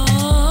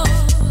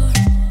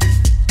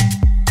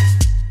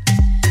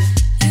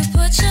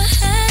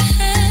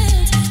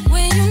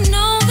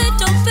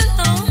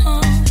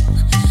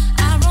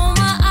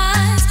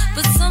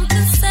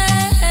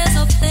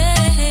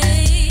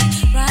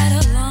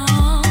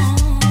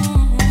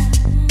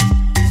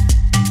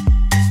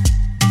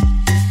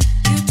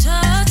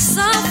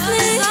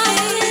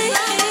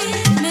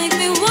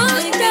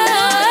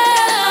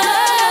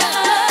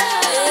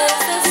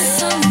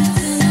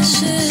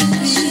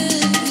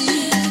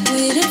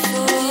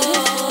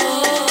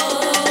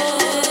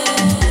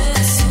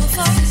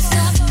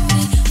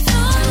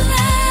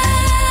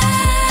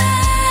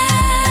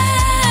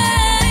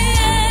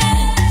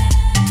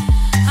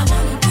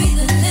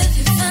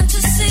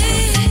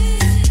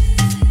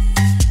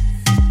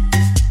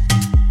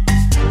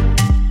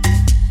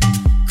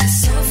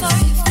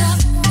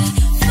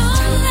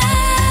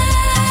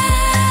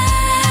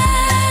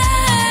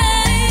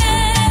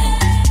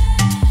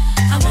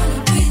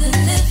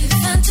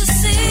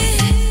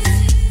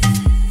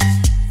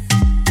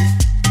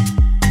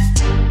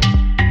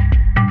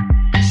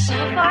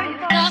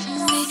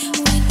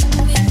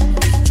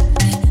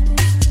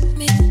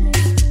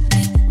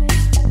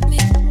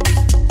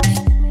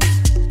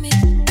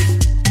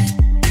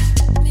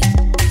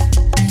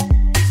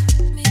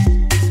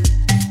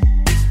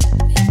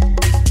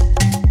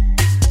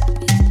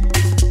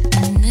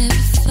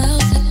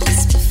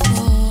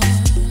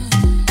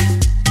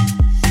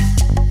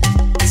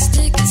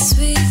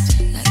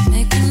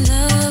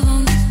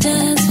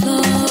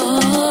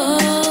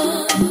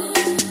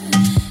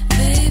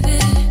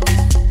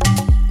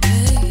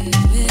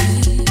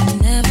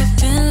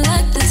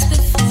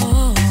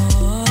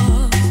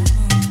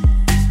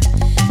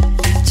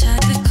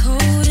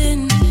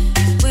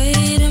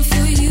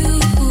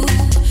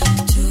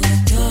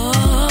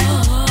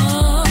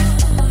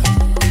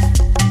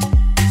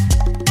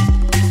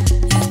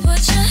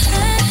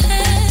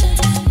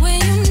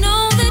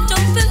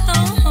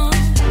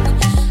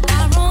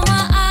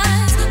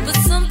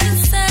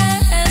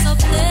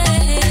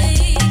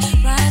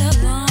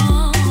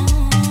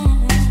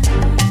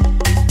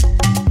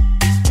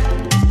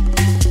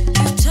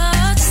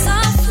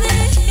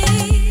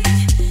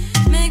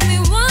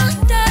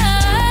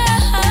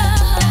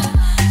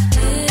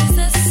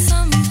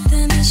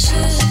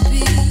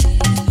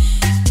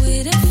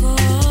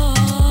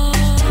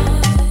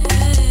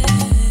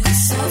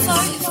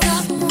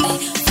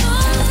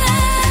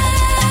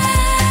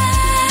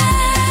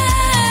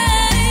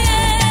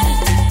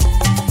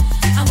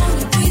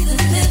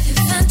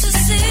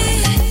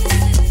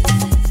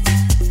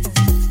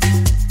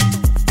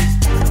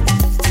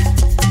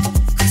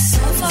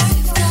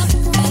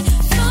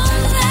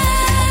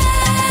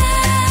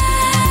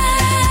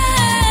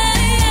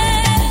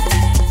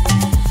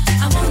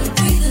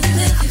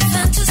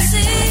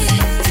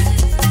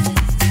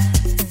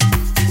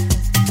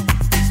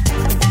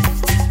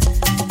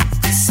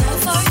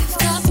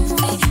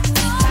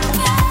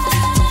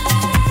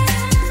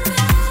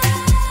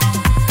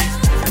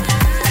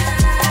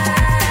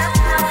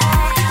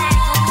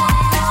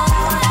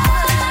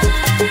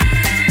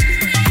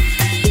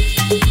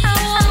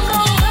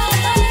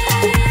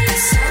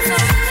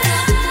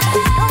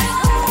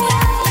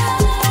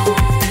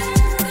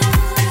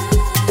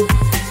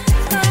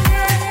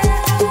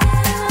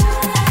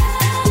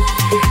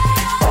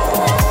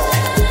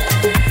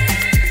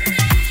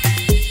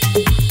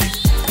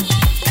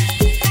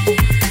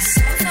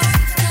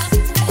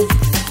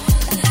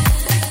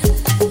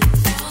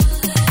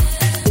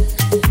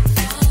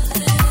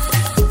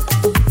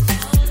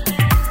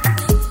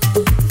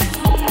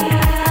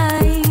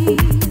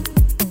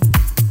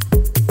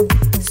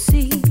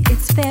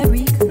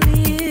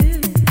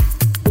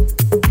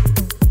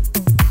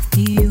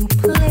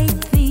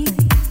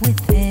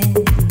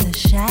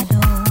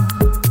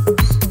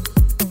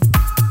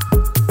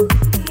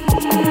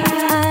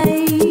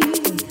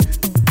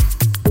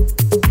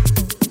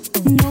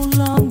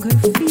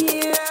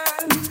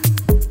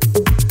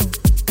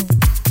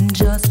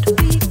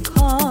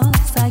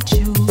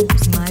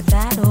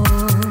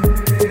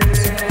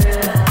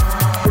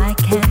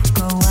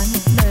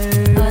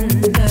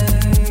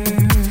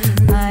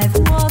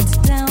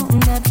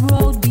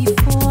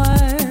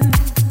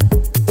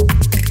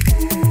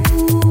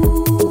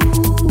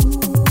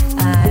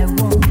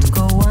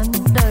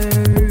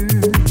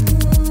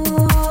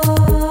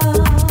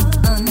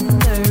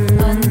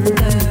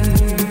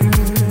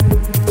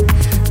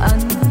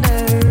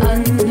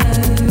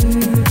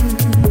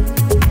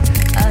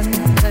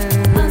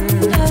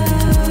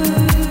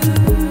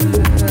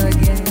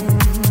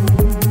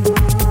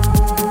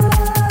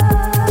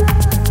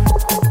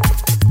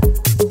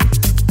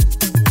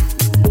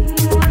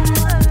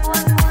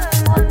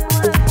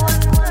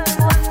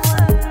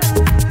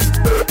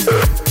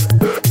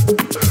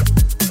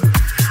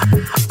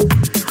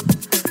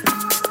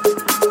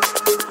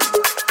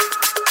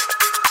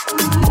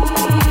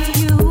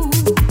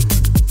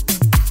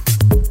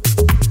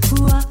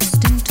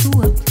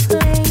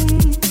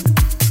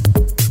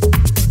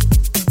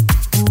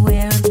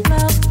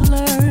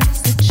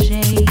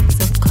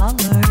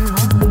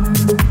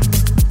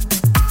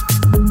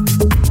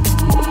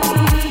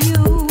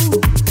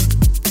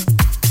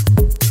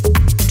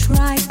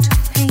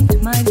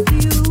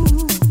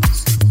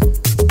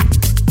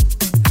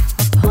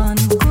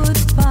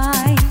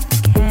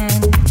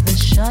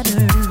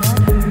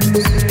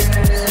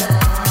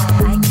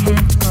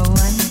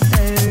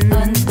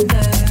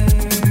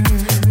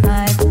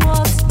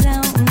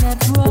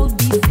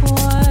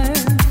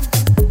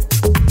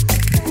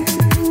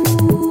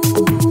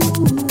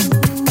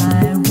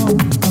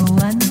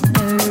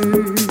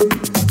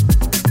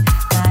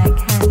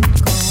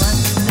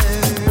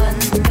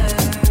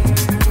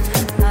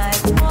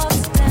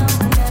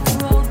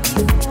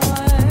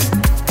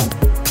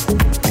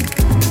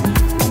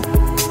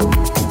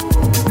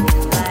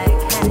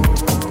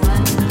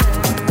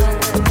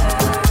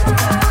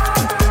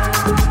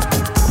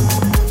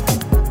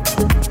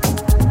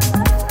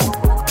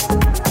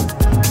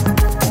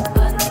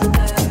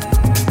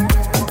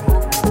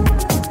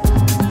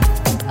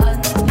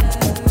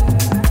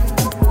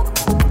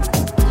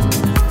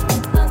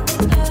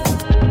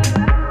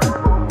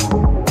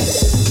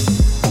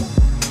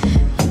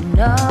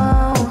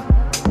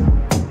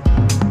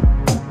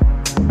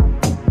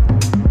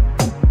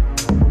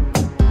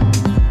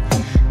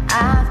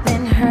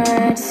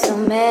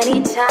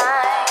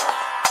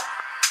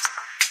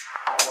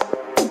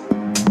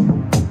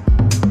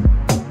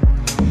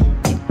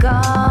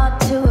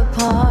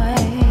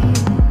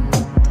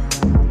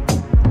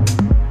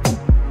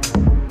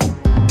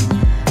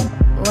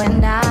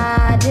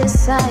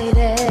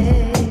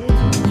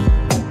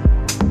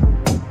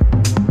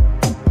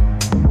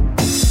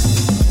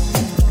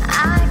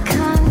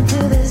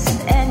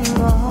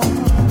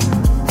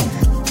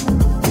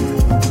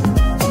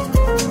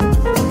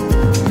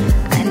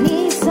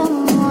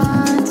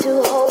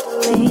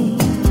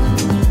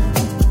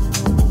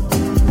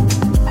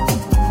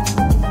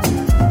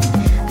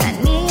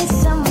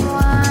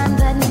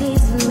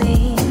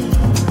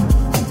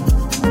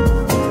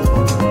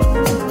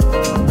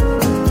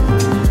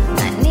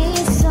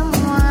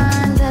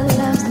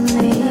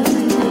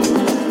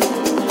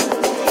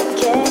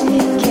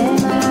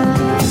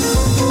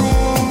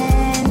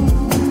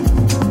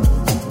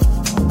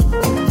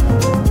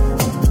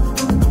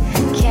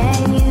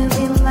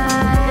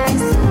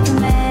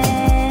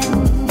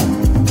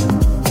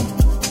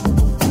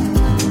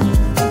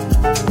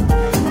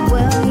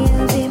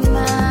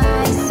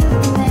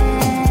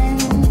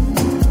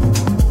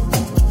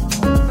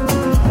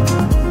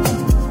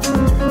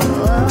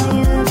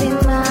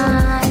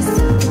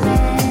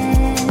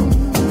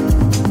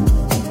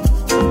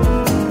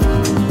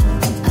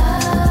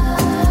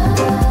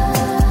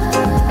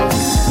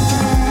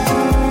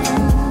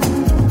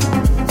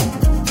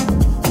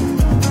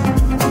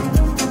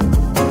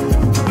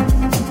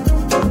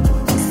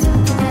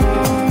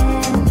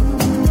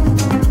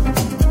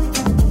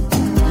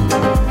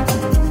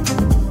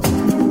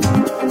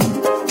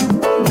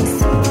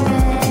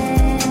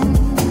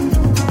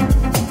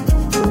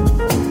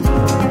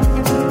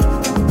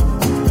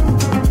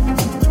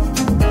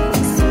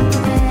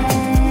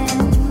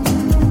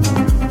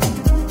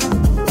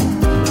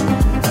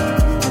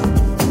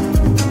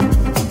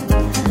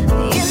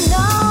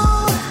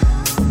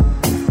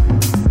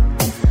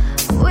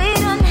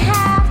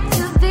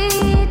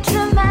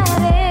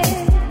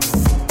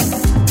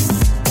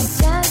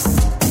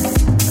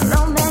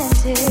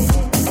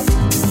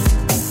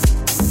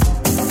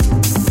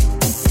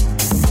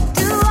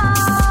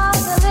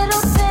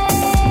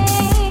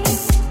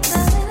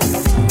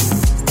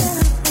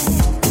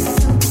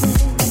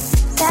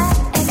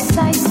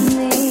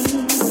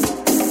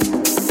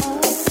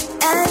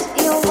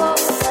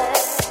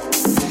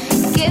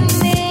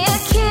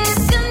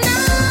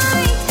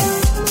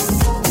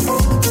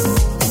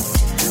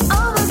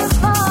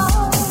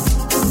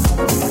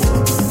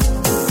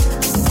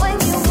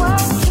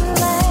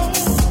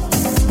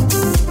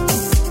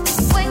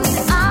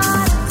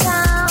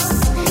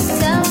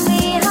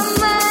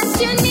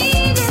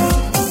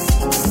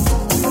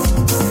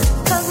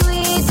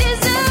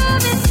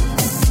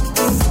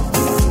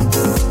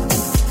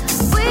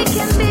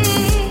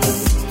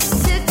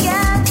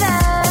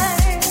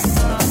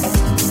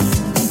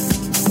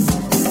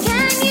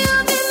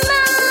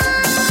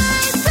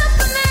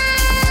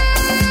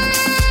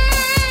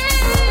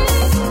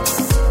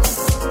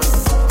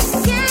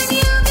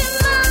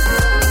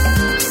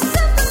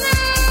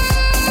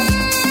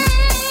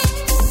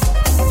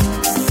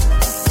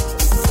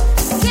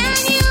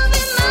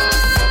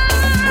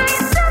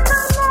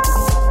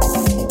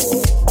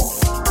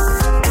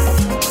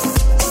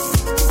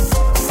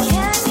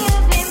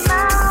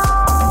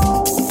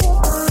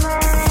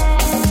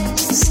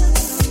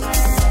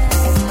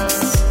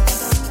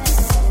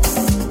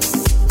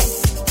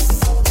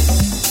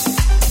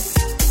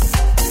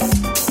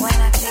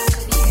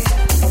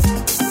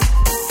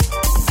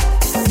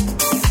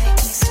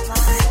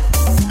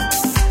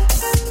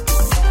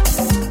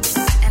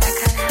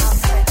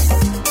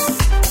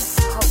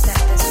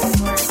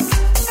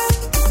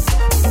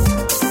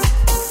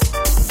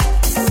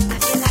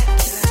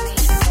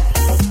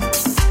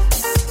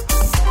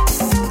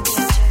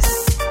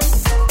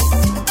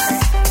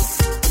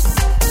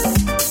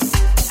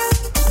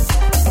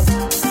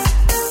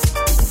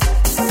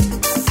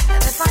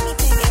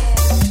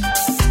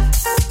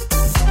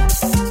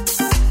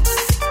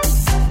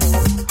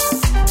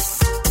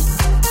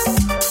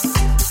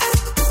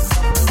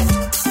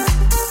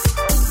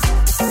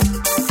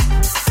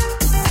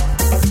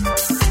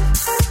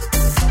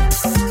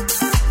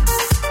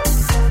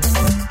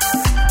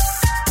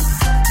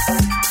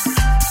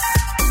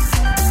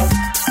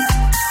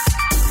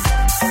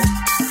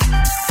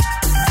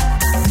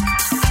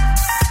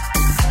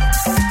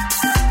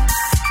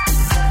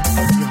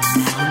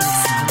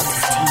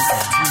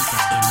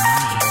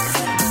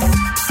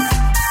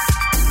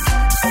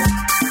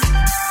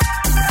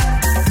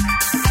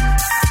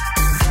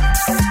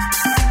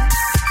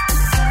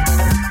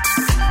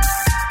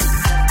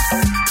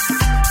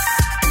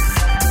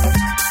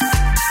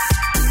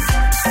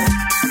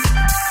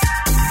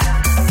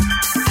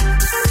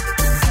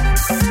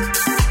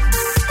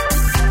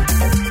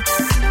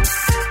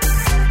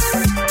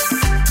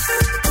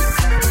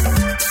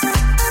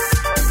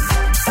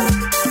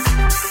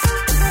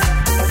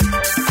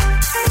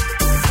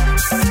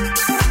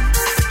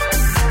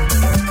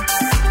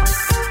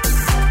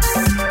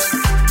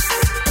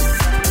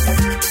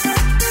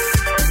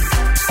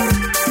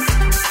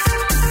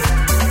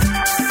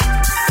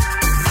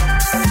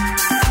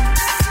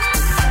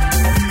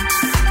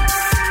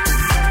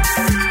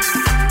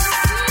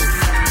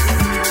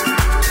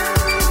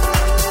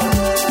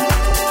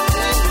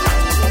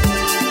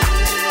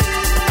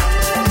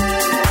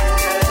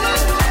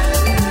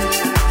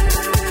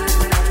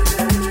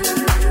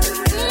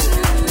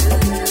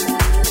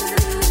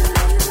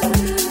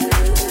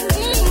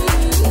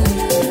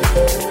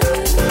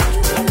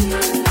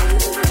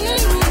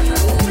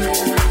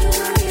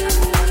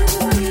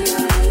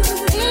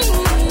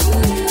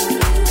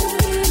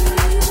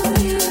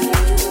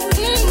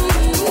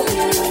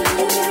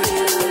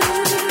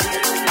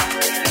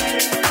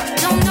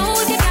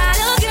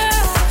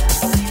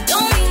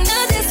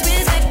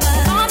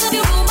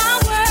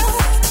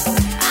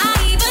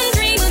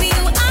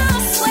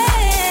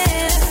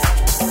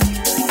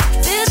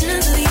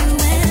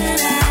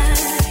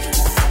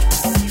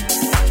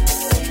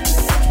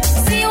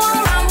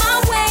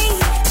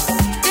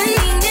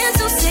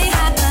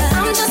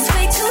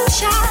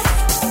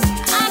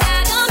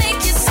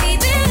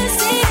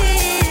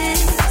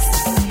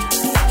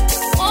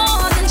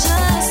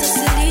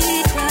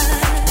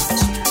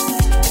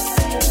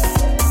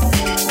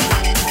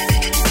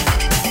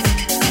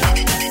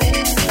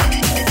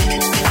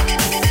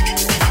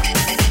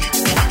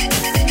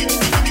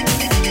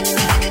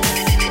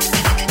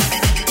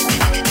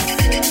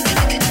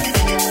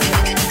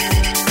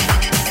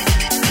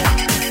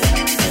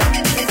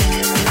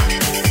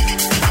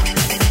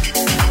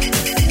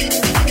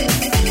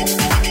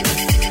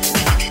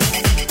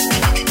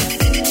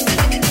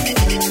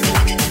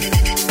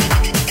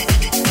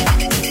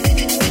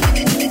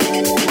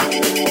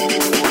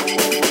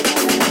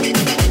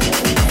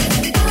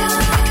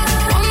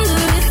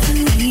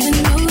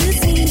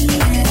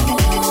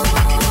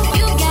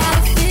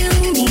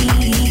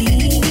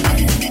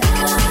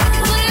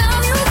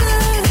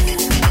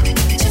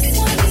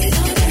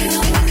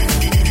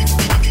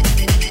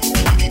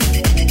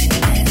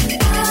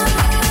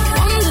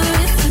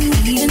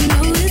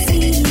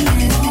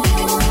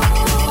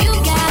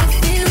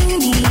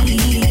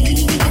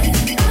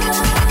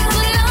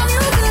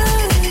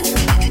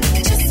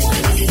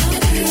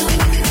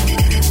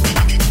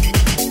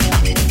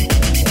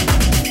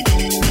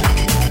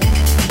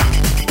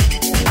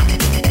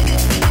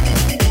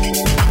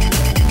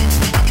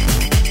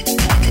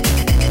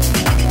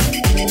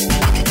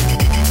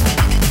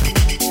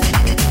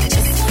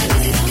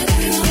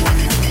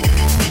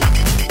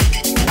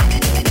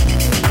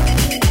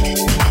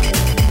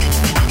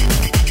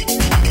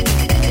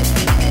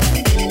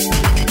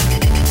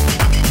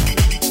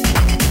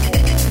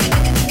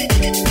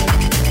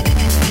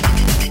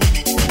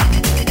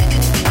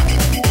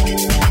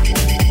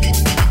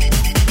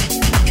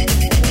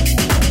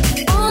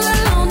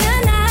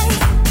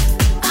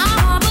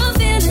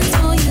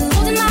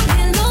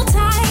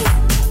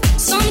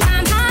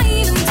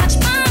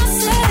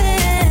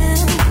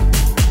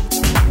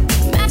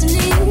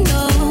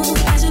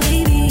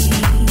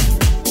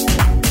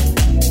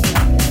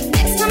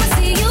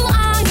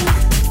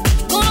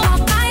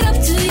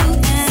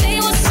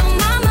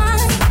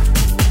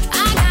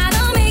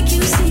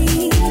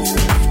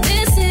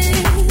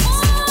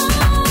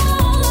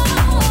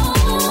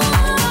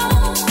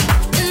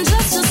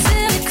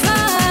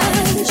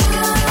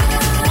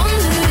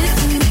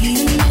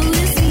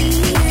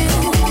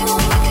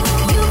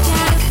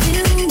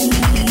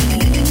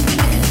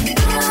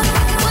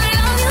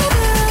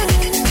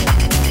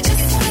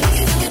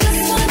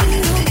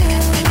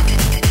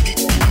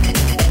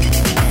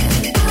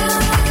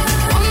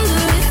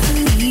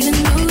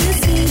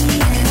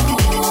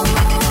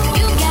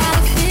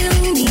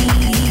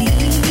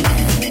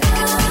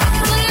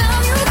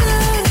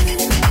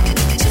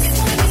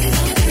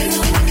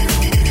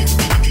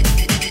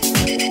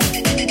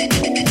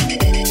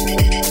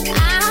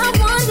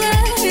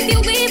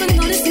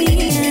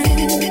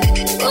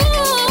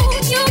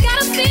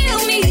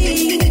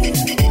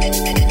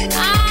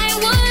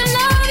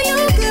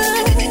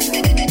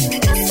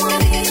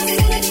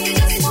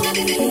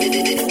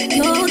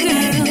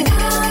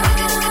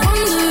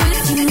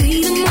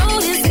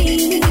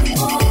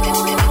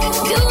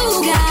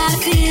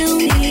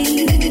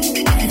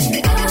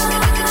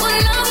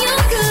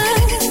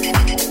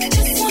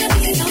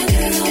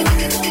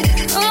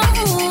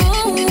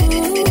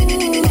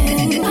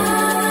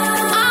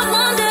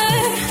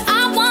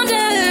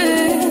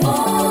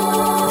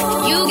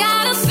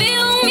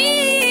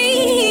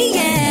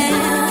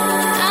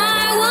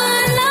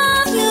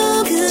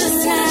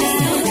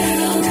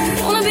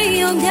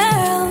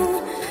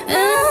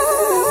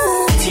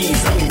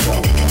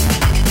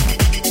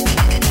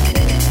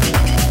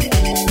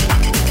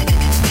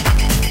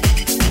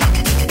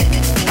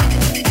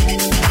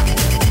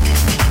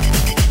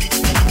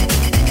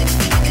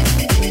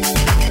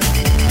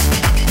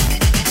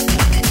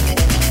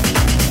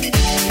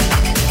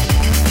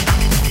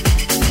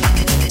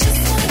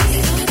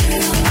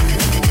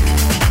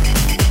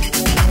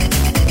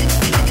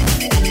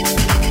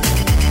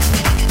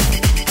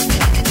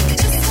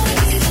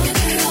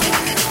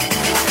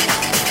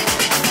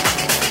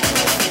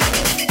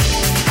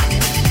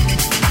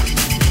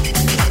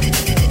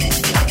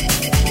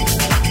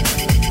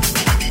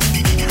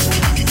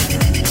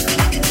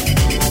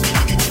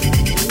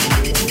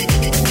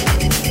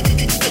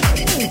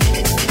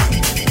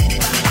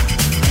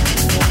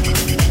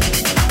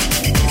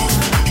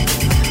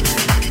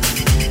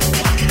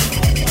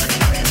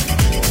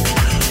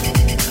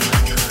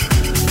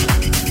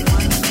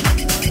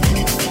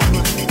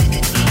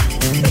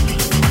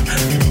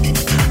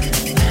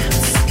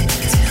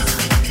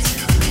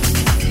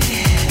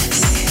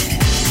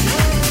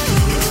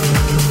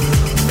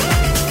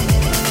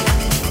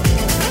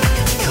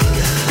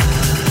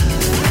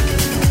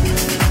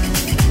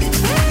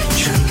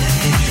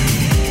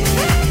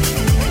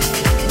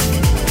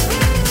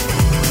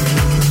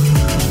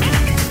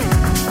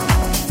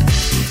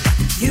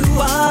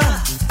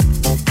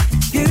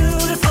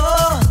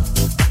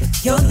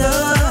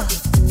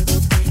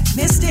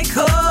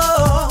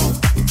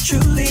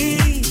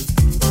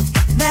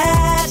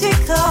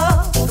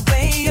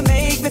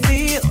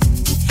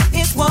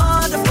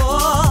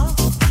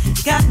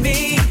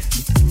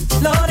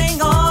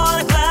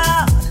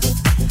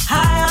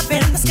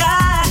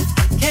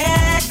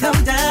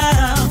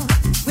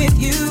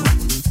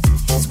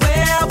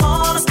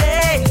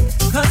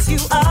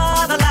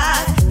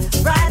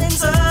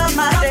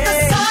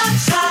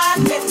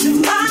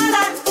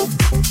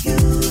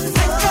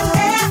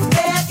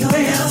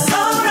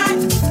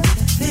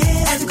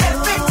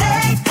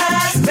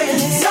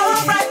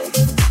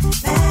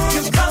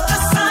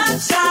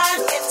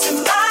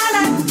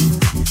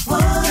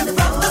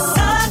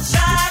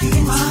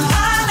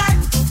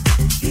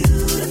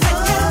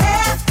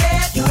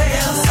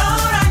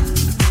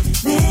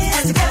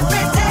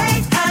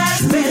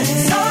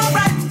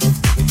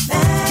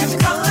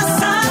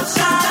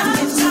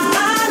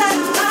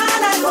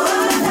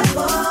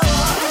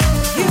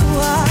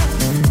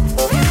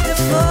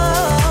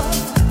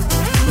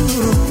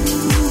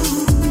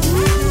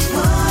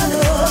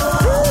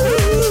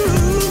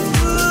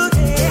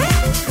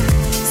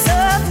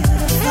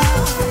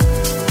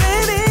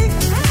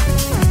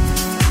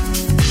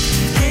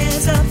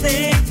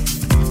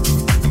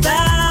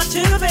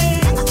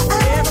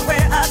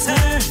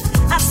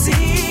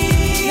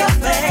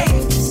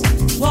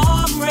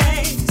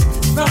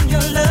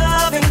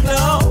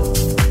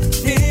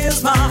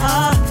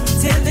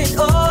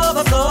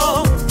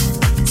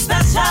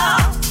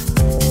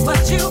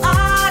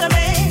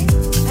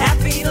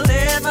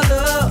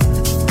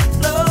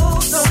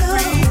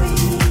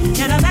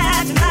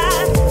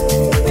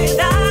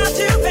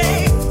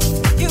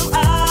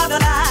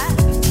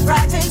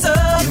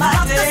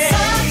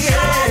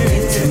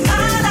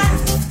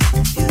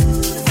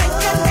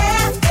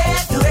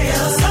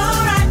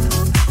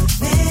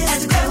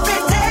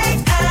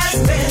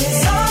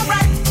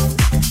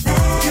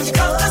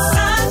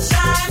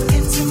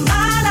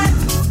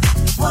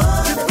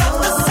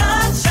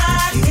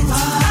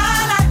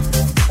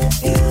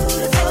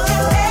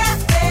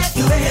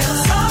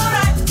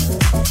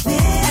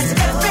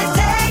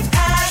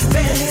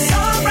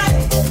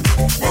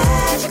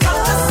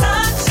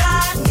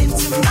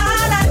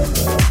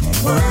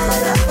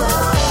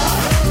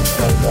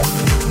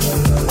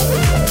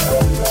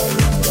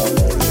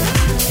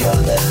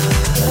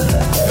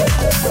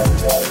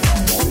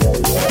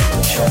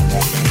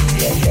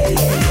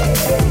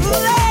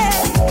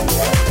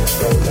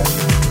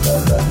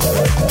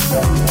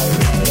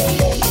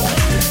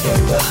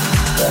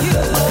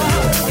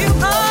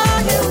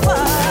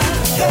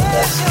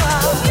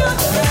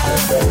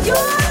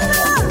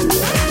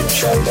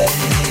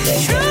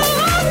 Trying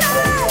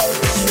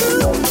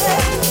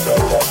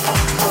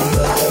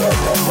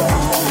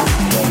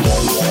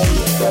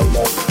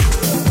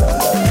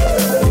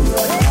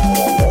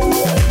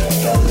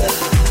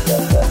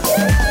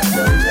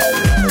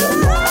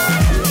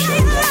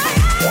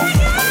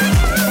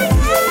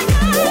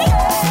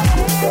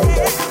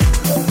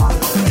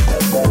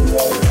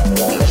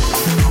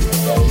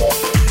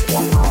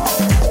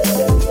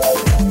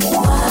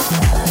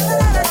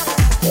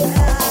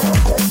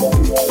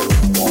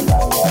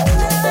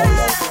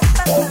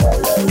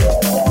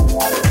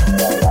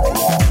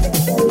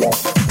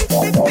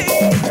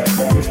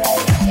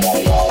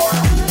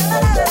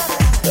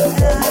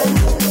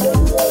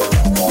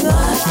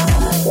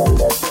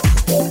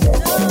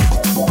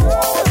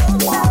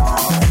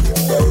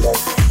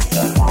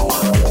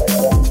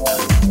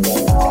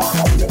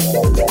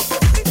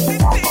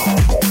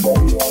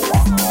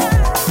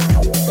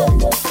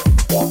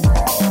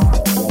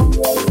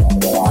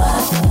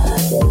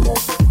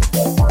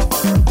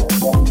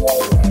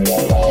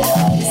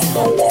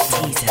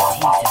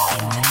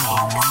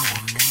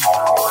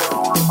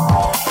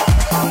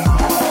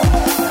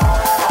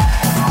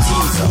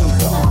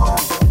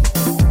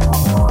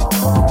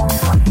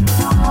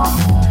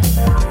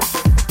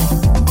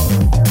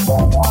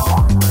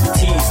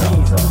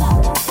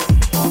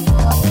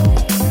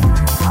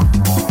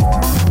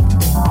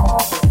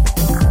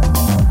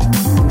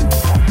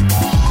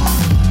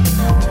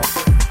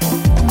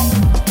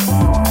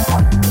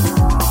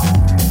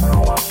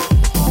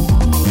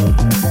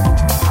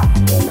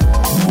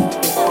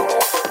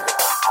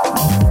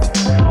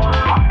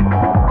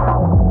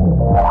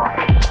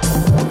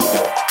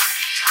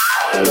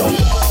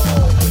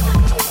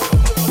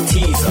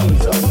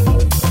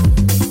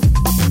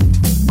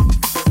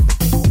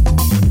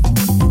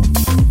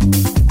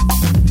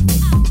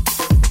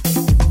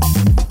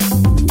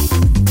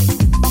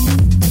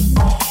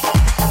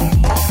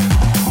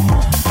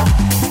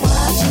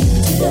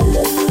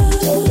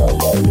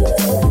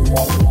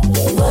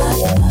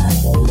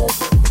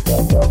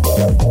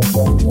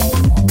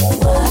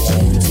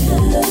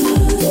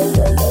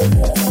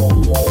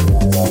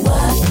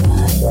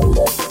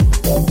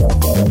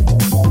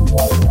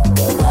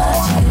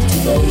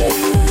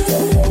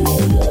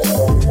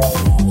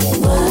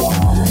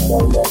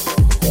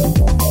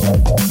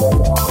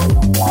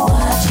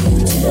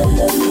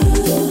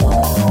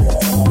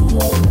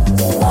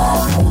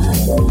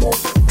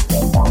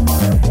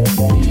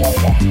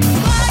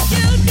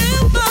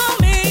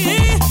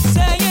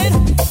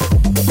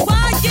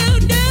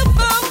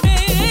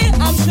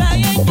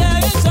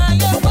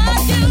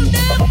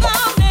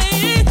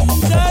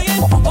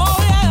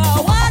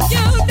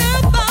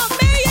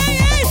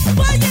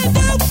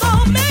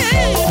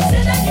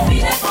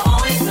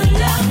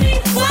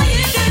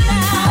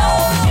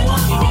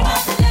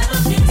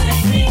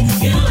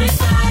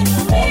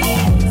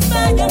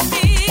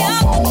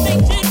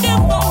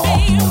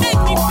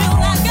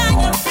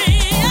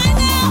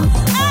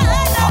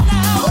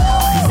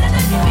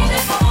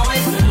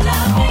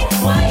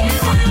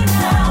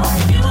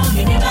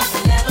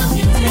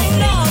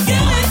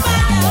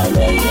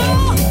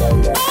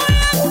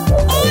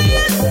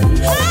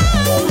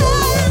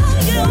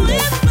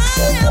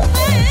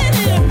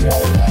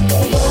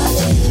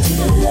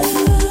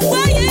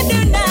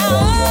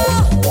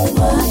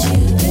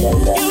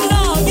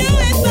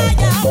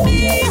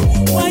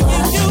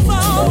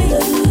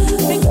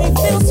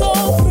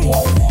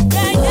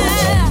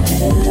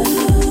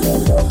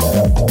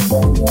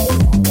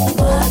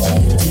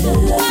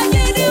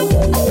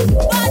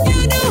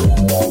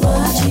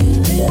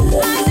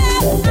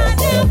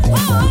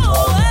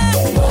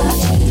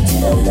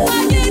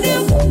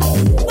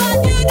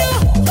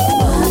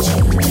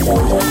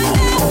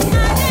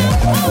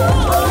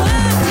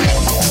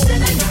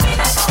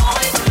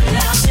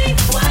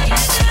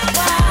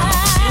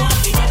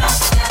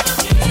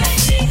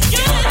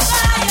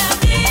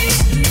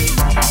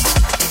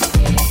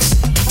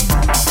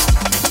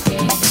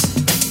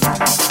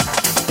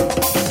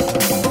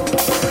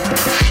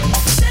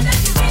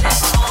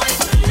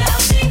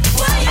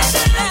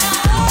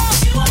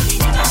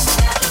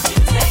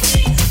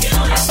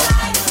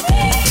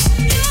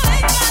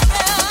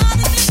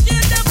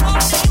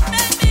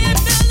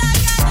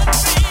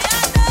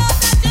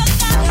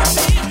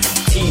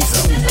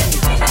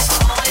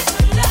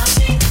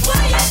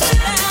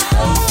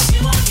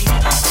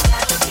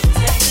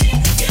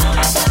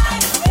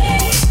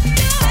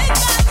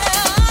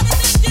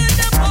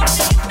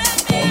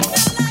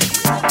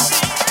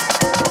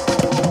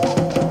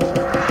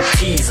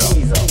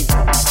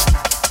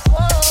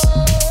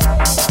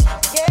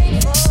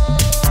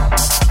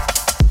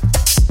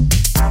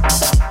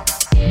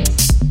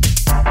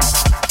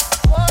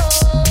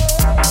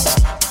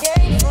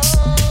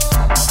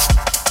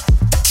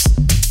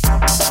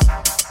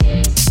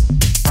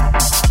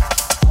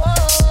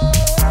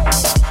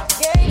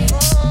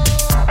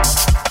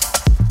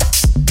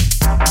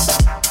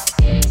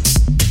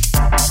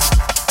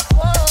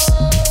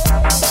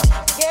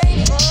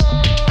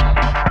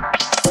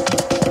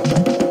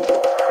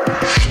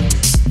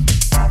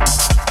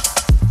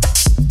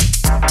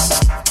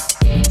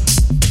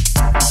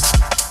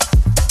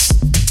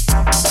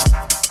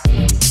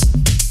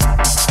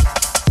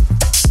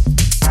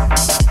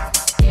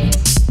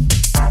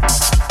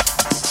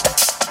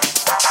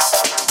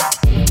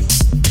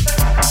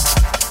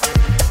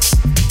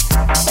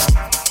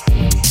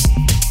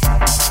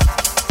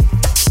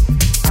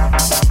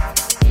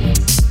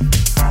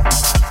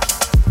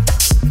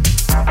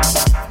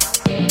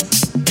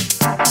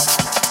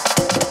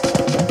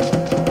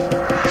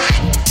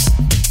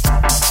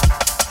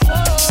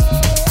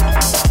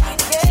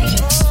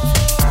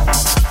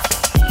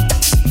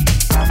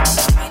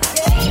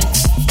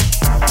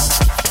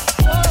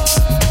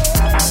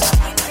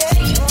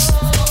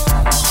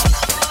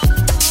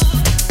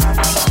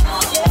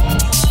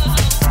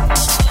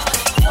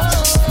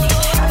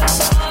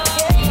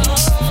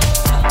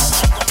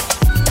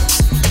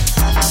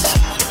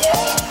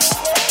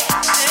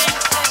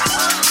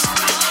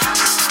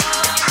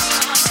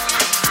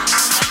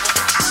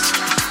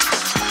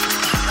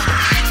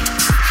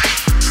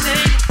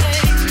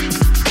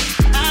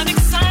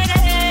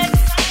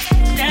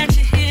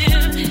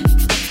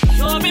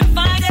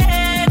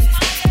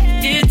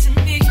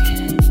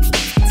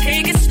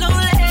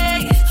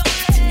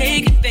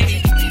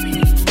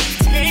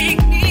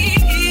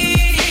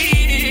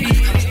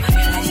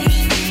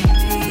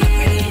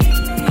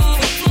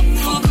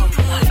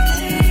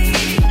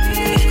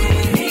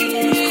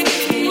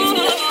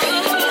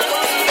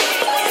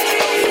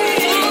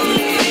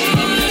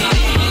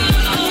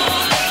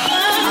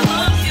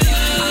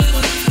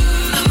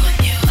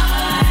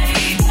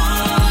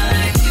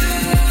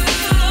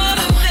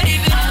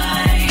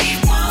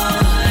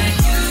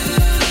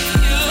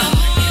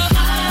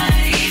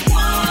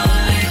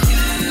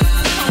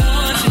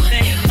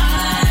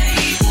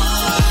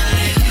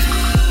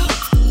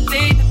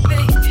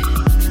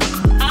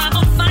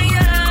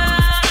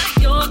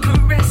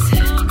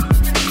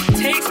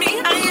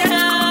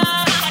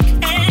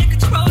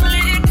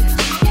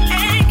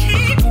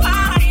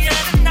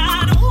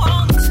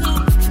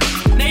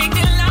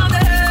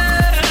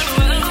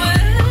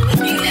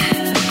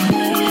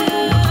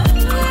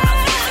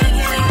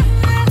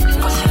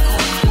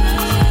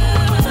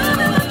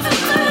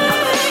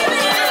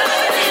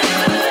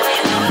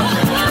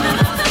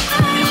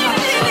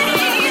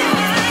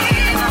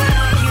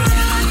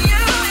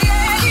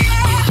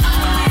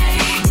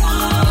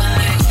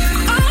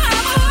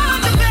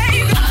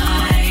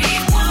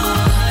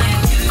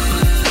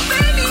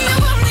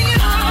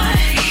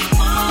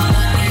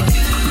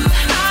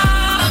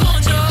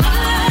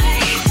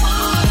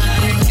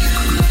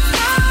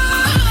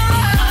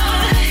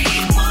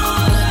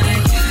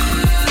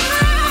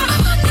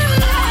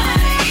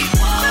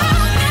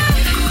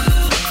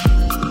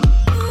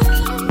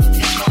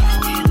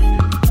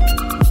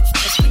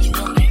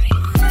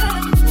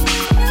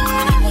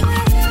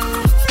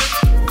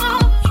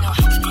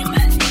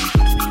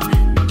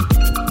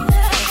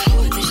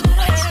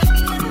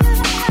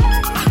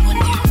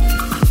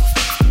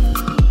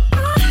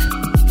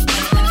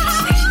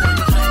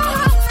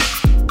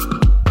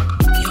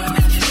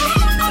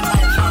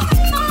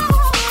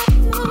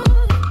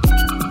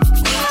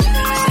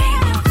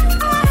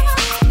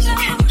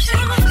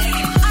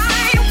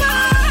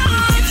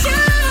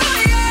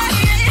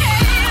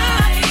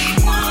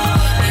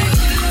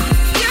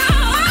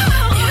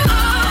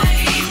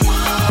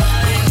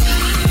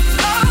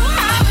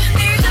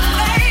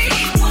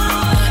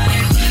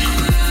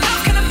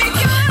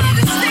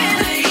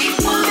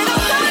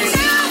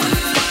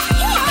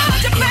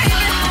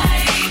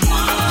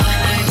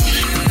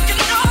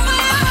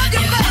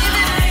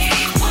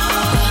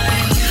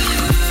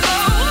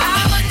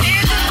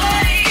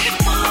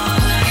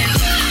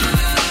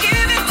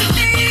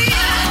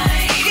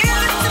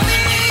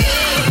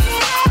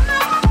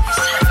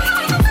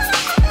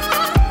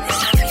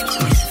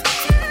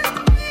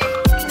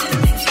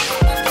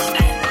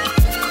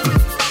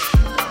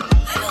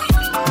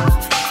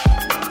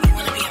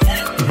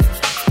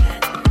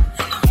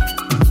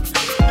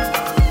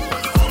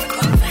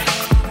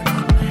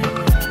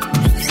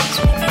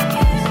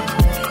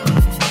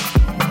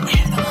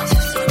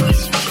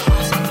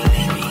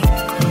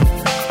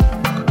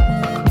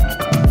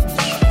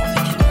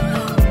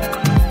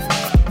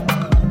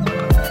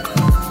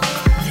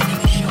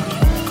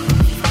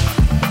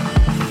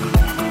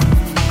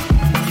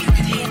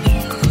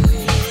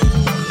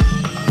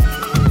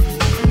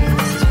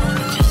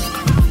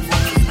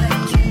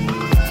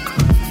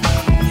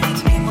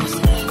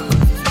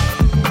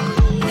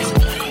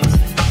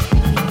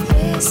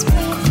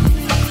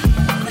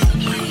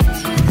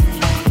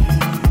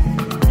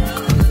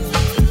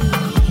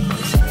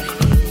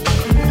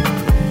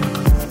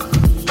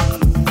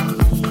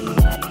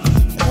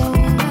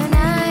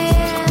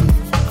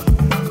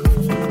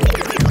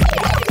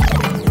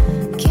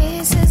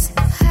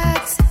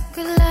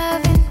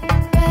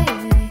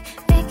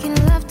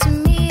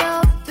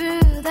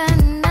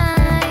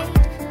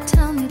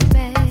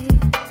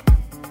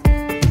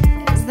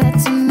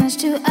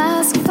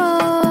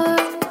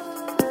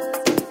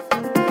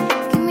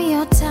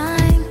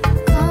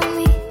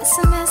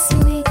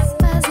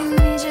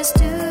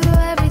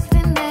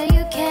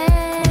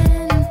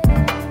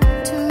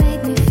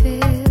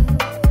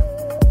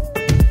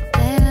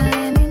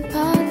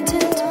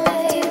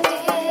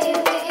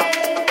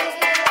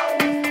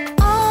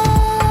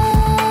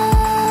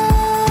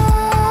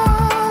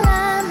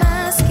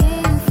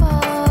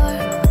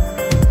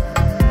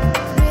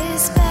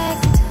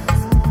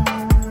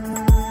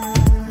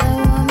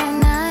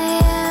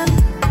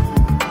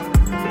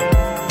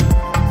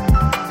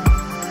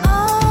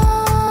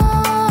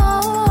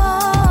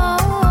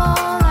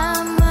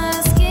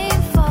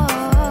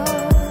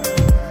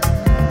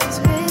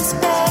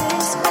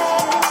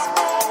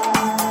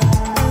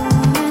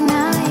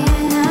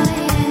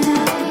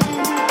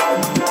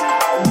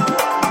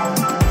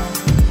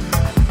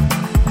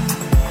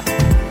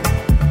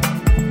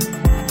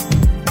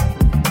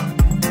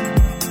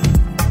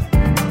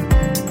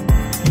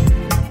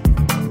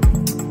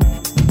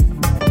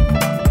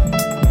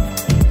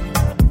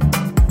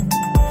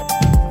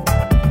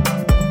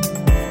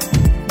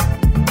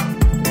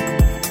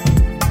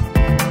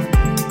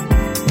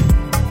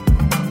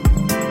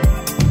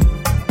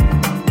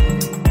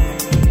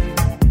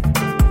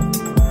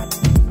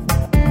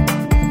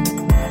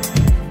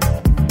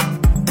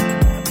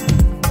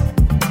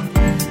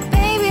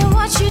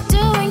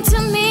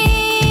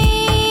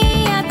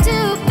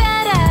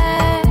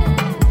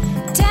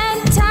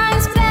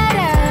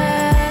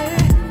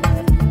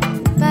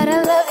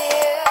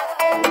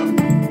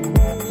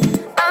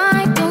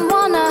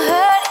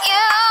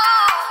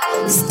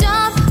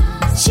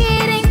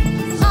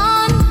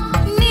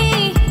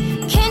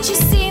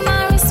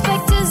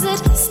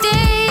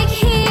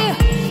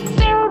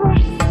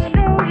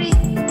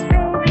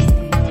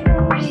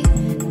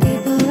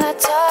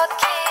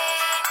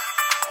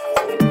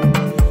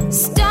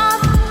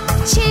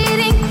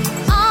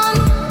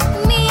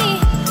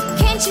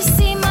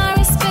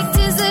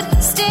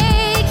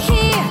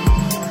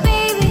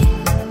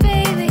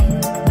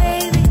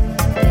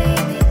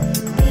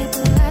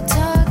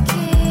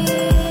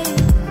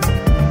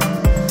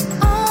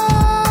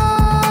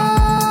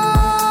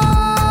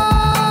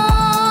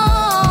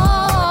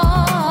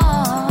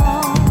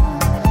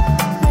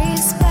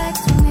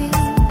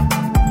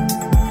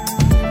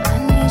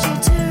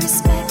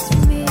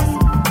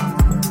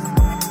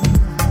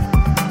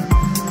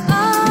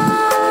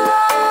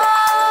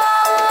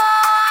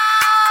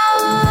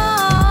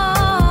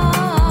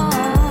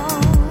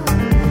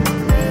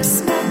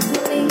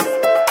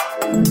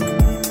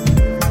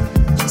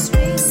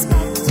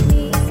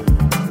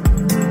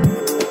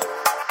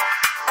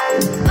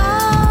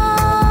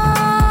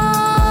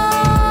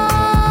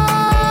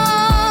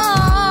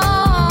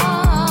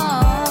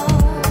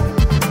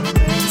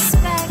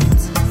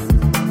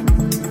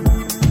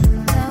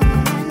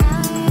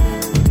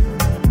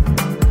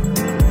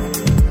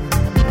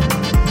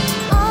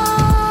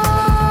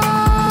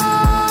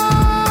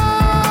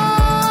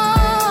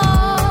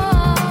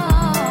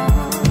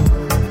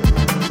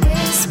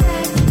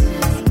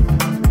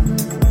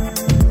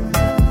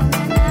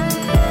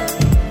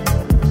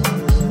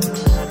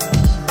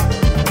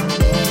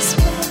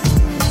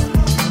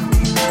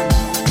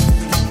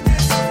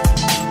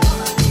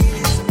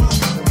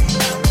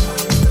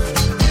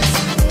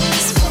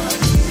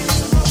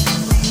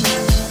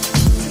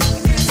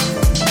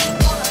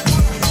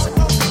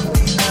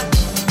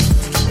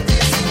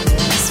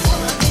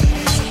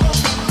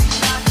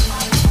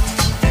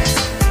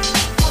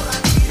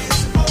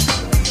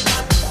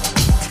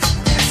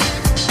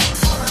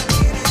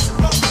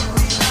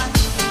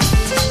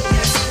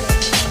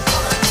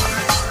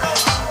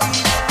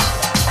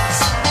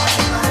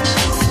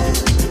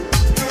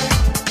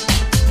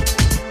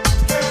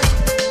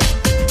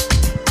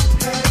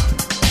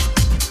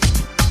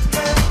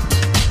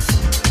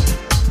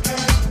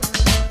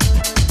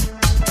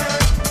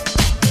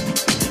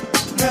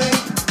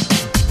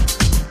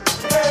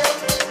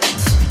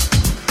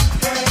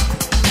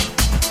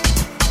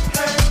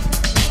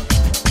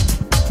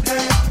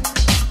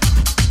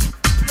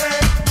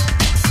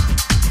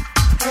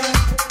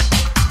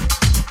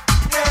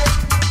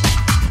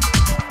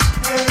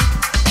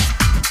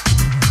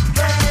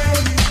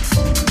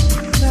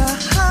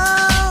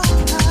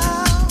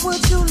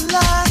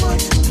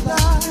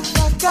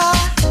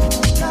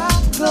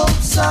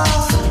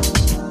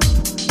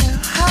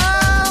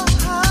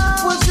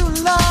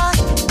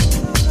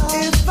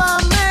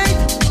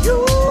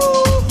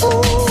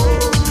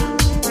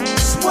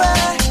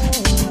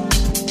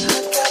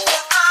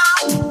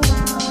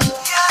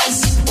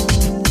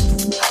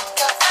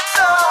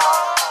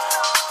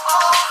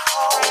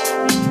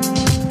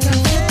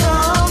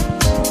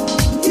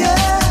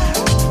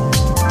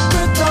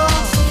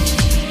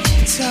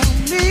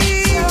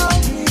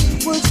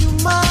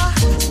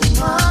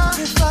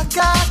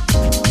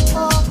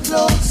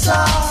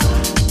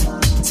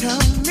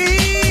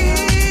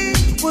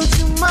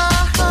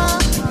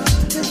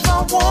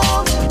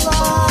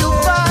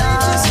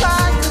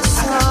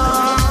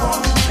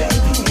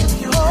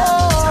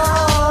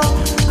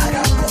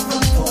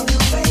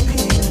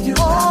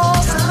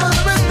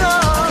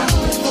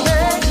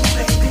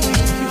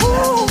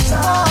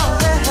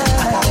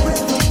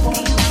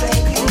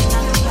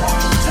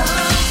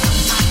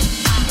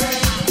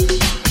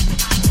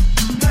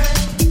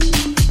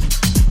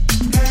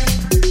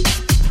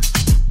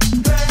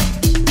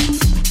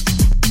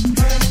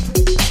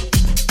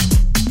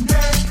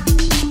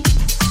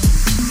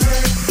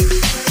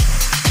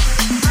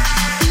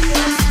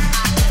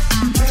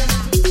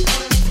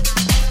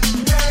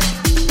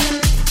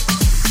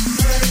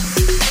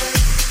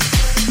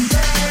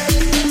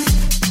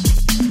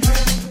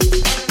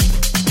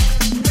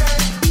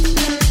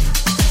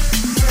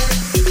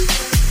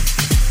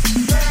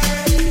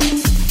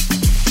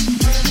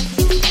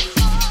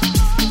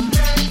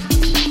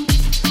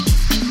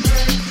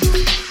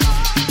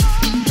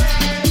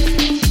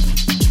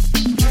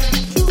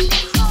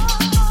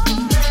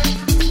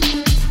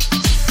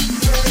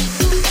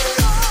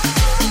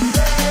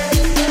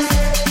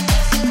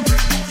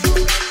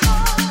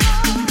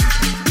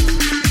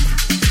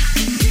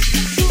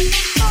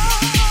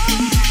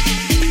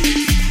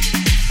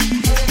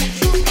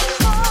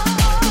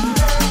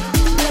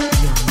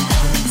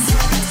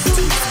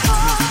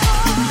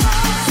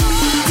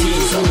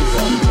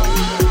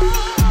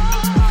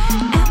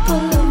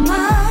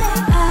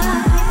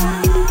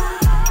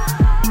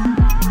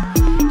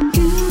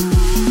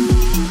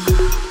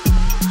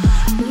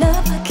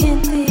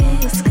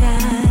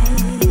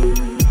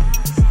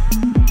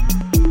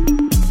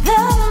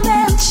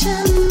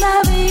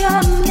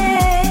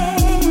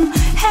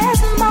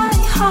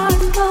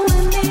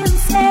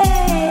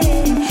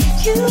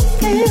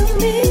fill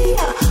me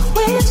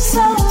with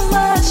so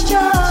much joy.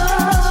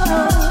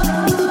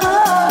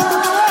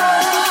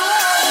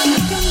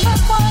 You're my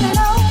one and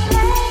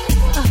only.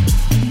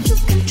 You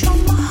control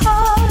my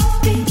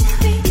heartbeat.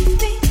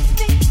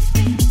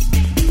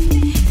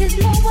 There's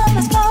no one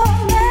else for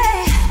me.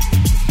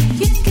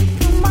 You can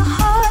feel my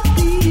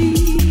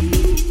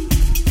heartbeat,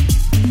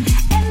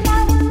 and I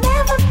will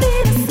never be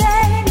the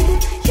same.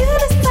 You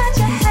decide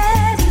your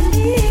hand to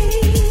me.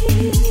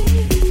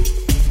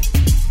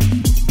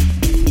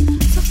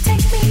 So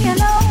take me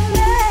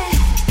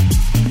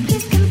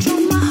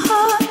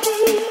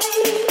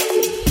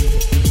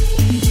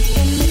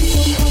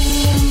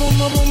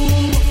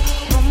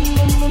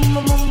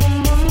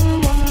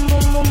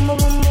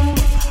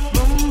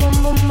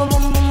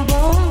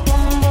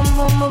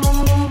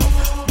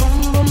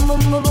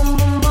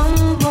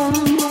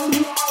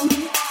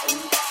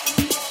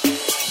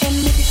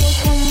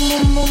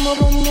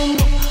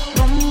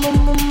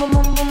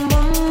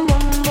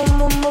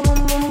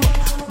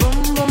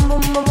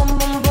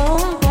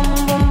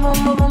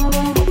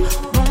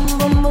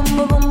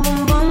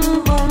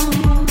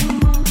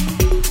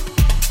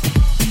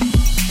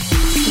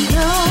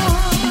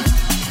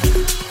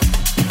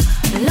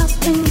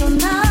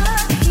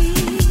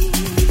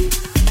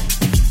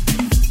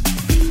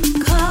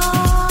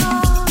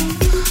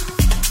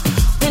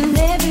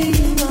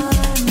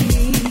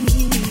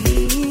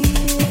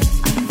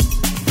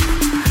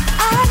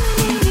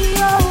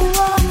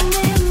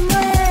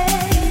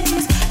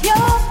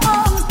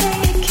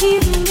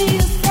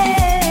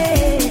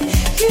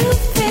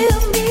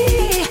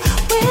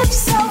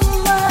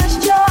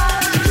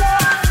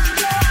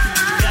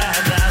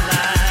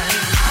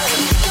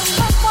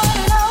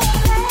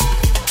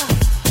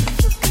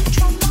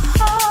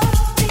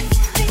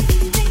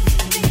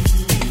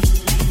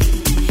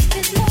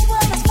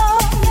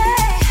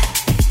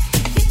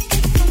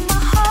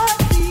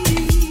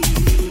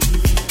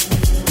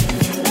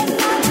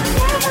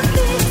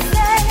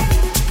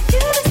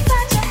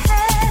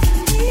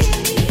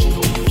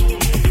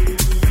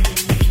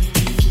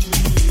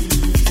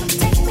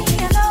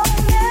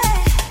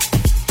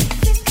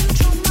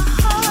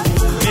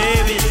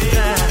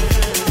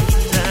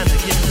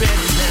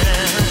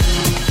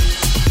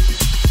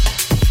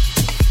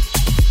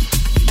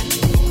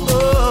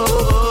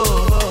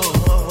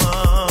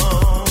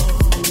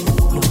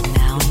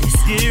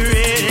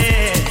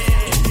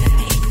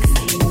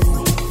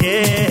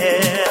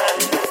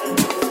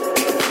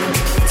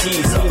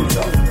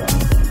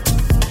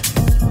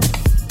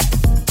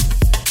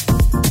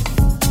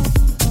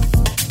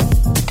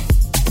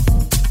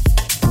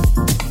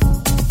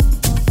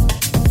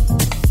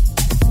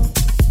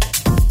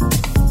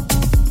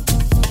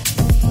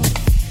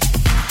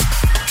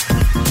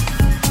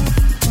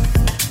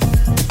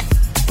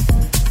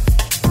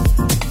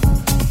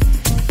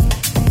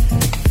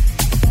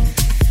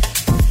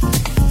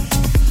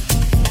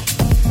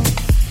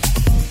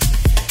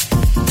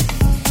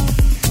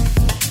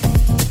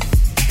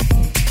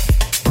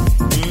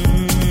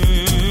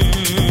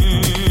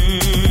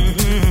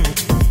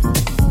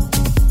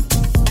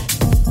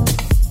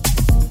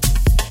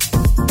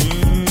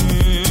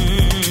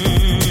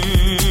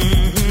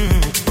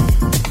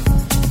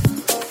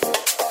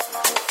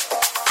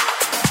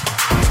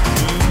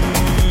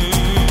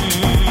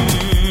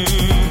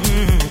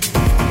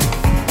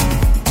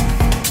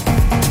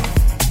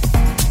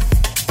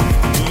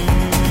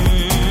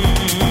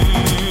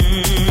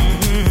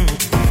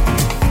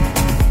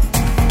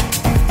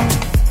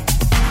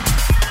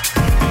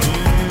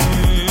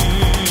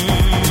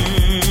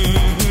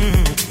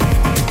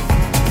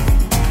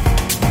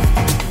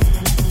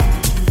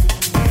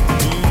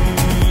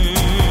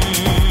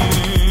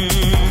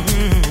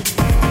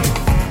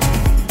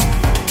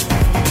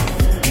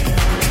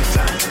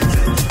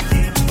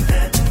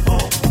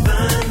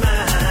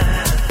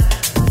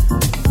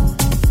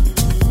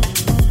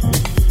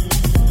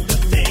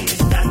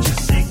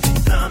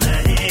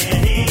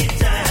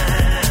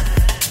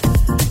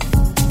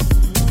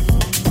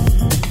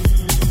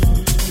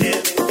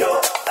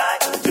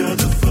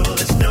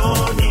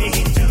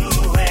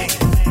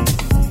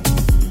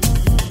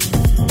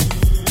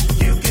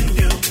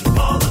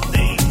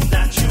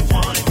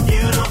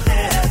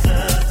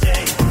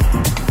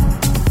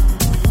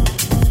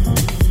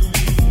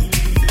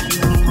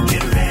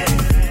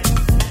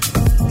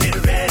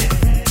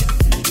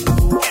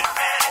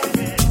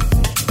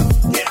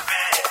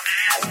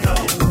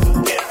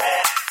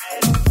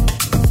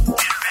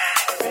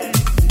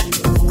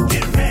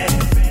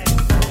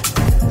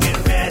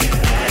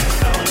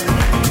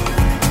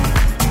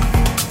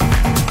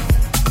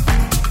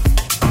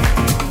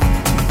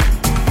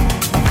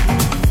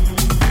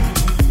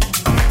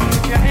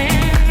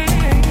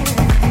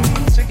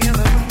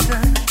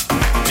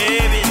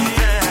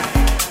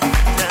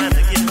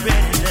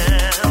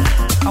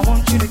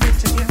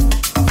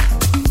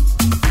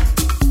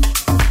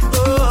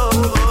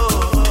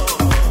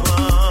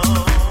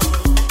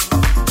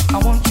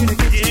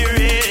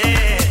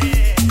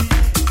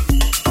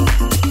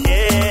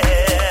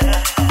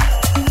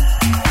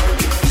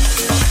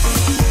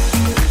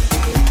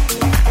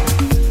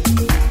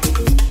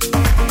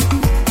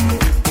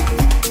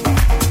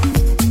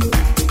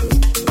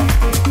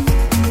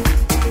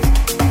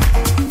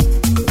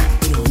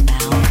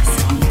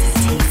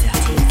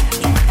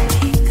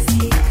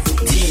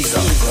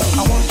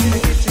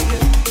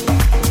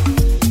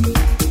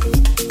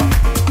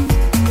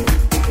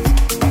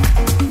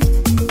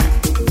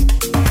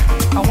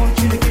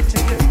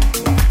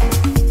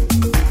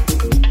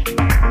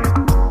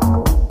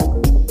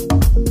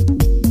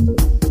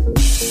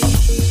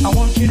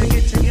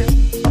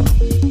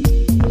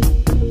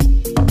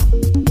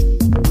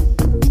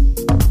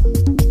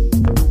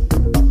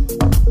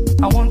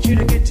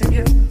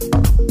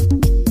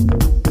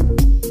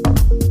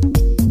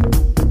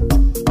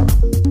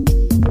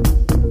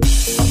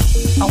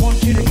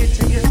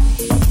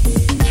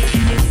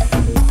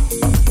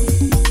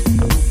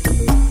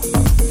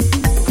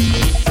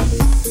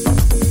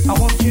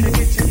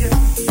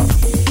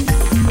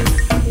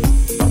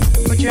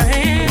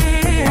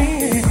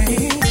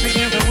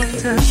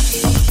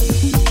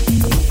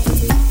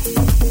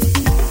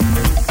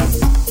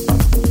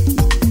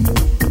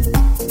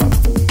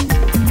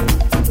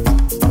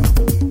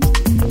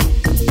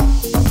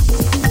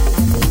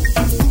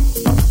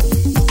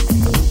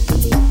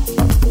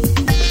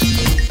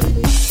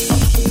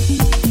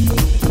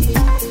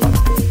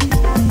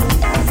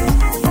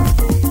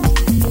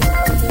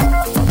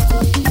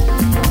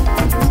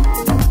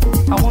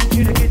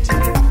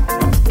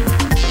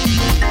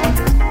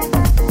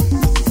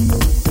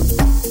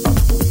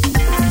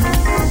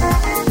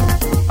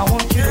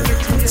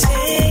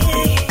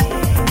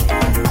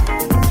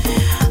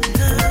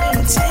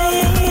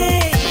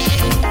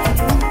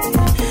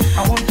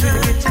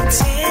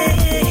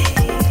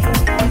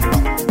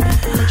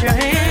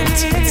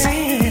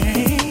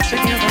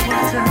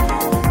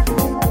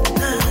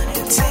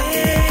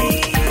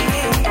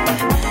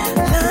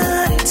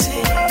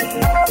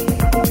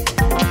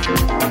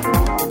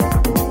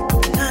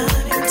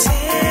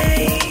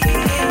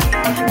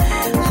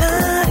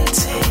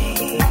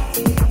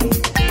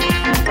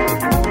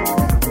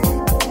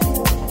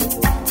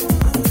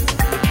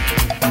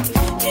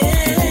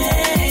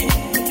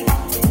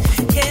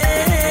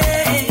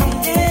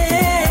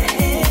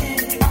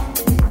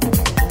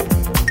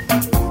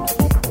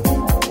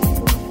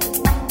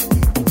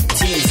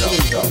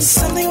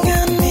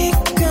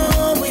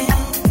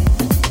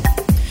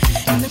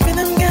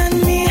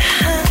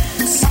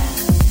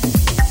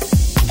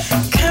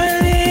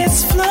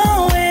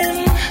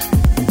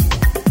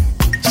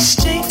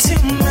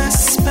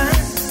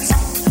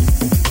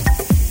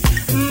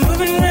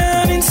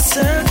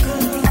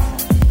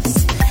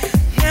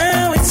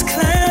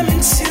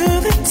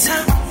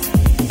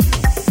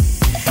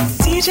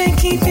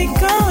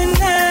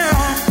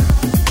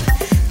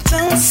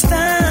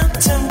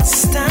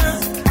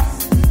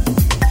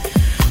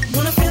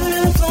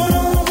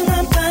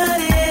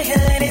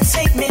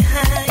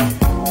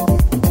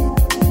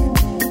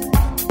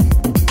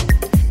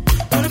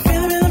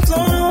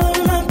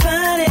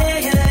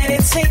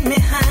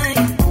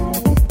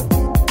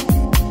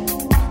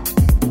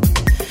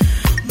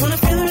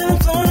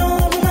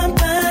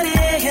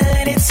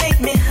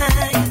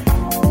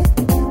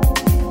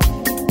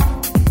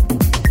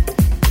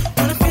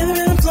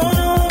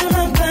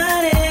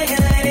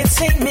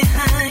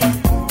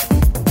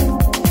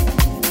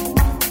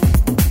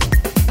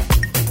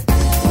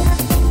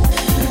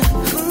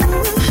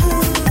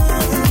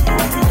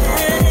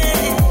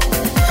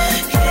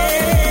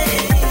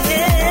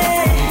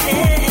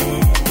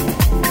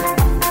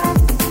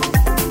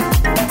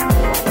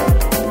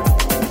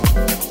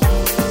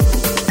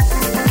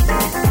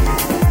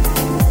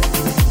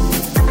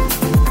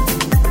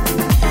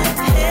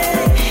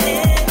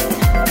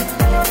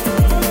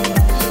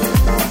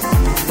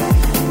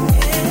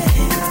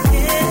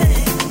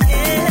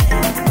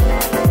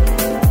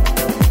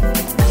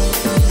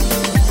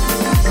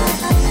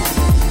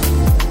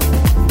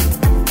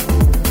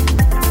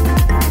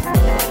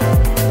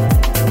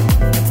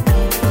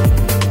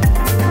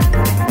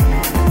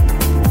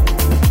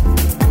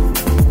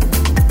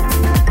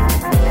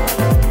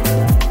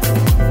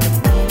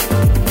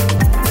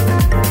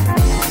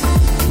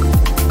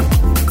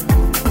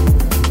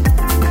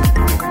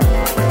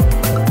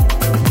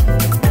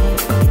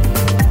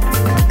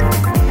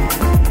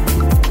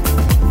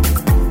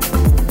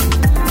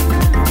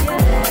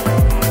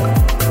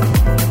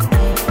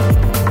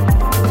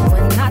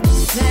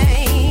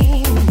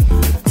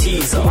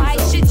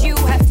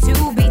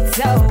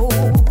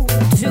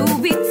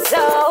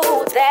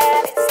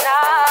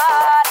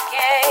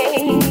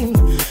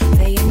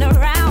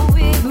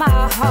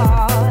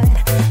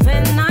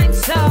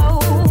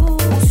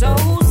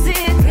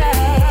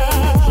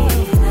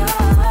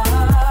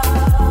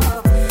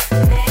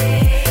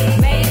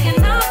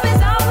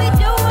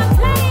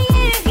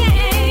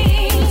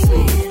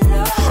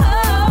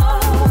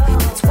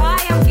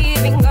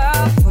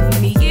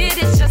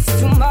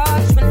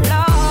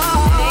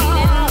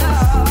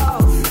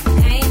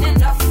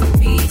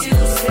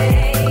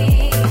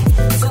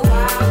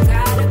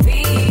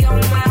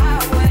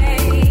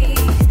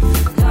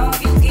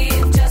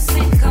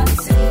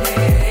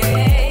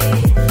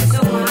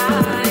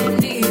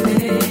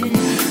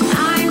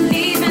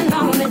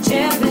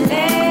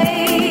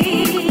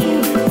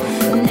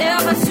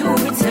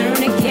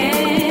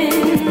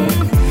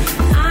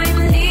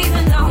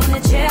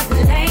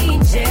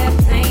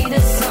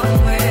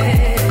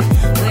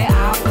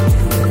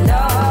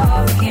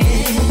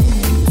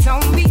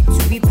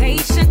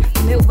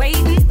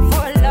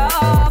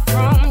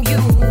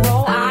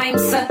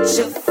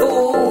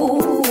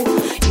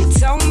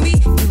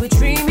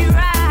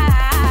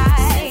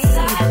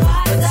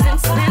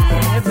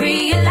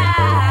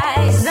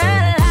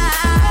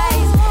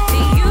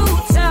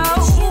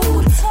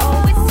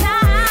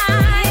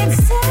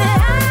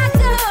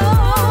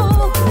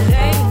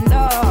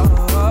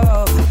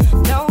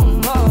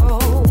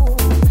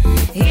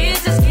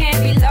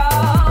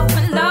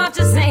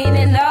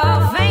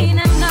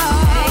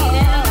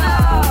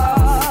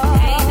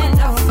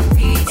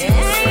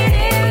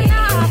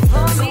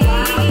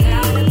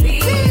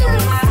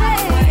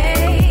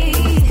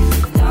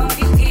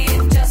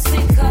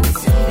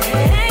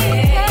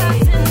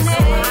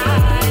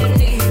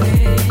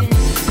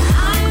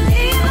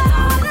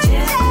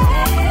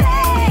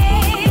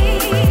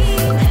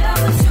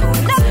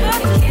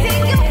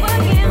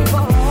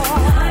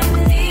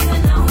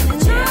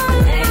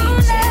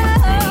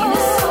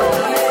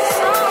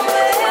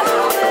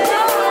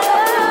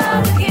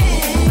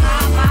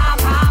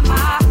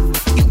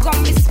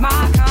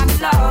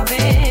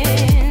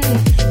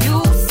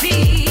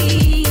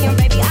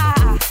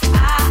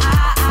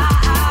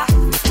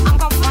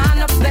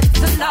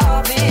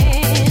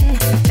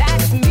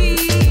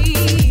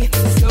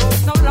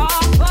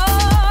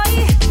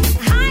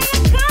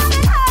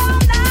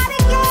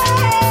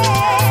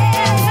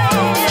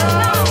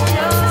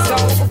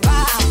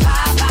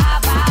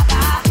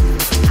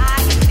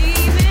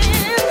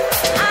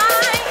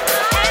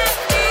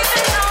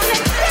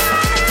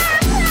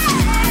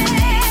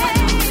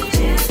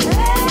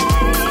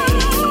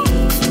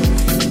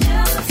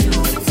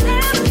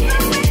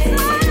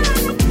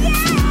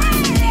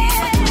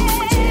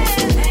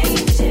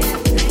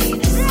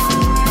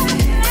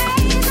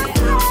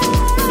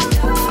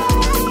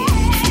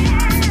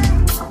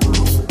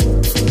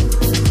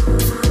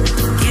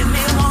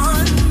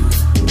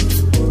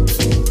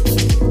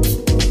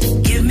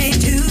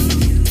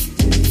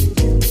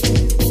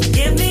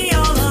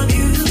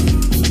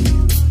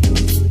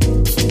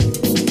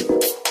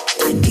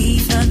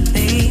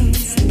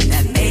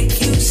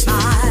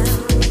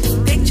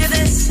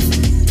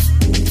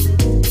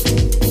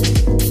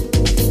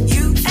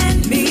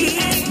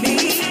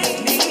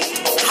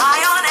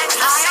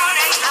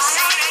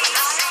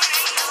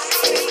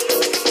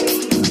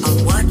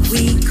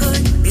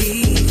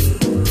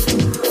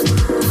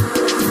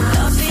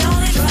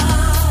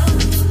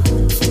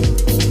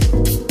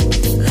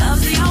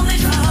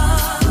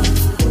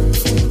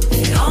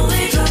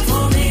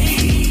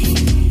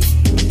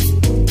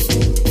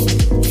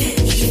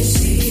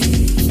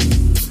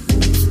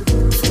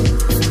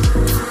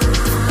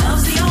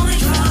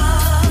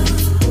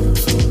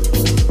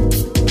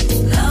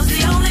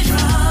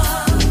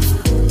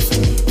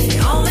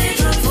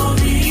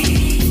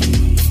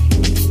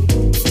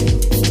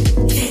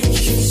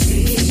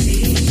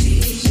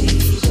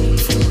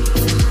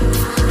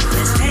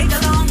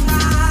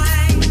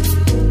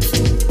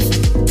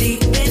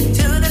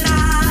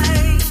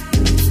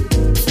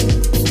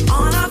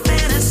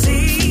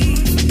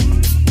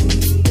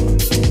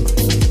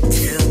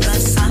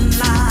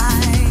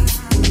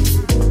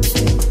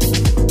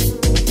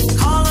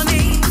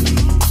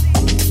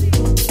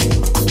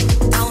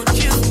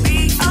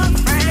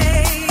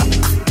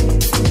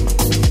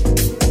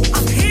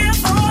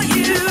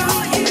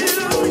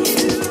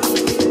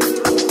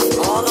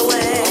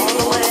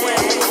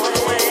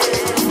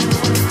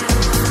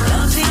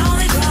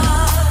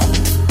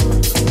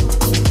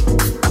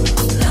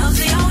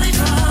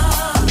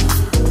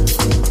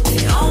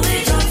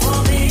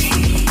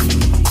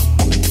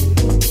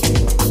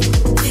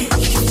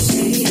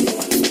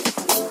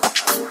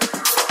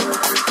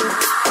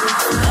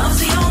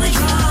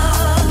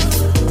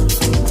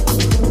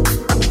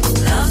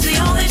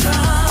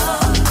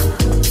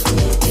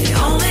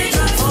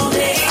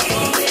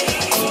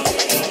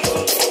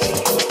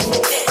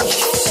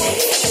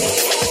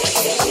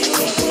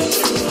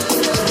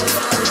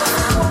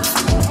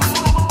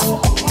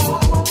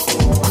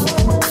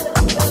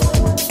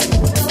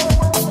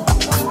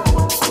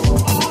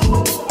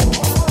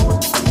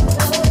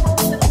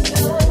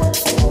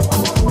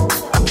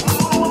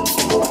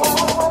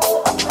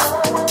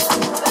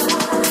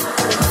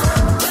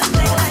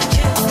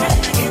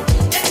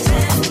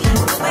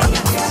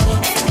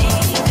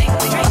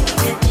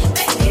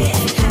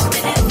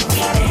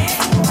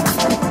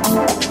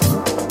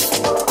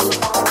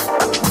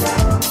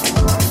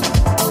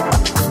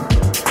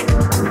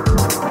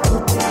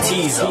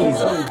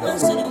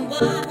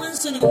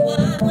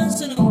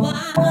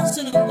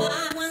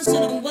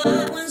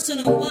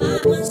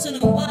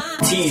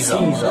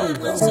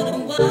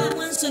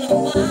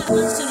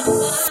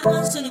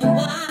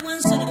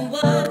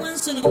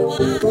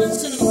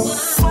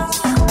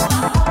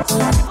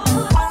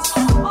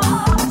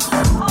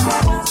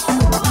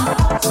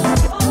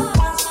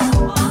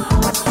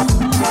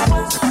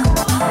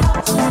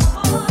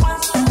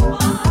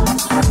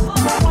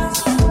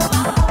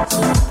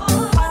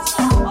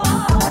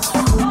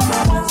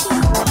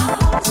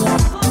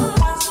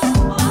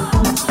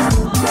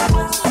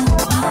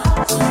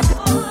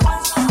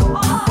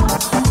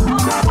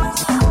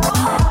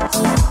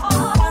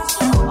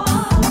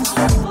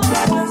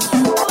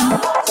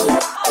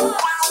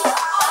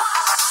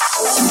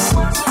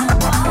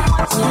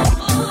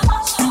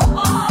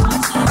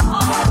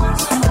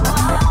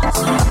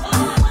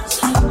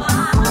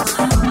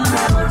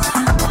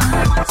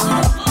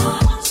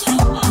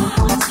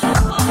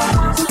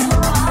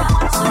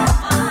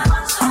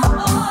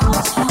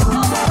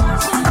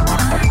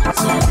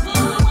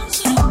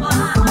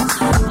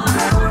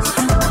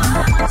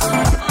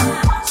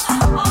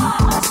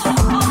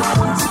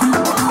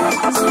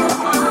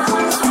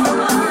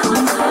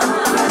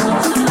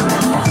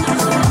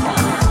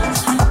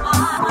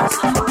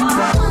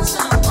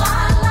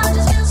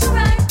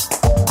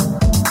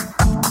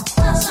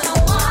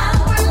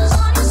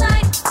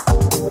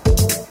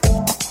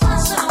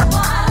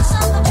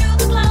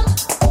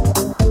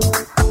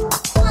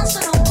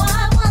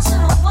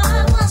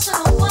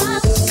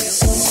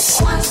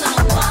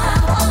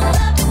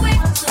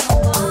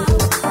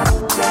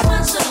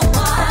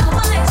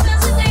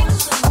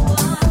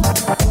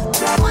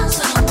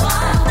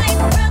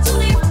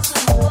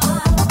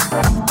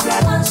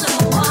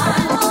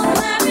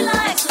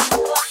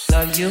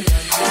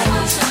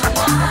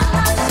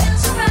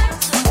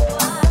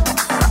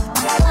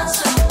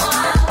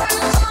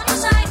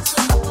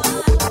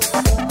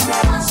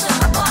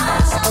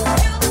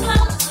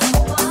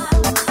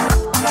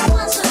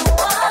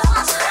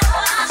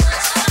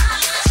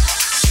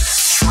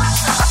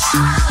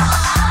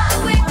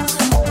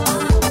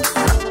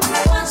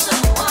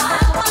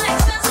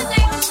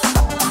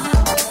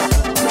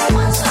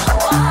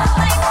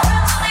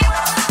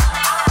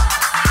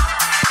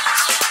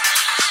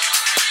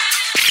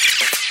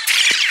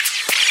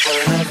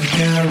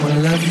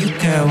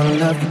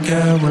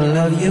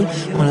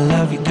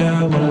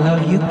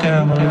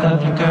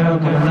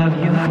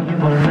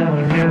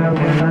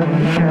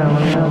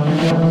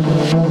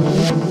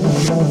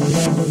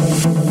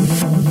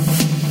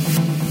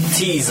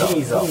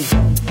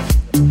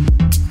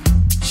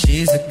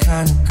She's the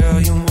kind of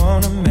girl you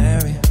wanna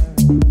marry,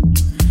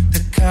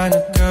 the kind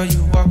of girl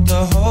you walk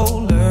the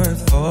whole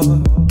earth for.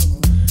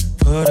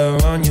 Put her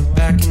on your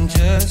back and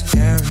just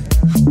carry.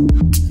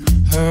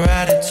 Her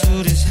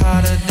attitude is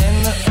hotter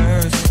than the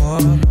earth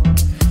core.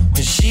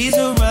 When she's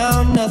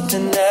around,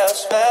 nothing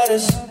else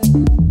matters.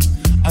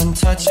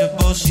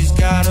 Untouchable, she's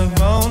got her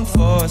own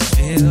force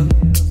field.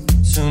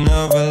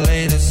 Sooner or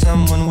later,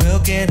 someone will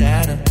get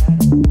at her.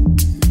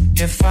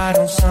 If I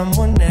don't,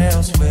 someone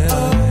else will.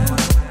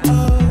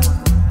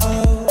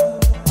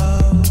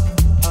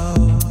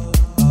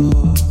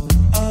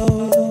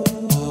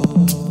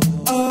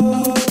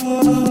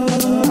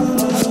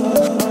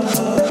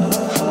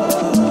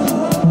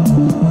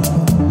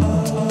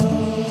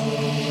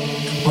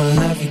 Wanna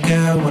love you,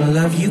 girl, wanna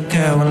love you,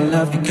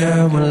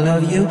 girl, wanna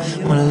love you,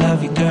 wanna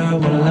love you, girl,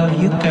 wanna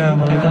love you, girl,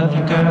 wanna love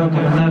you, girl,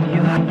 wanna love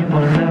you,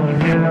 wanna love you,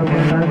 girl,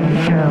 wanna love you, girl, wanna love you,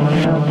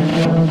 girl.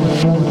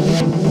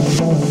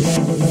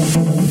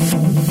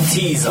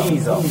 Teaser.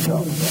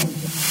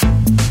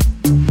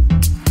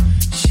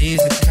 She's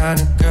the kind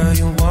of girl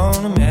you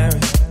wanna marry.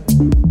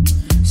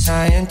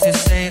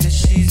 Scientists say that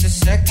she's the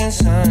second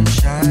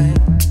sunshine,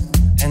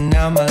 and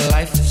now my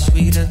life is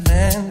sweeter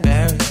than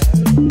berries.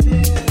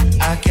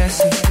 I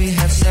guess if we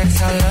have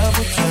sex, our love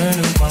will turn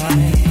to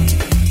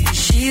wine.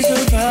 She's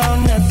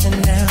around,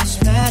 nothing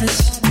else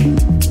matters.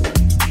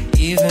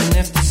 Even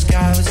if the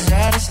sky was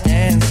at a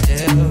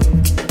standstill.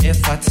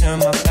 If I turn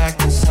my back,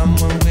 then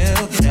someone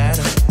will get at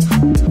her.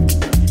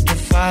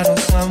 If I don't,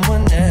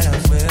 someone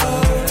else will.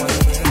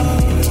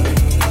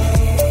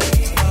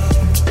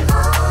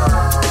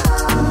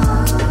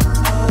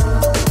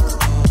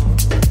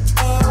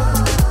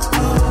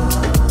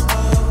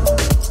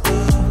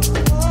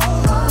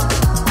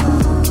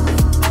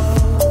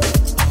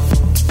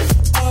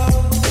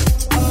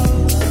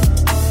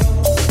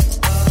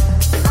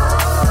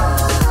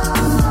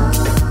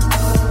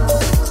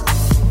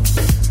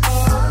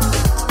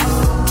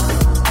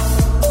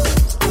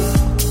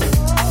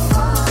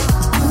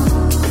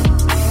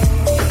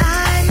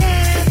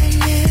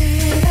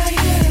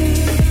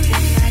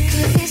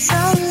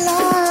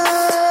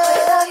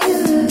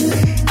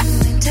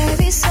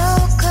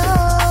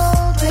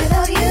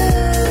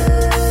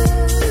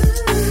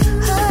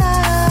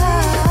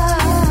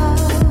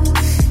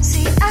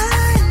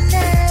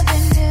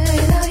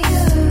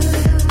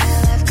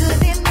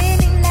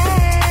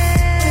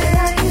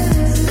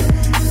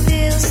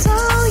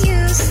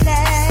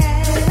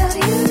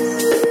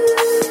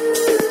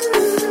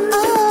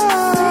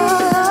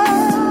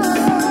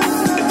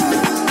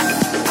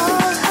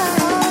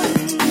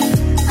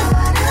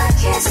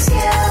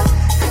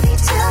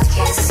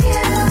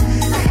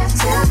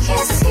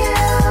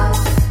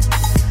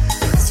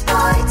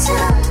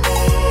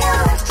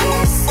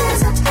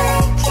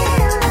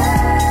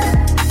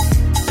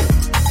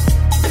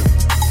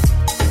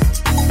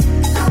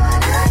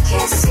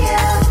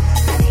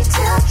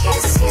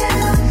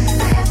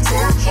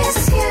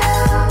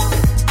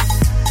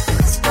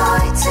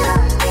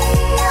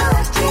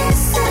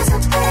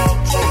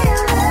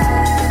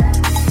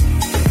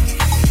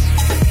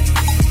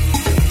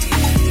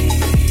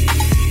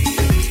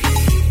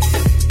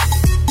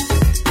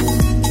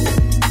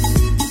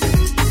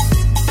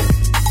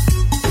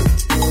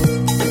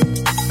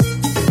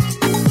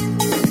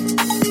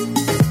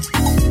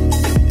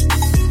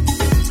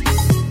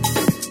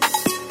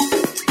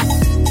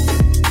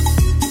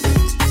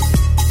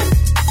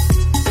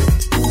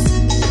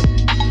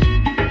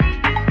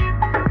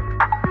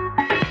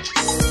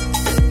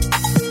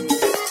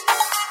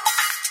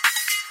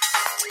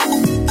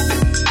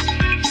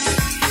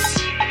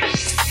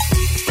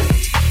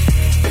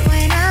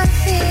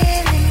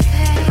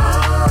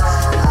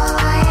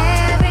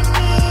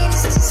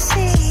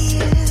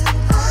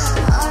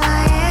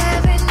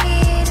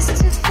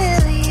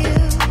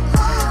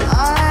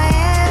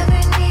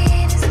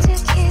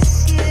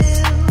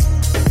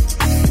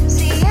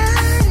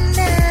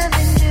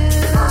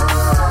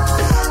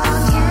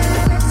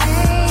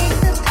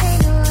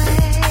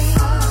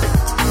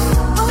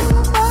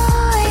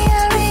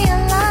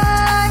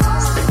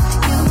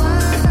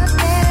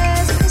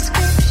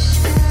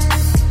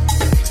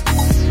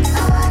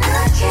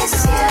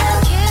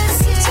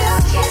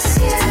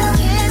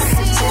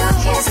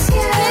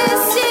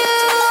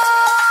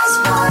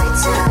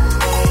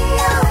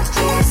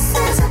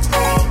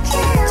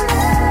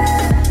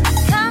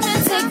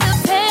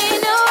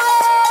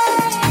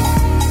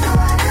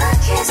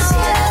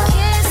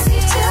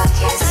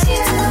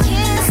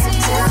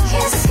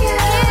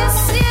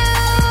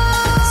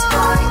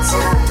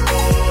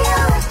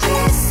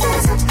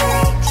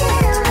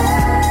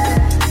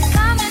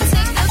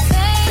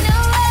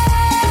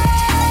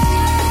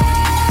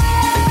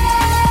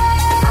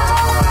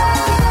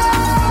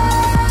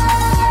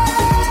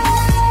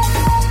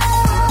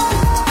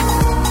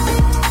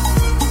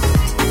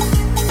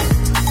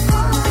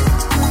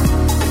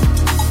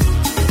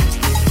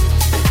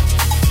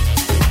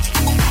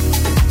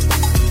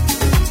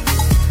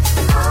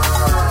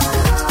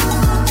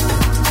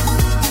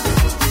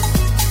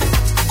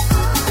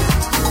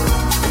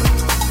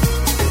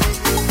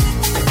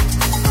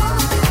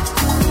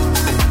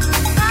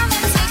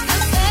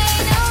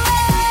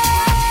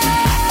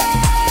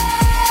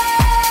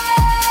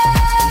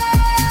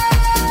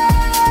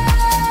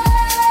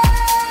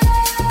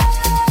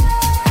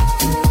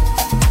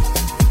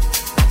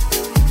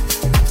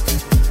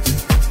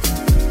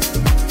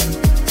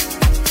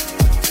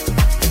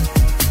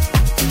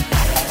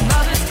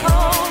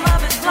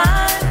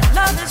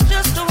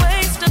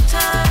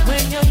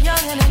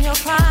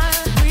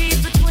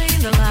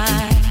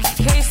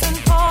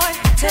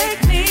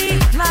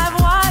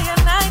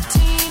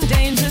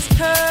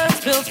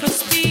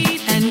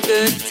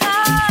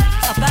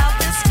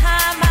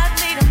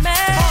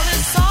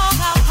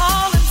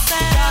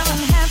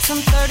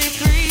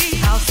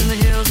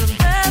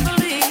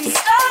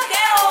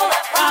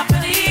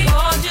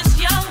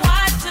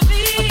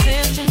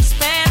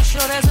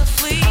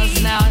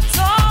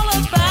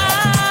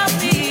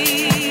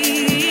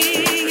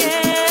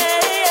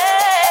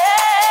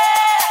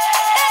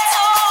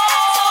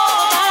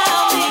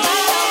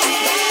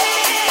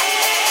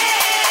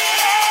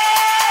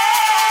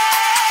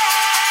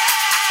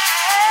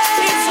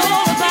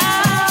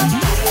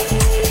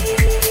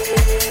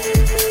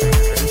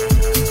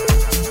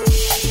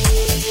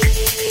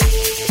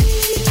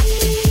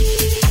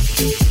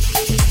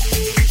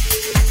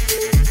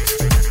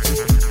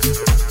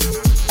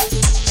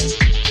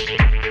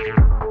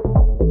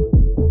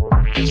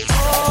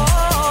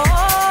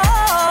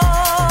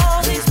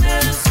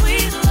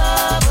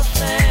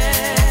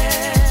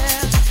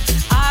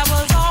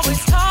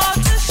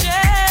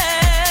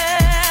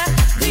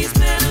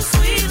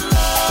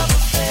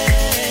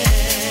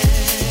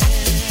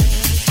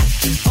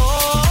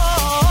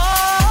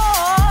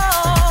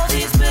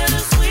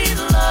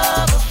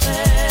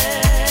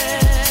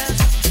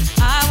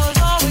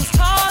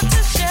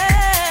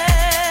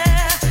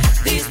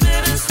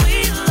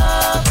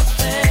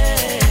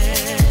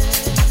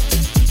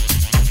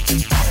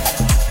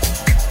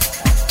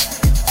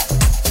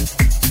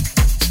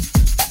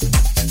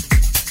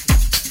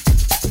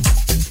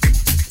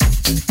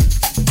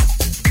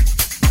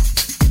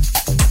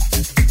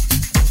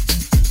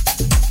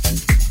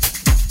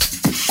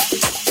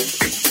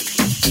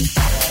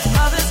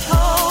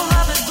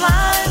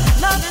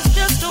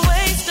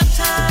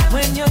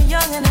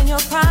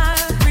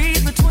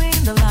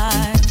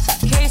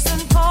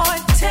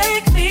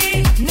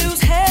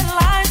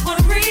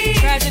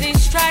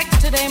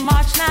 yesterday,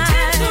 March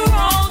 9th. 10 to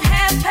wrong,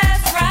 half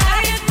past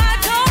right. At my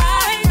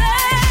door, and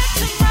there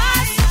to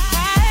my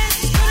surprise,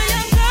 stood a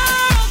young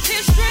girl,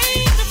 tears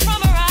streamed from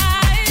her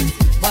eyes.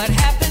 What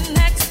happened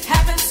next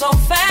happened so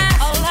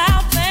fast. A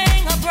loud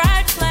thing, a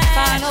bright flash.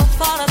 Final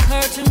thought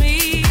occurred to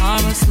me.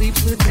 Karma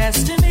sleeps with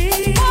destiny.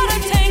 What a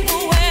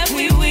tangle where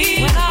we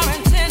weave when our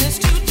intent is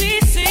to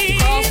deceive.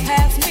 Cross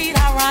paths meet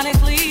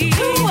ironically.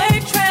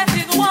 Two-way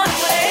traffic,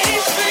 one-way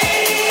street.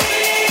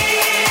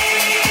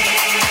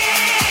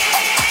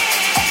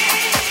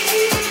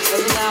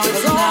 Now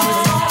it's all about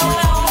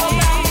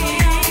me.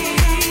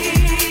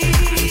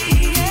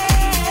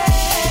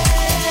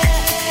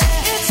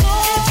 It's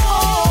all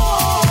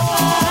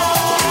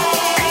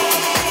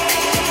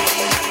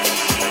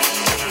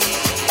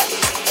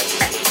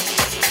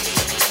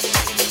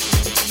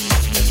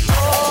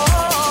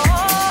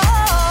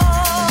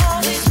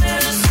these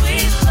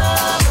bittersweet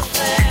love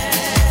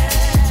affairs.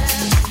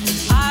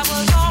 I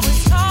was always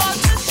taught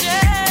to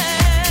share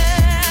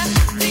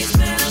these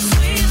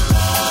bittersweet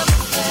love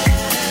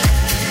affairs.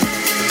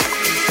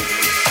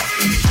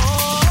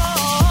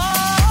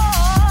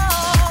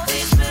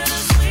 These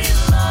bittersweet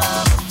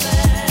love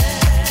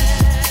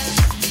affairs.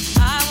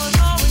 I was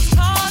always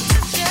taught to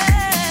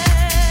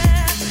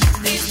share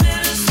these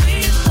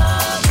bittersweet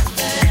love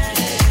affairs.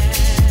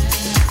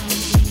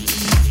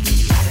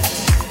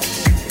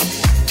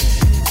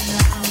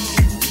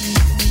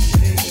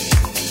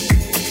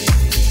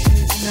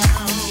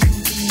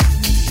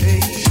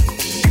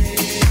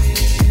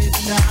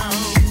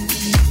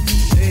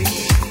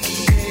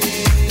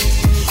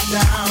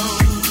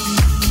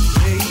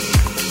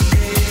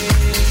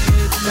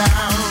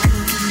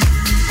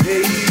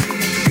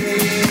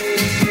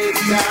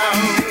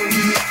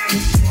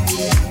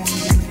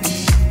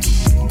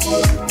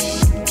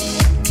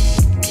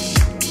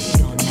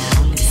 You're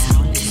now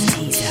listening to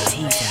Teaser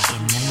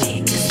in the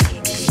mix.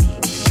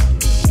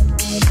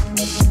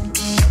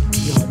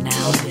 You're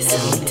now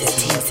listening to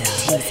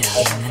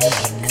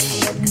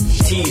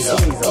Teaser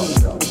in the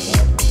mix.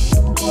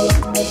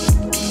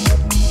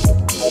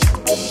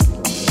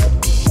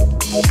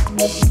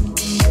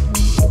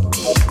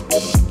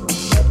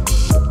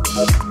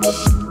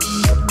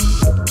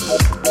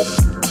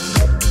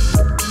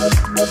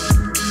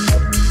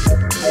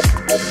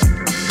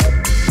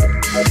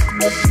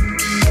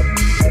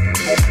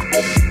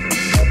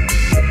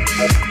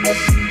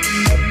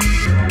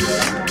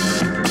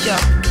 Yo.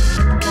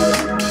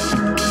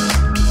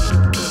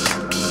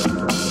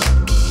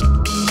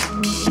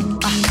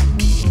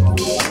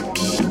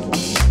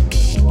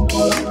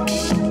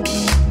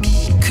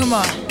 Come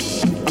on.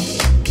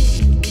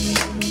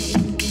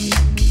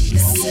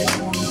 Listen.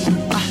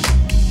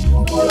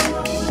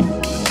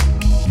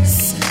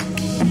 Listen.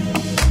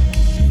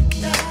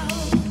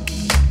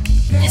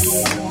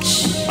 Listen.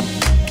 Shh.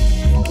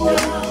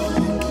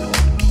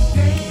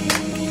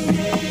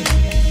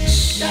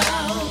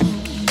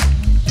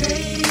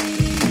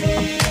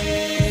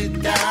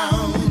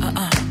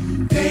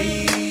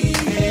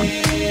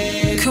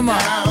 Come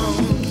on.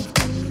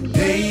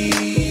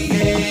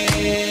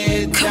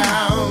 Come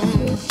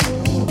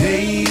on.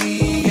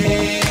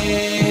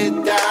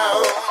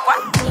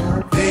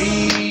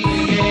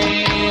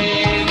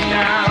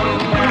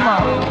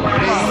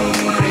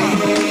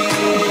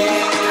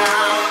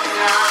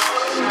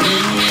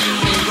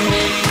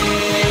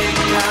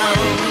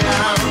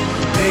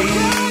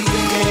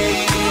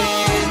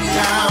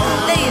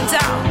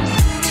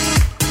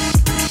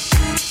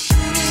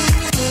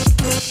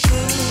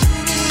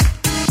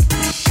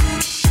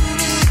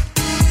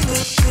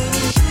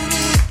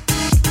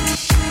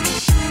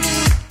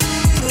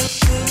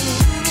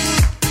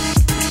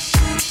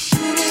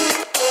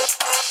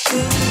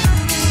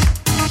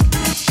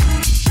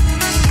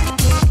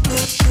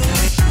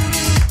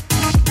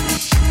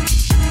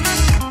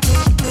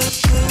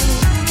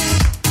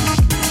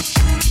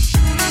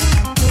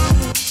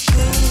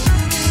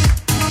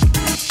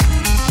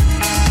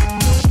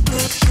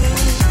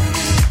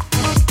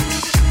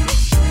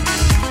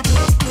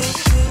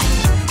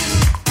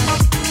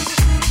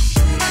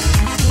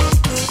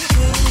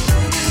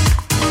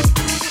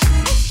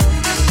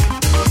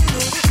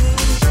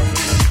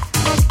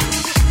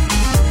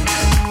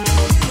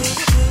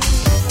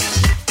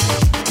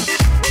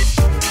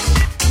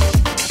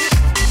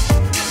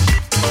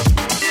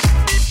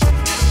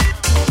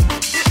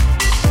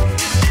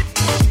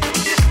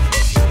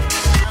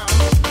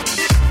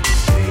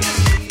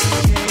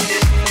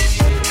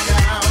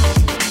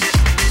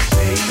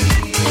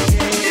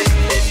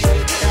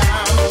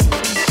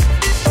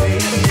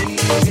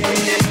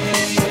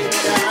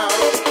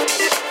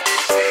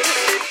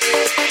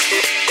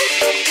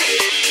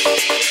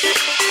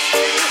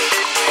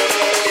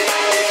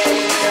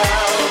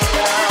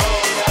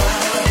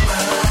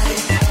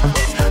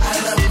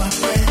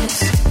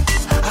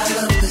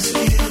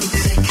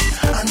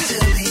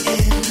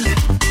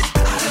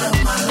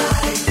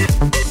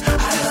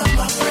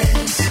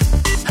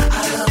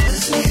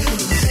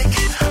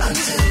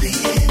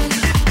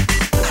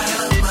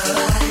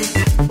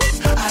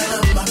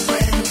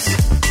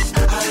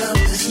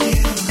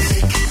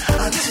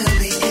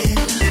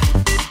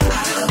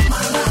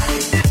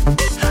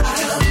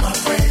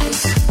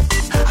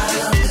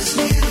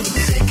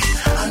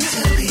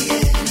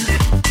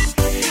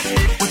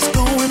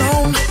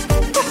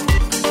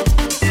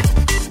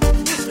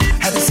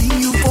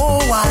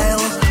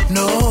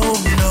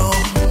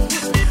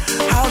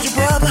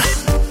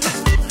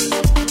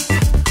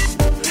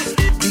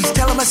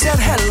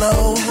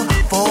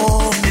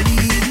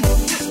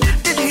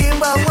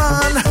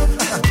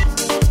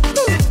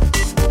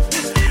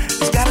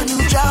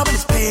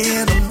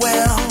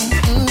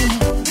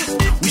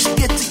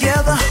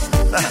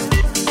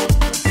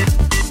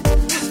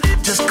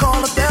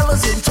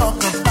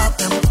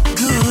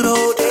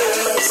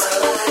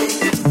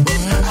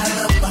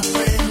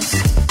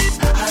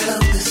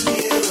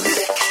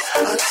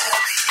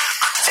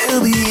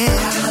 until the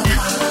end.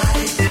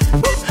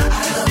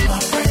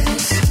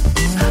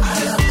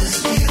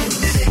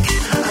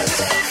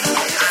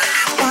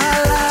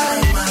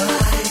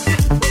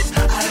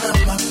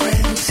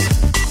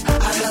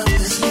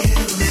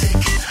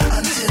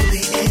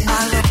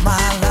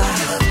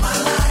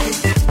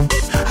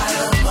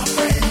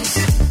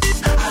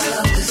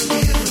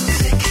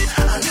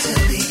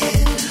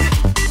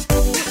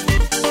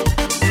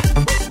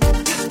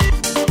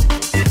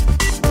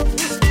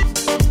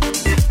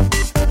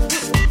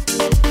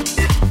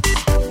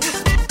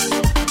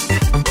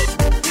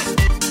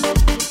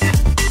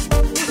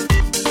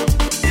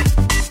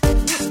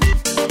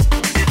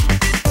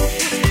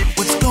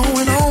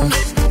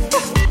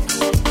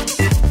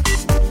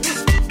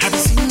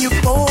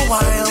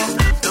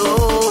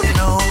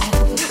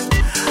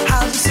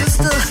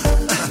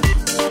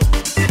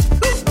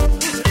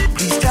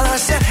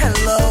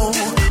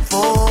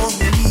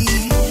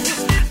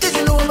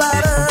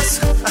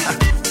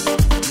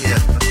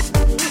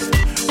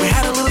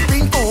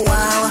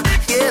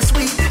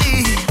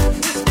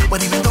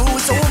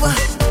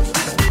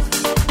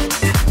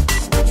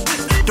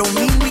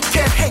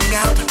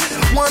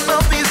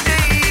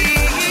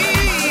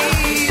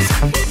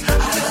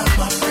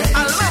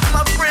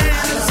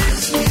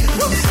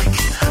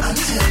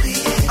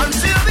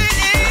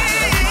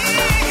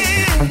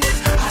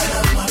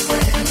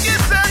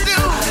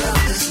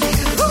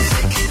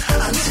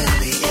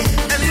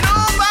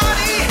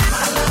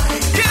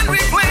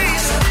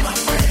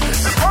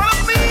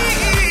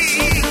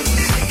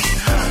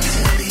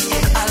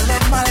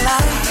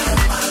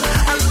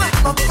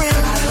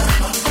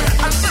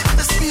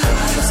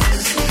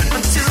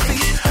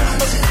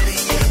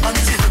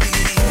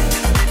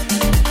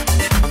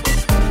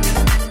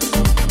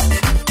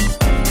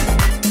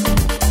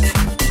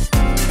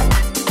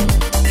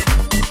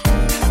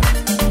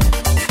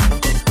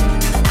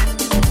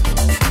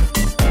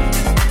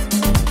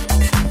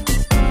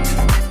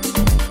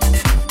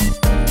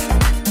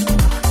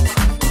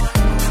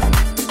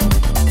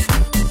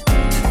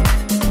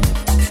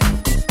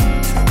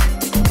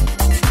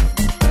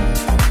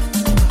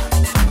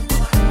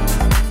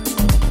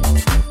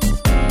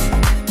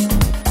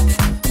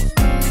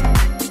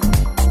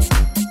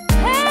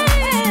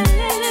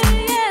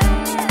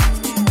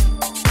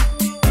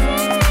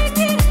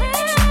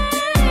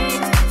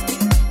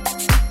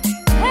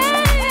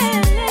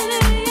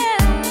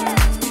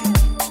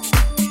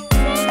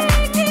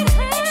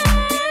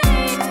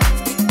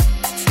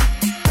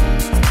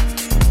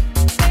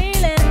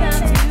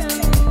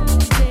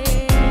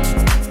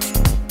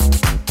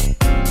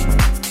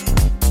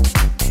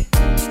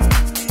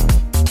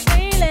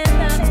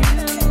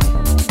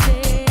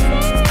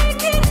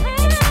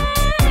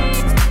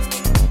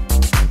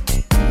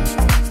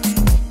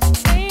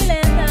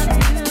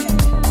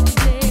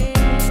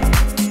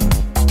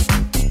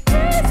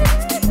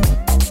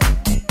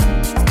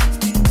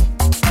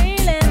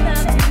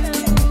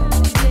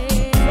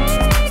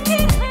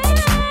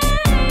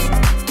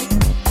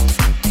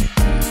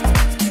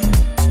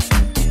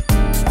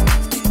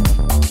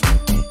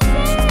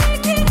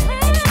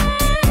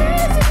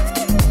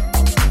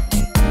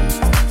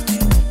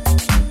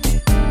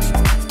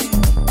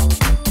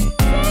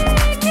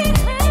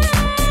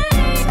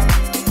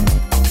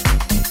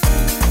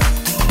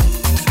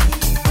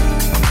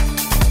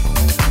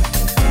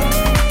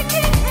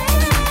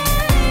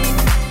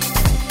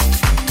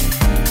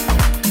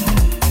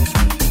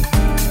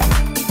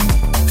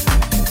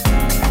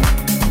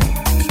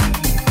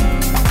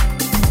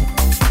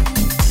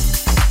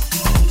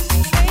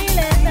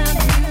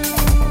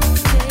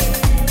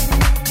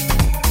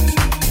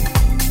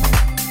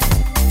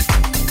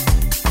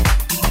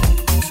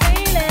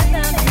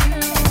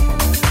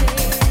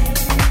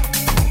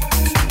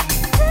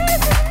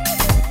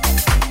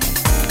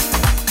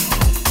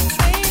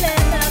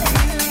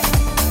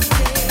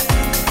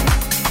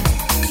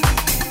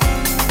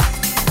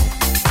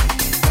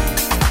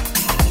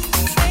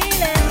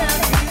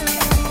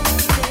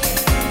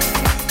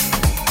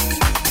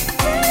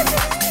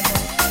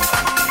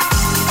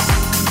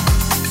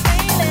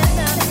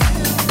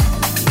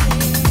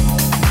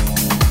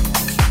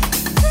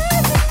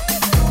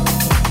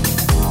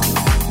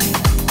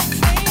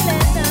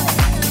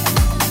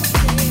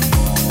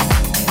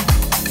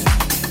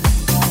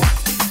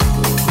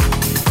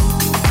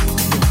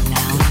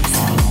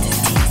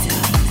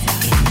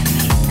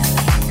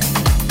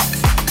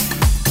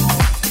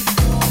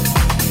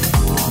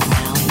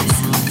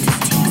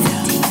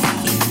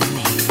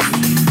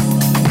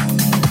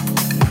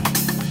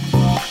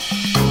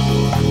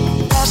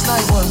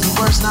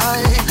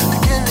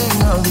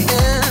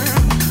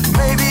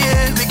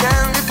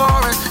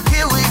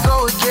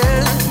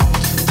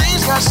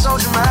 so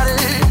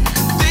dramatic.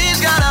 Things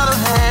got out of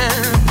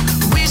hand.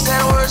 We said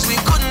words we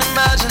couldn't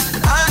imagine.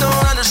 I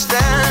don't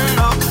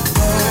understand. Oh,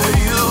 there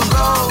you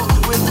go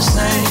with the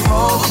same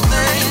old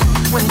thing.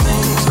 When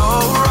things go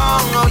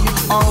wrong, oh, you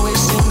always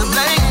seem to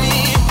blame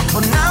me.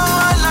 Well, now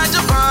I'd like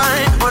to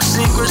find what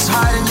secrets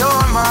hide in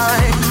your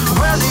mind.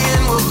 Where the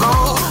end will go,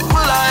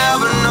 will I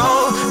ever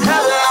know?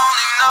 Heaven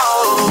only knows.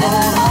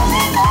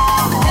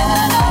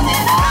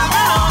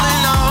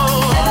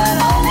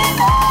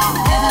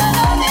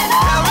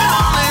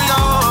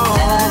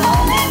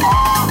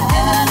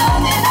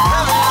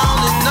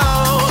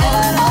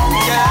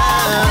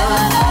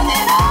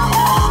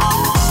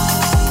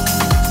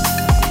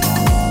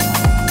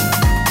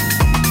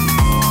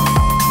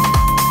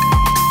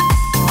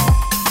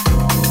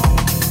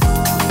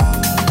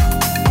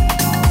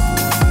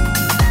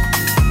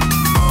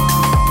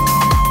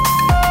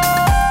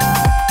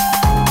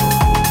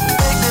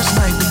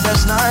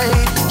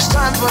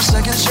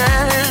 second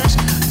chance.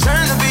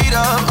 Turn the beat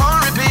up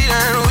on repeat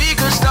and we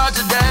could start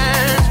to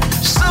dance.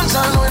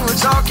 Sometimes when we're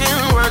talking,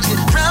 words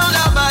get drowned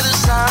out by the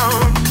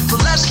sound. So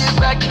let's get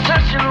back to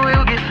touching,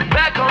 we'll get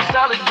back on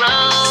solid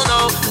ground.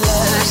 Oh,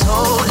 let's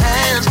hold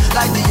hands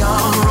like the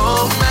young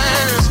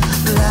romance.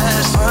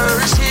 Let's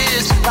first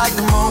kiss like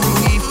the moment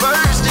we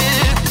first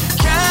did.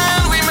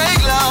 Can we make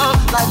love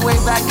like way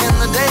back in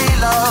the day,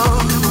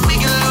 love? We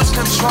can lose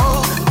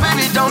control,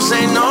 baby, don't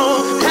say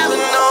no. Heaven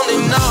only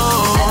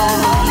knows.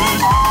 Heaven only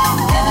knows.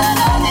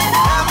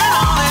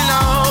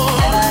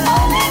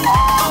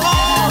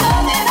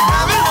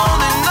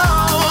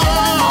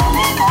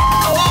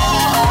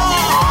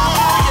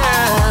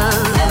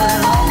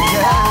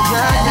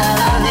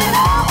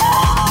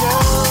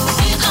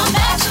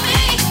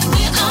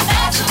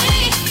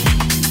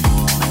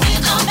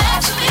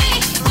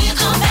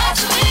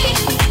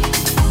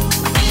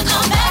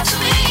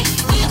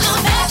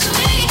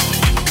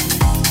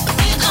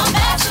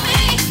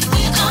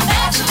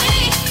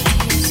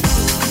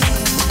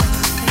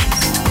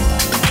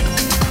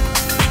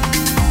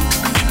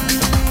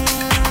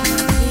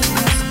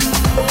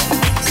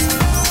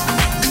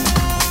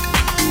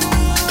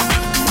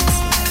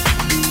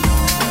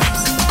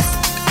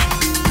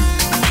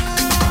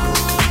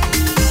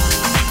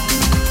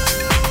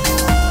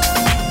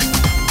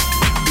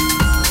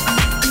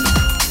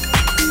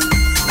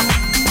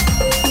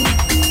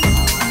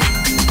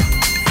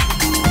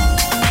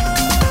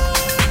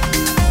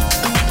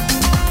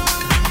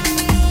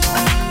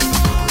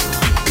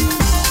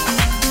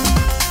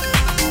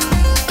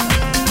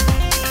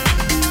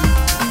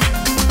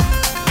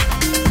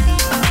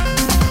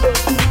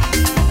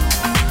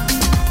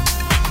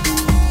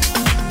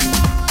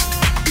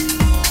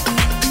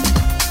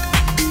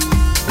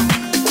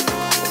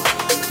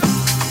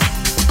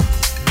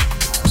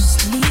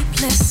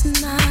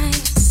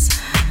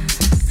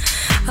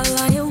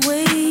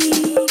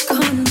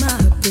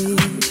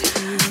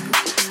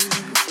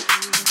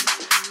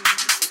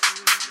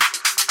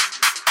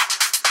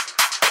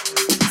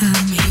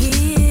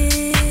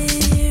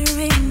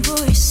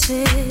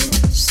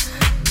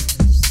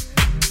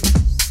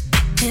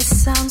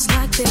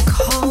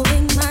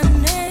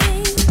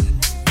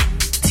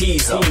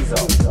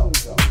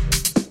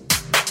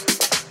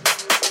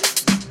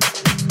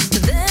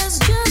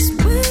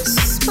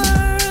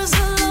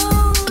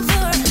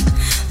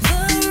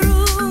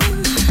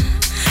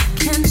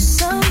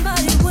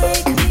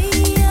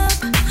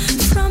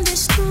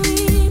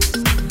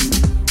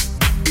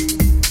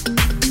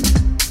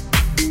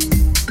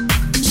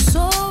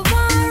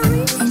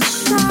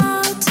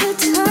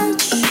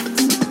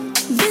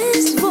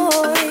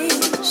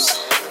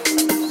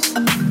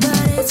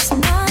 But it's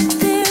not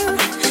there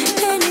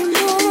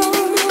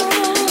anymore.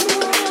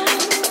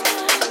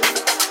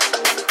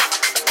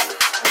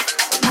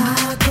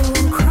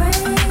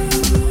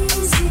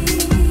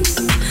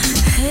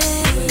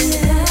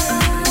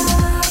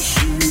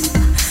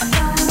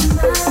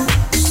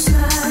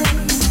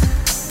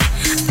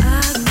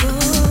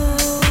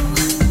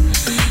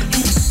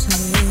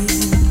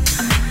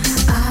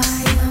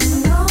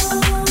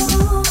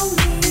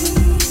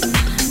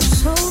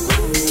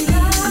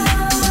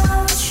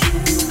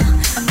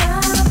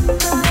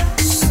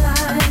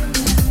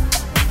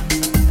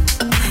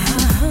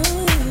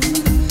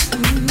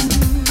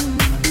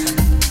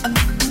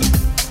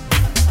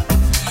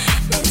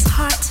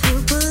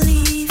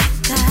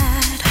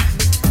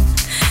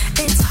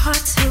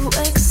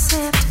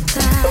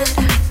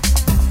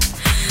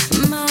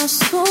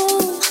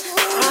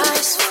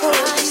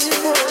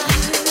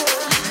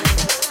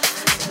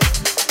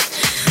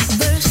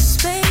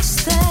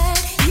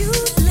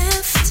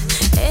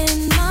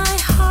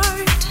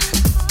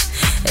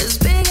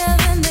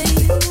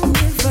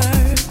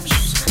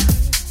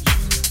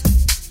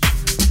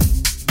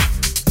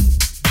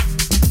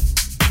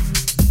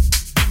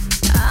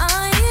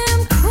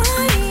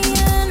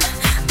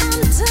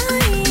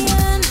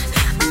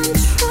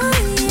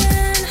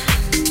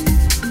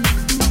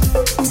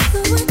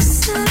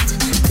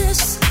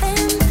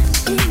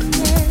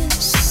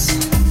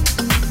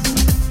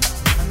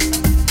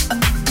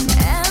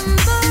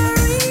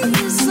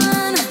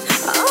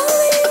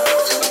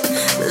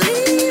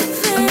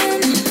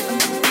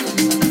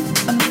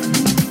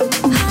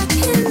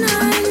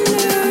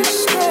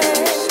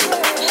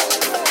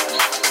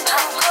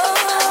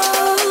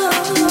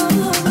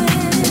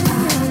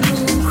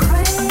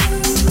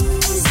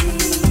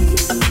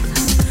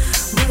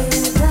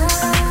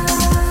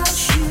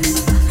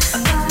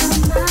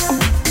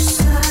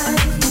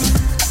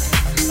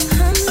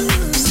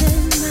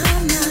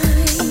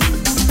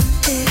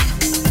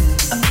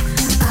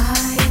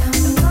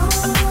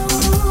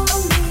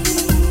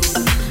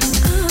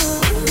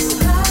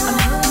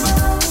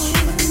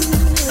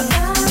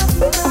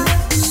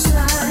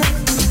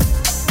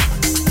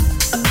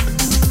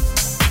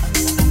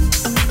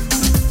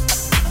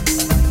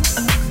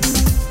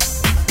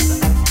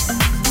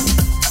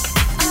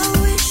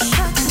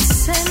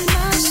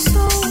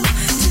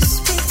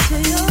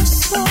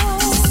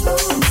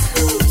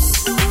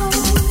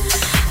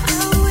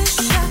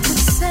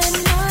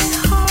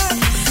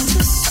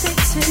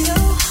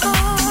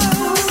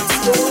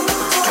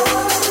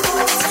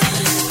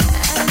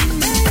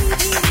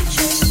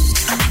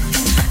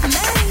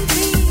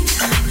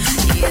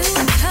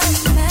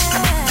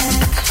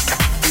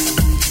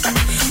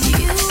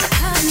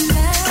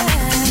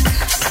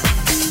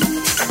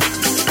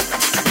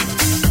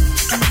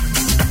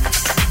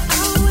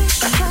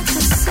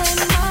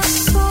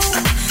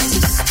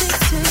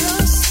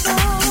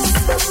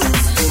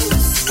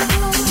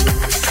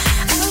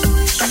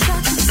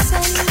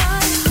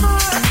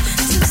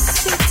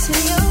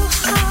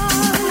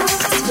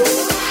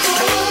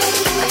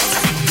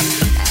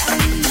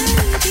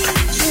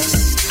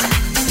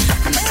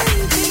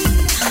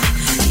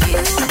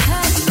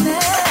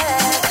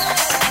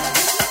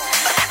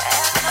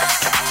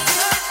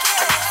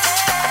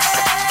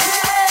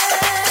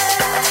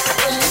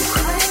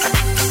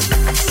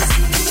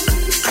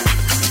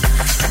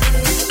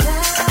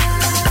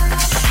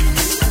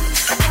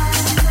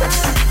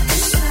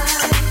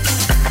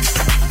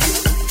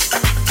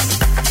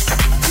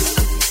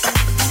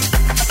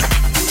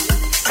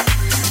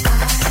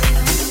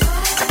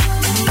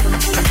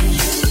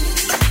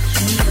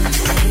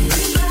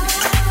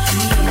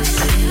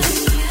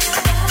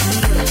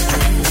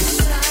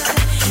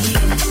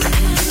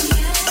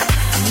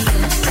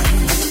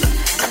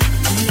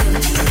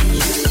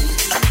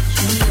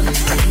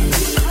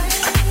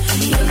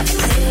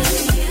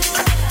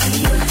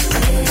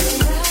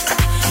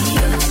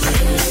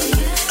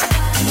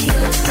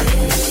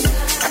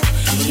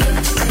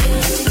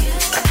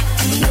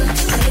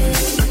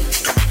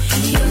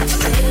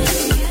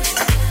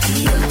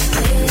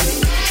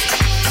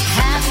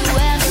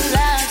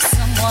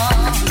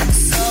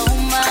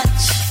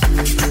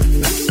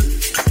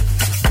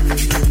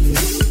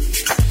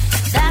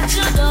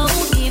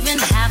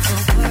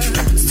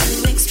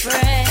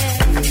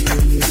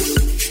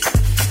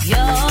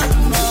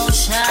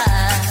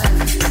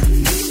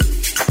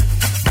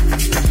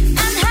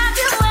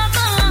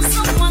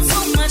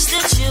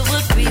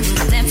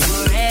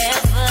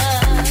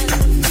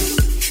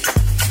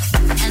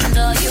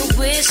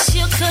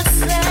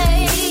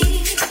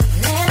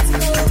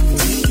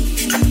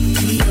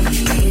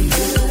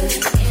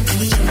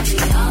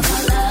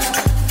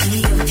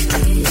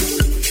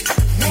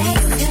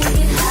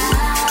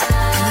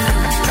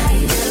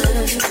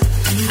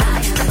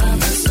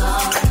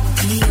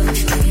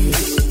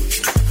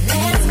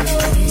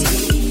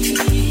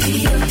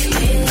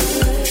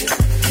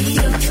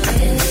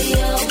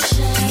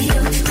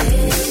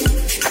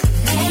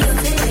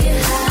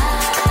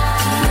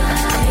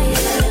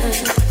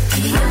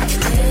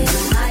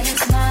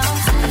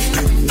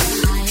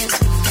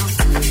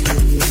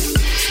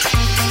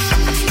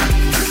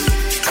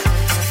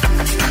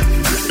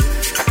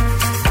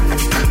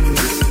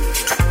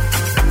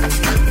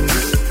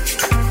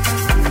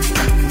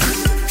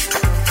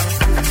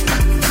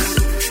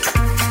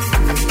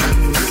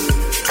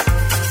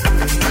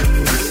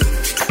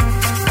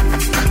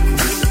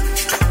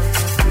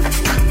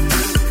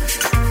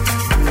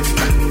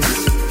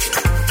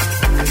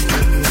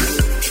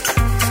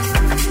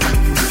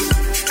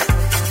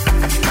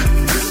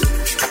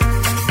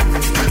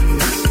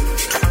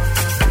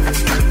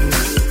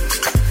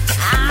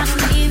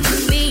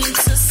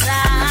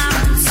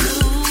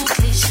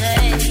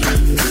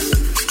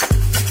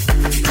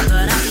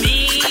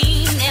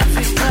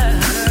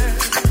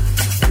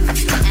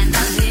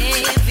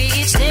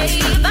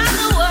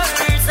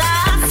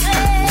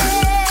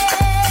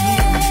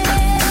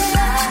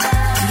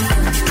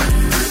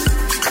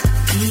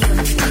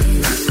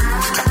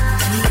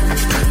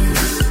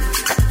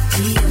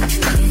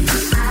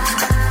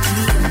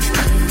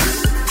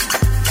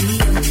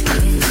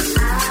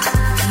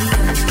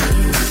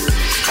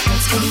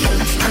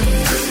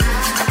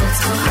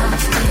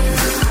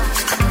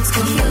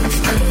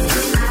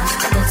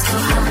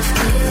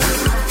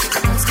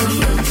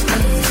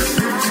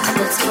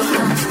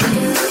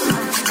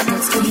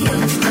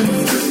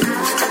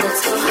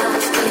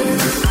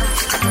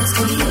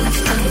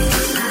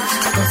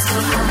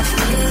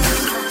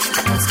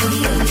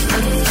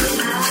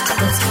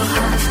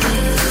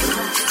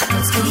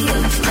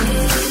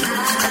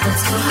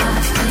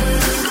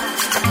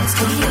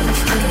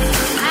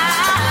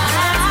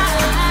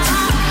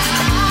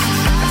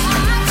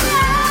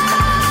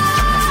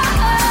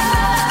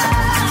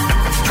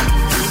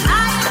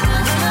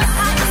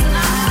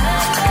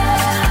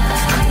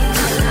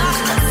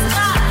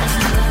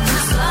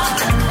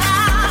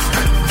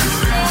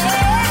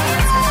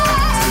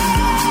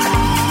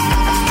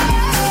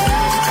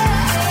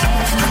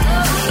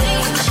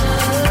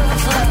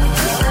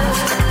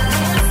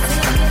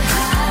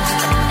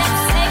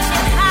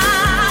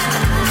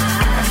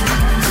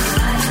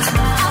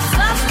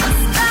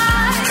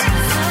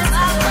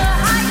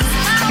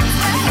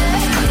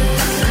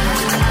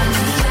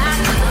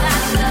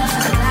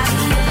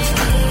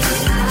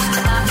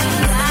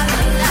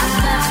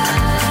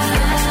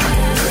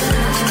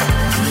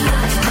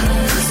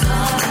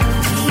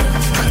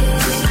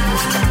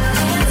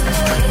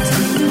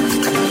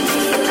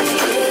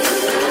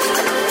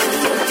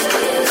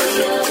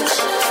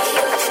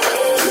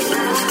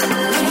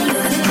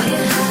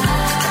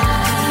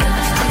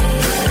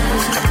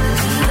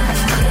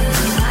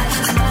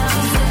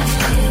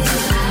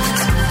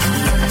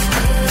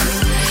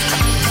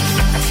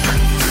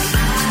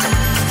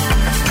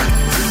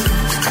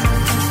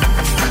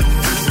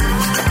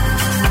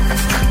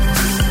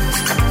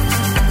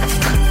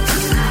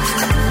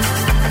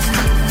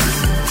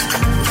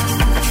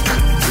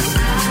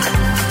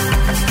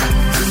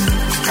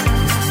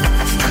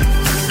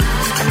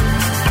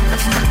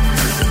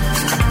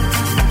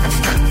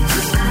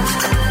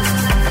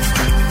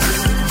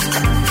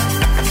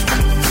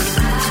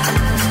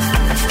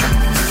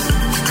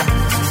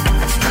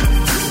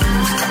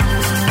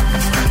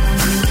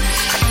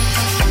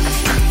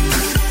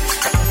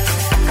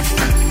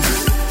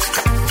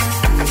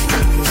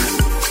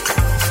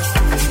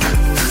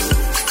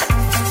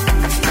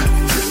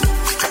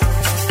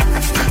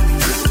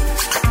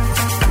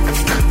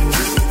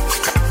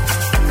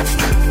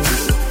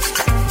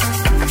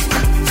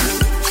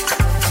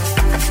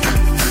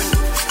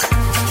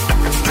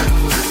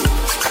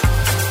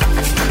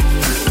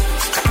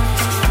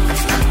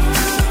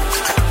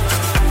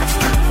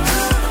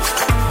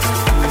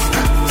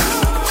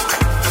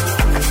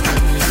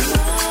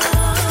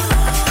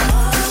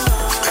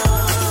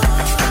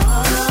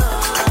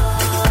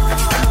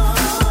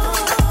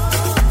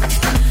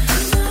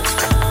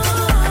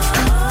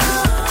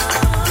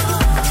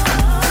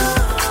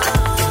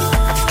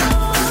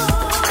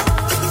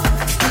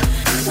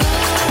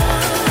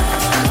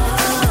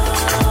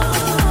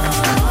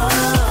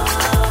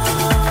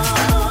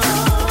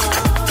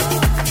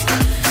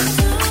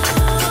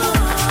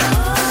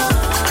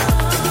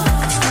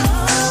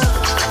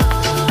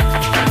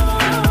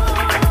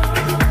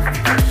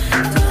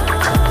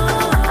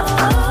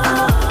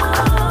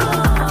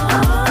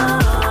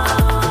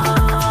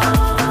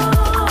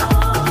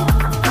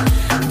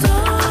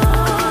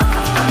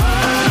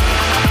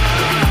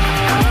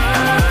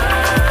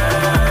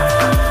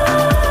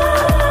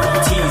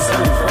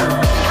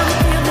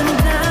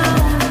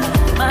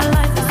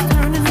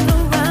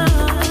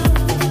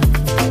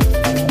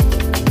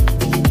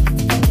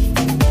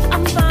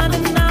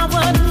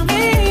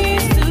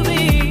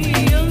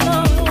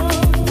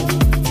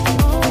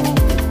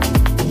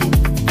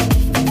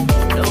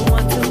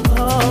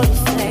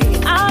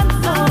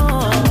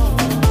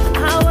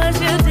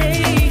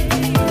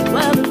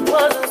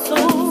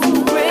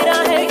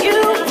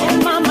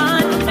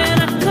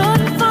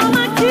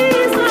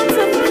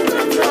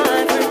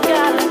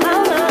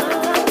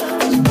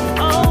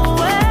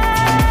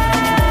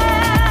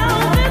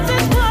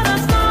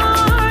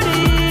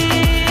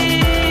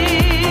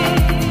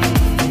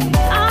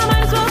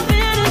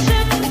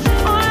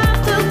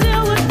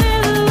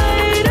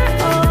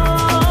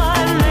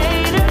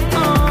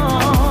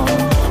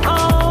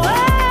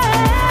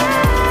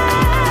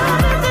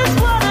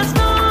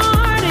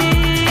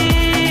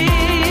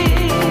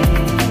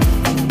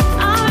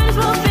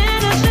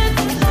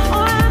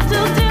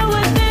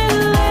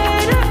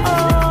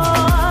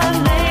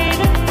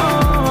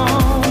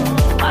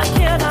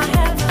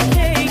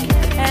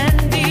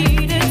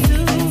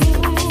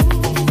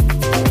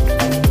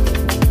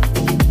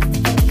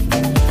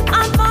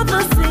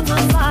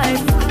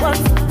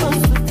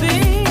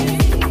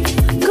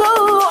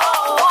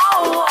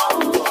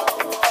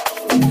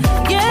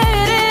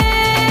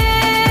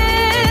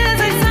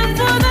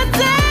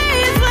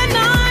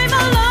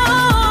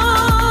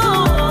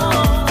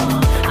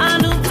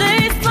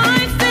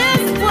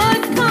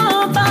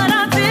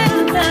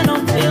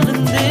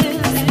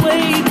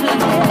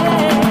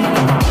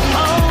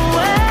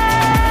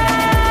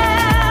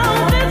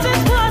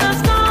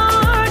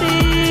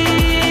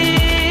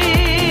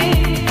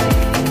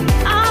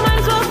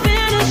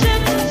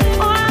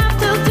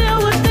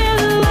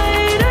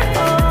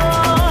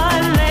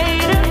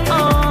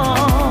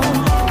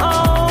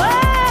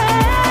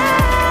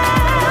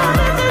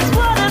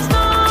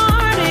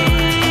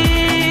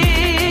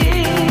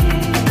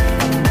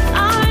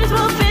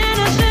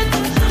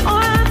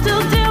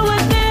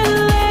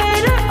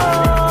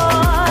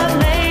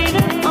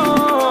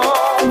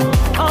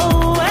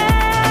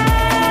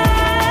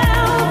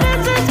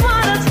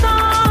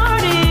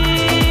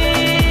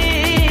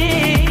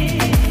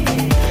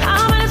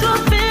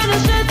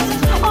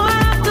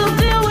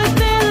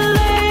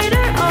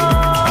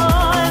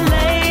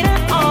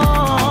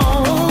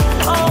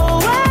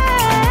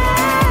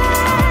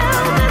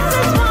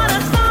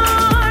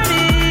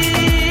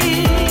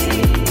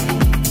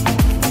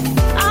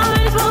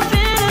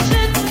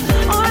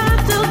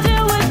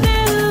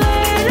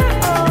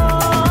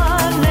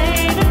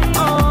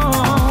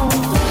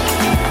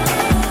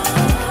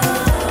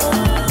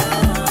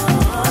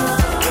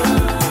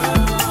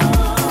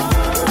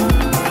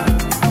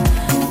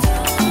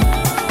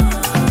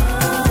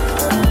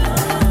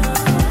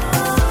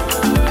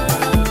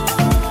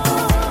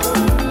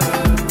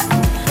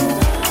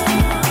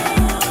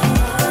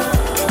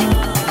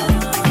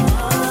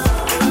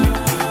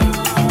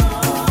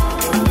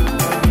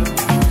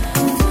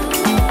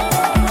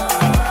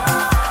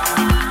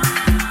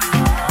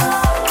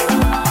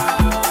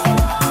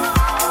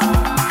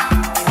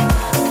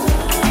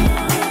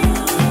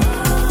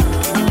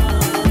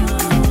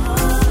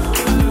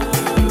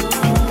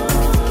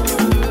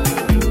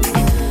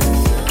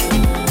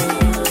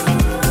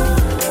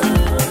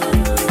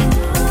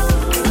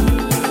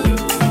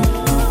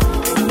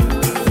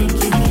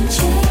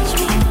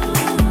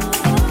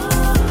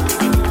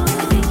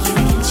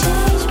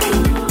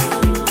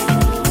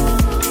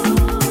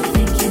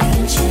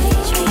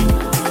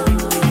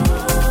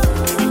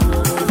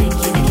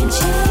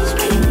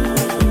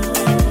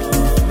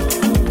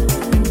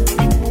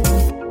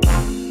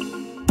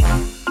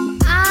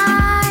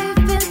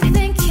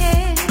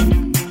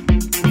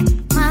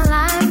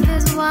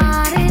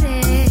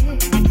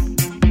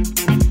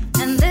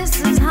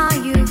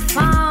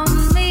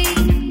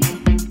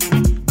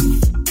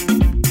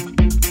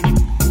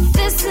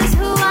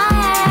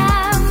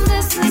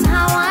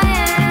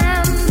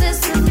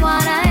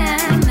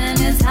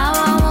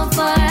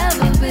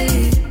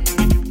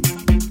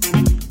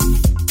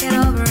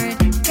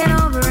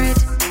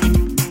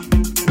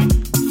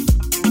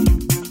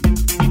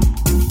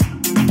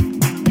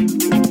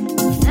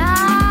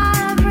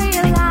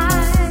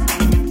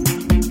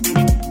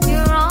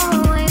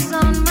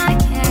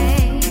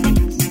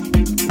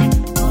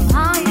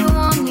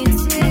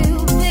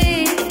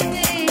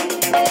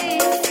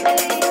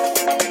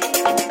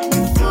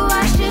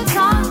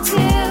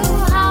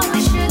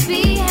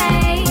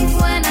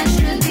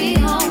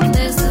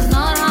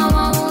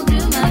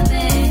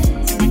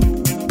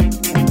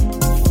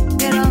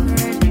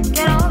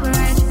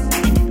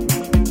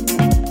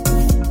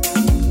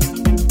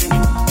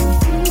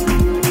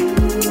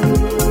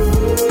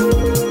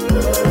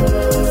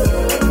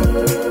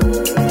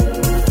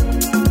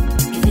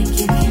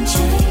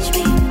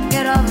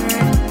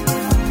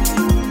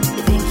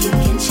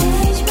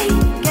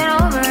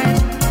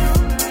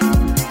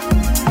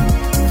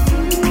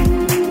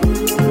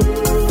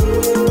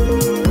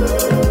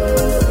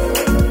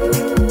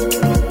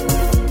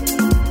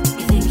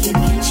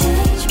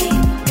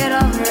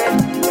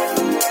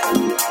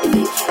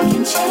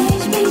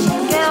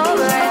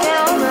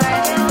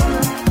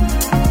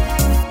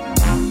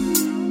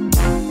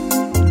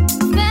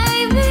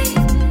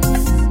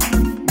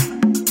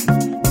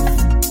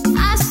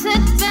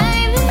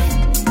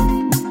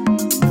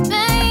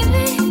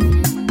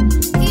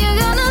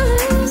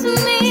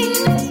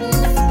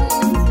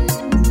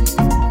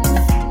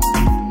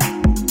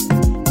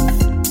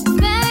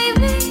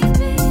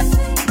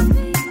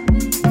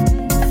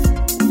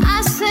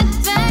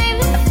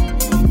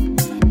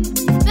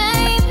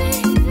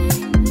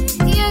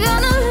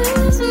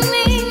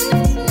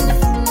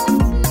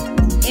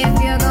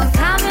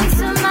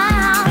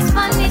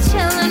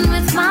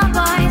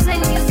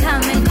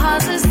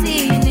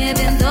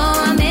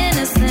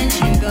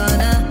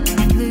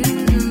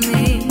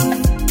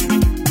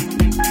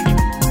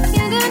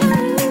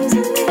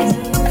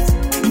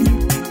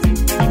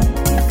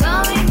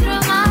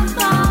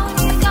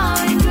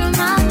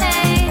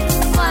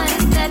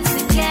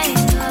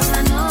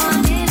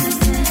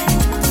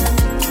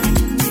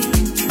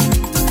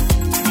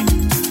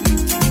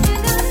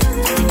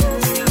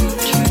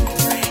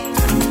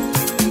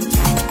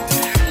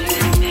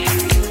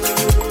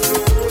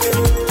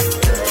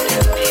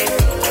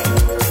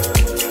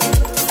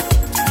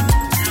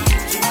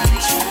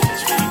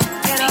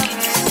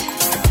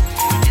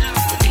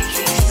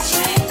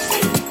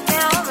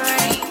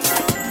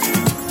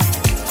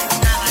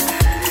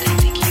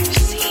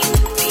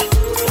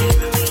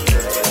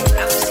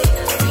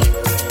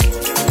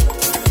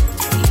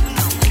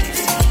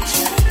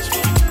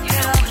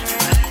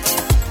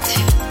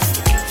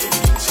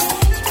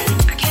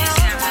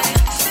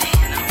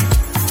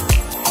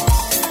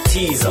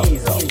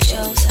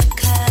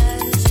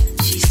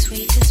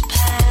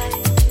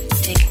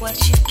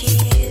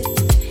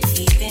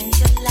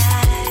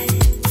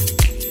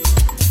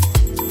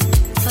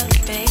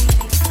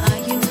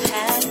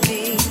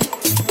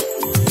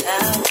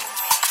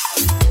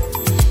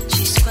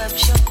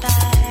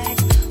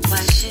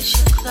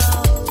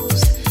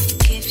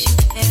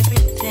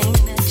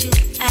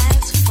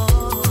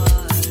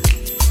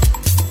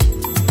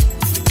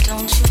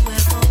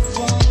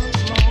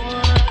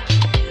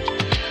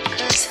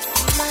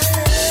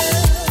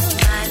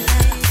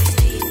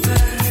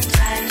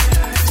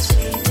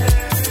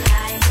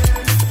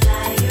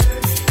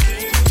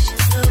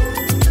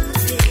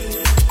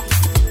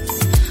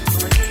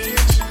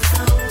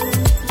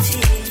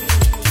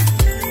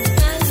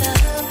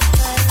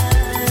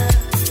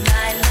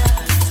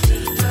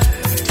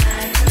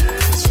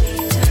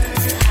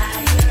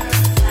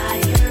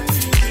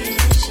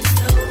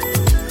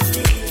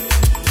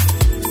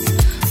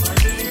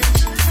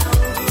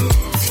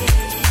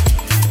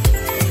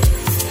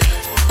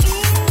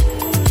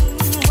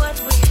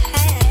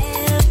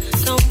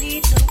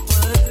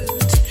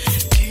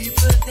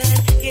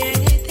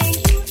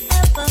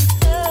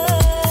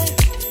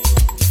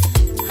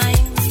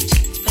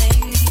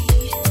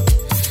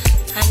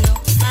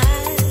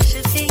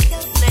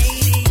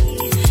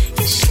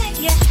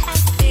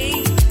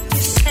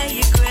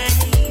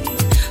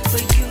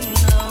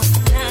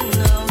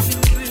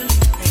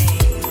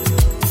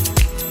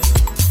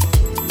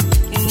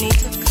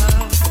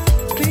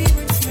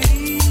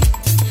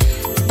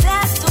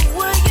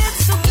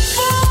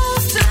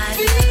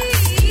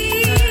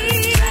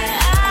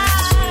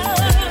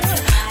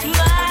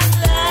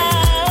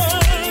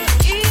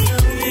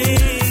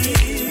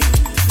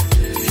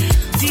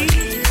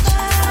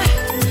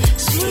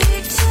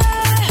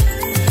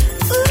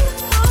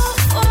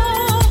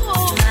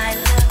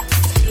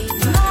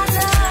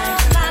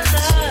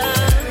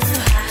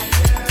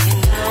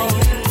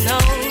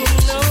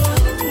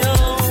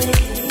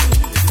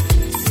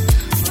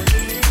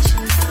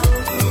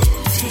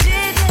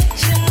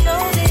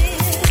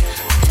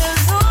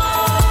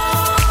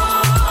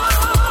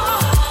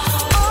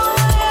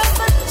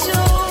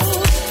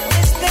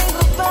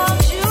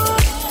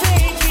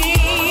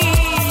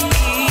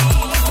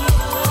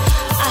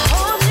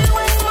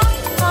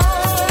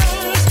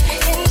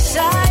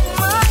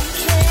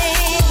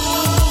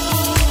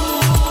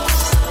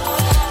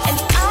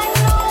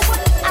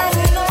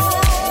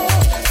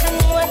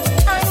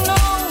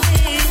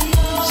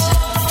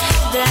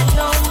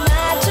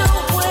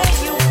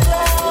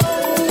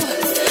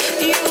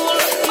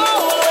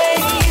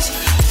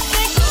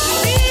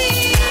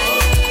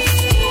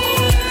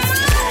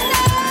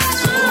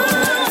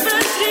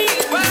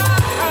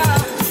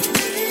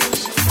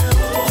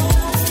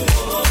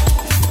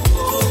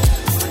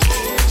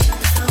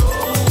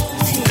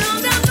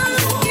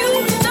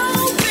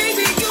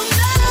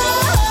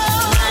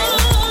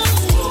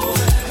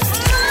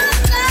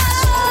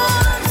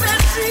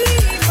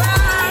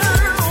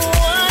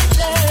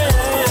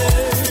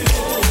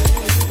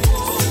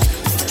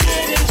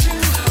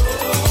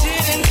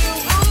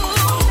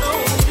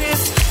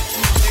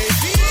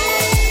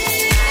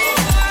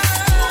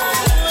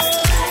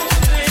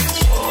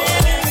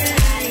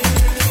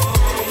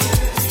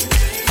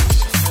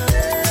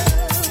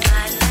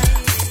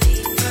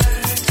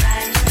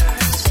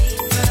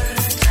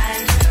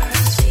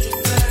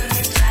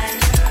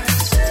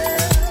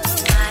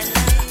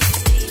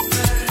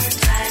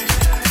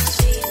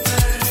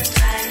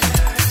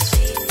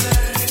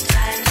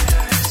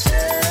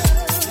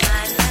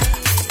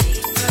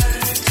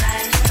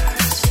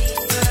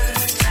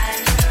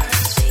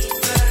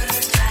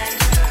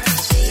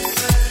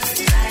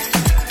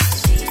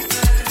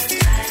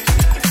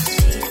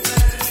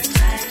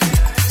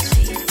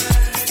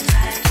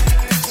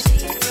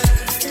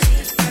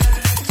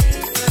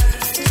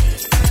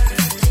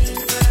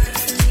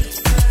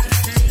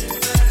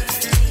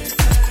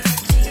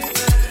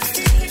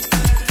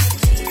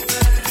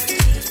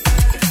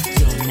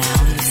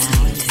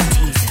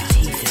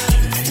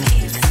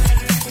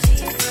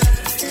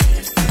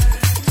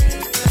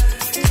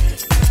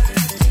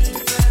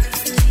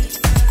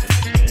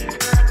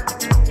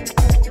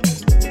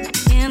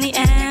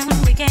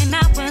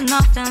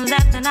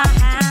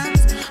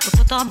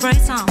 the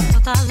brakes on,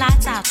 put the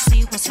lights out to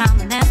see what's round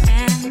the next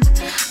bend.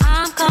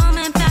 I'm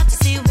coming back to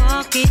see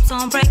what keeps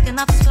on breaking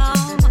up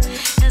slow.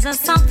 Is it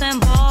something,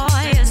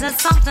 boy? Is it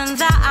something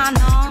that I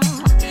know?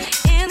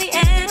 In the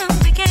end,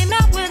 we came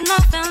out with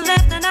nothing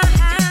left in our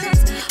hands.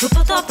 We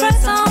put the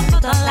brakes on,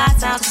 put the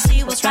lights out to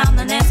see what's round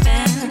the next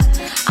bend.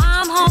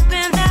 I'm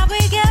hoping that we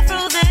get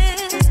through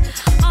this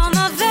on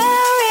the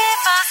very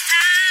first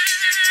time.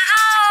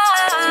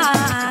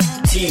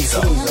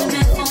 Teaser. Only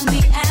meant for me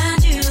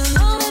and you.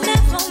 Only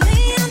meant for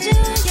me and you.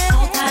 Yeah.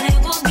 Hope that it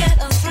will get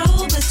us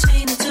through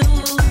between the two.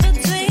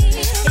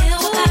 It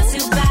will pass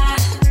you by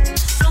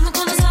from the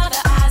corners of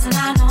your eyes, and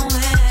I know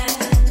it.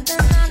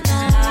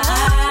 I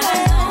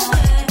know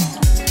it.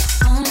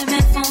 Only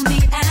meant for me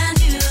and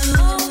you.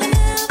 Only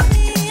meant for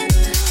me and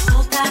you.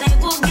 Hope that it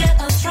will get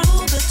us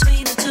through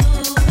between the two.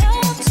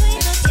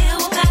 It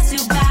will pass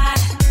you by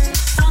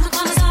from the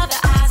corners of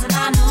your eyes, and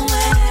I know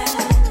it.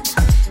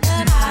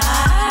 And I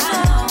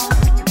know.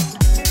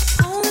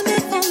 Only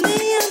meant for me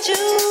and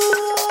you.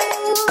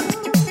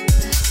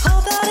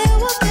 Hope that it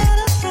will get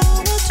us through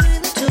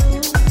between the two.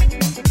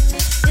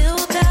 It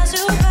will pass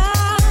you by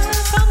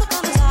from the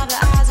corners of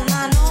your eyes, and I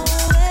know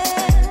it.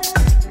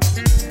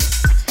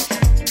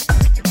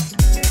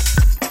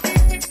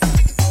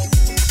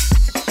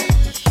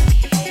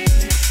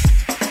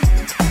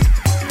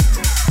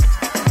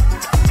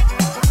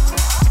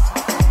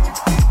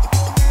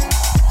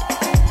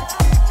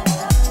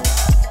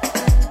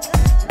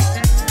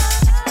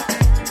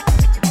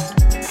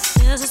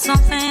 This is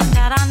something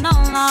that I no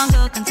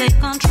longer can take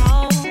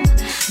control.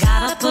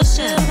 Gotta push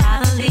it,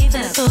 gotta leave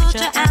it, put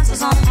your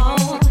answers on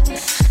hold.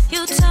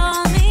 You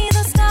told me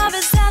the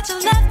stories that you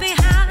left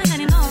behind,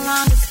 and you no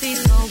longer speak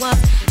for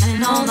words, and you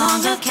no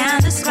longer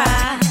can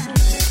describe.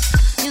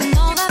 You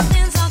know that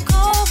things are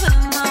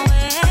going my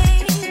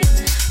way,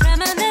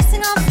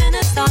 reminiscing on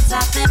finished thoughts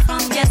I think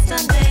from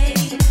yesterday.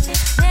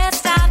 Let's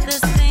start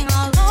this thing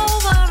all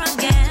over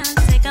again,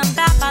 taken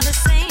back by the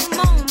same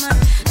moment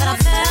that I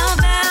felt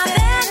back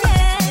then,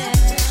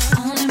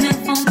 yeah. Only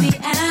meant for me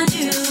and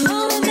you.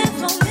 Only meant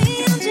for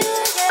me and you,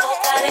 yeah.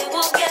 Hope that it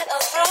will get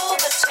us through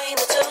between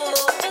the two.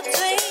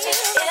 It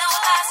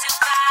will pass you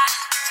by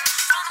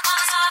from the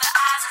corners of your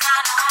eyes, and I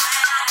know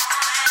it.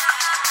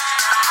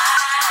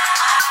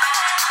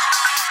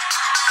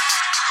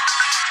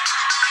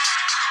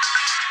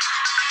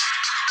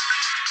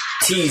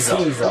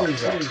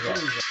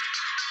 Teaser.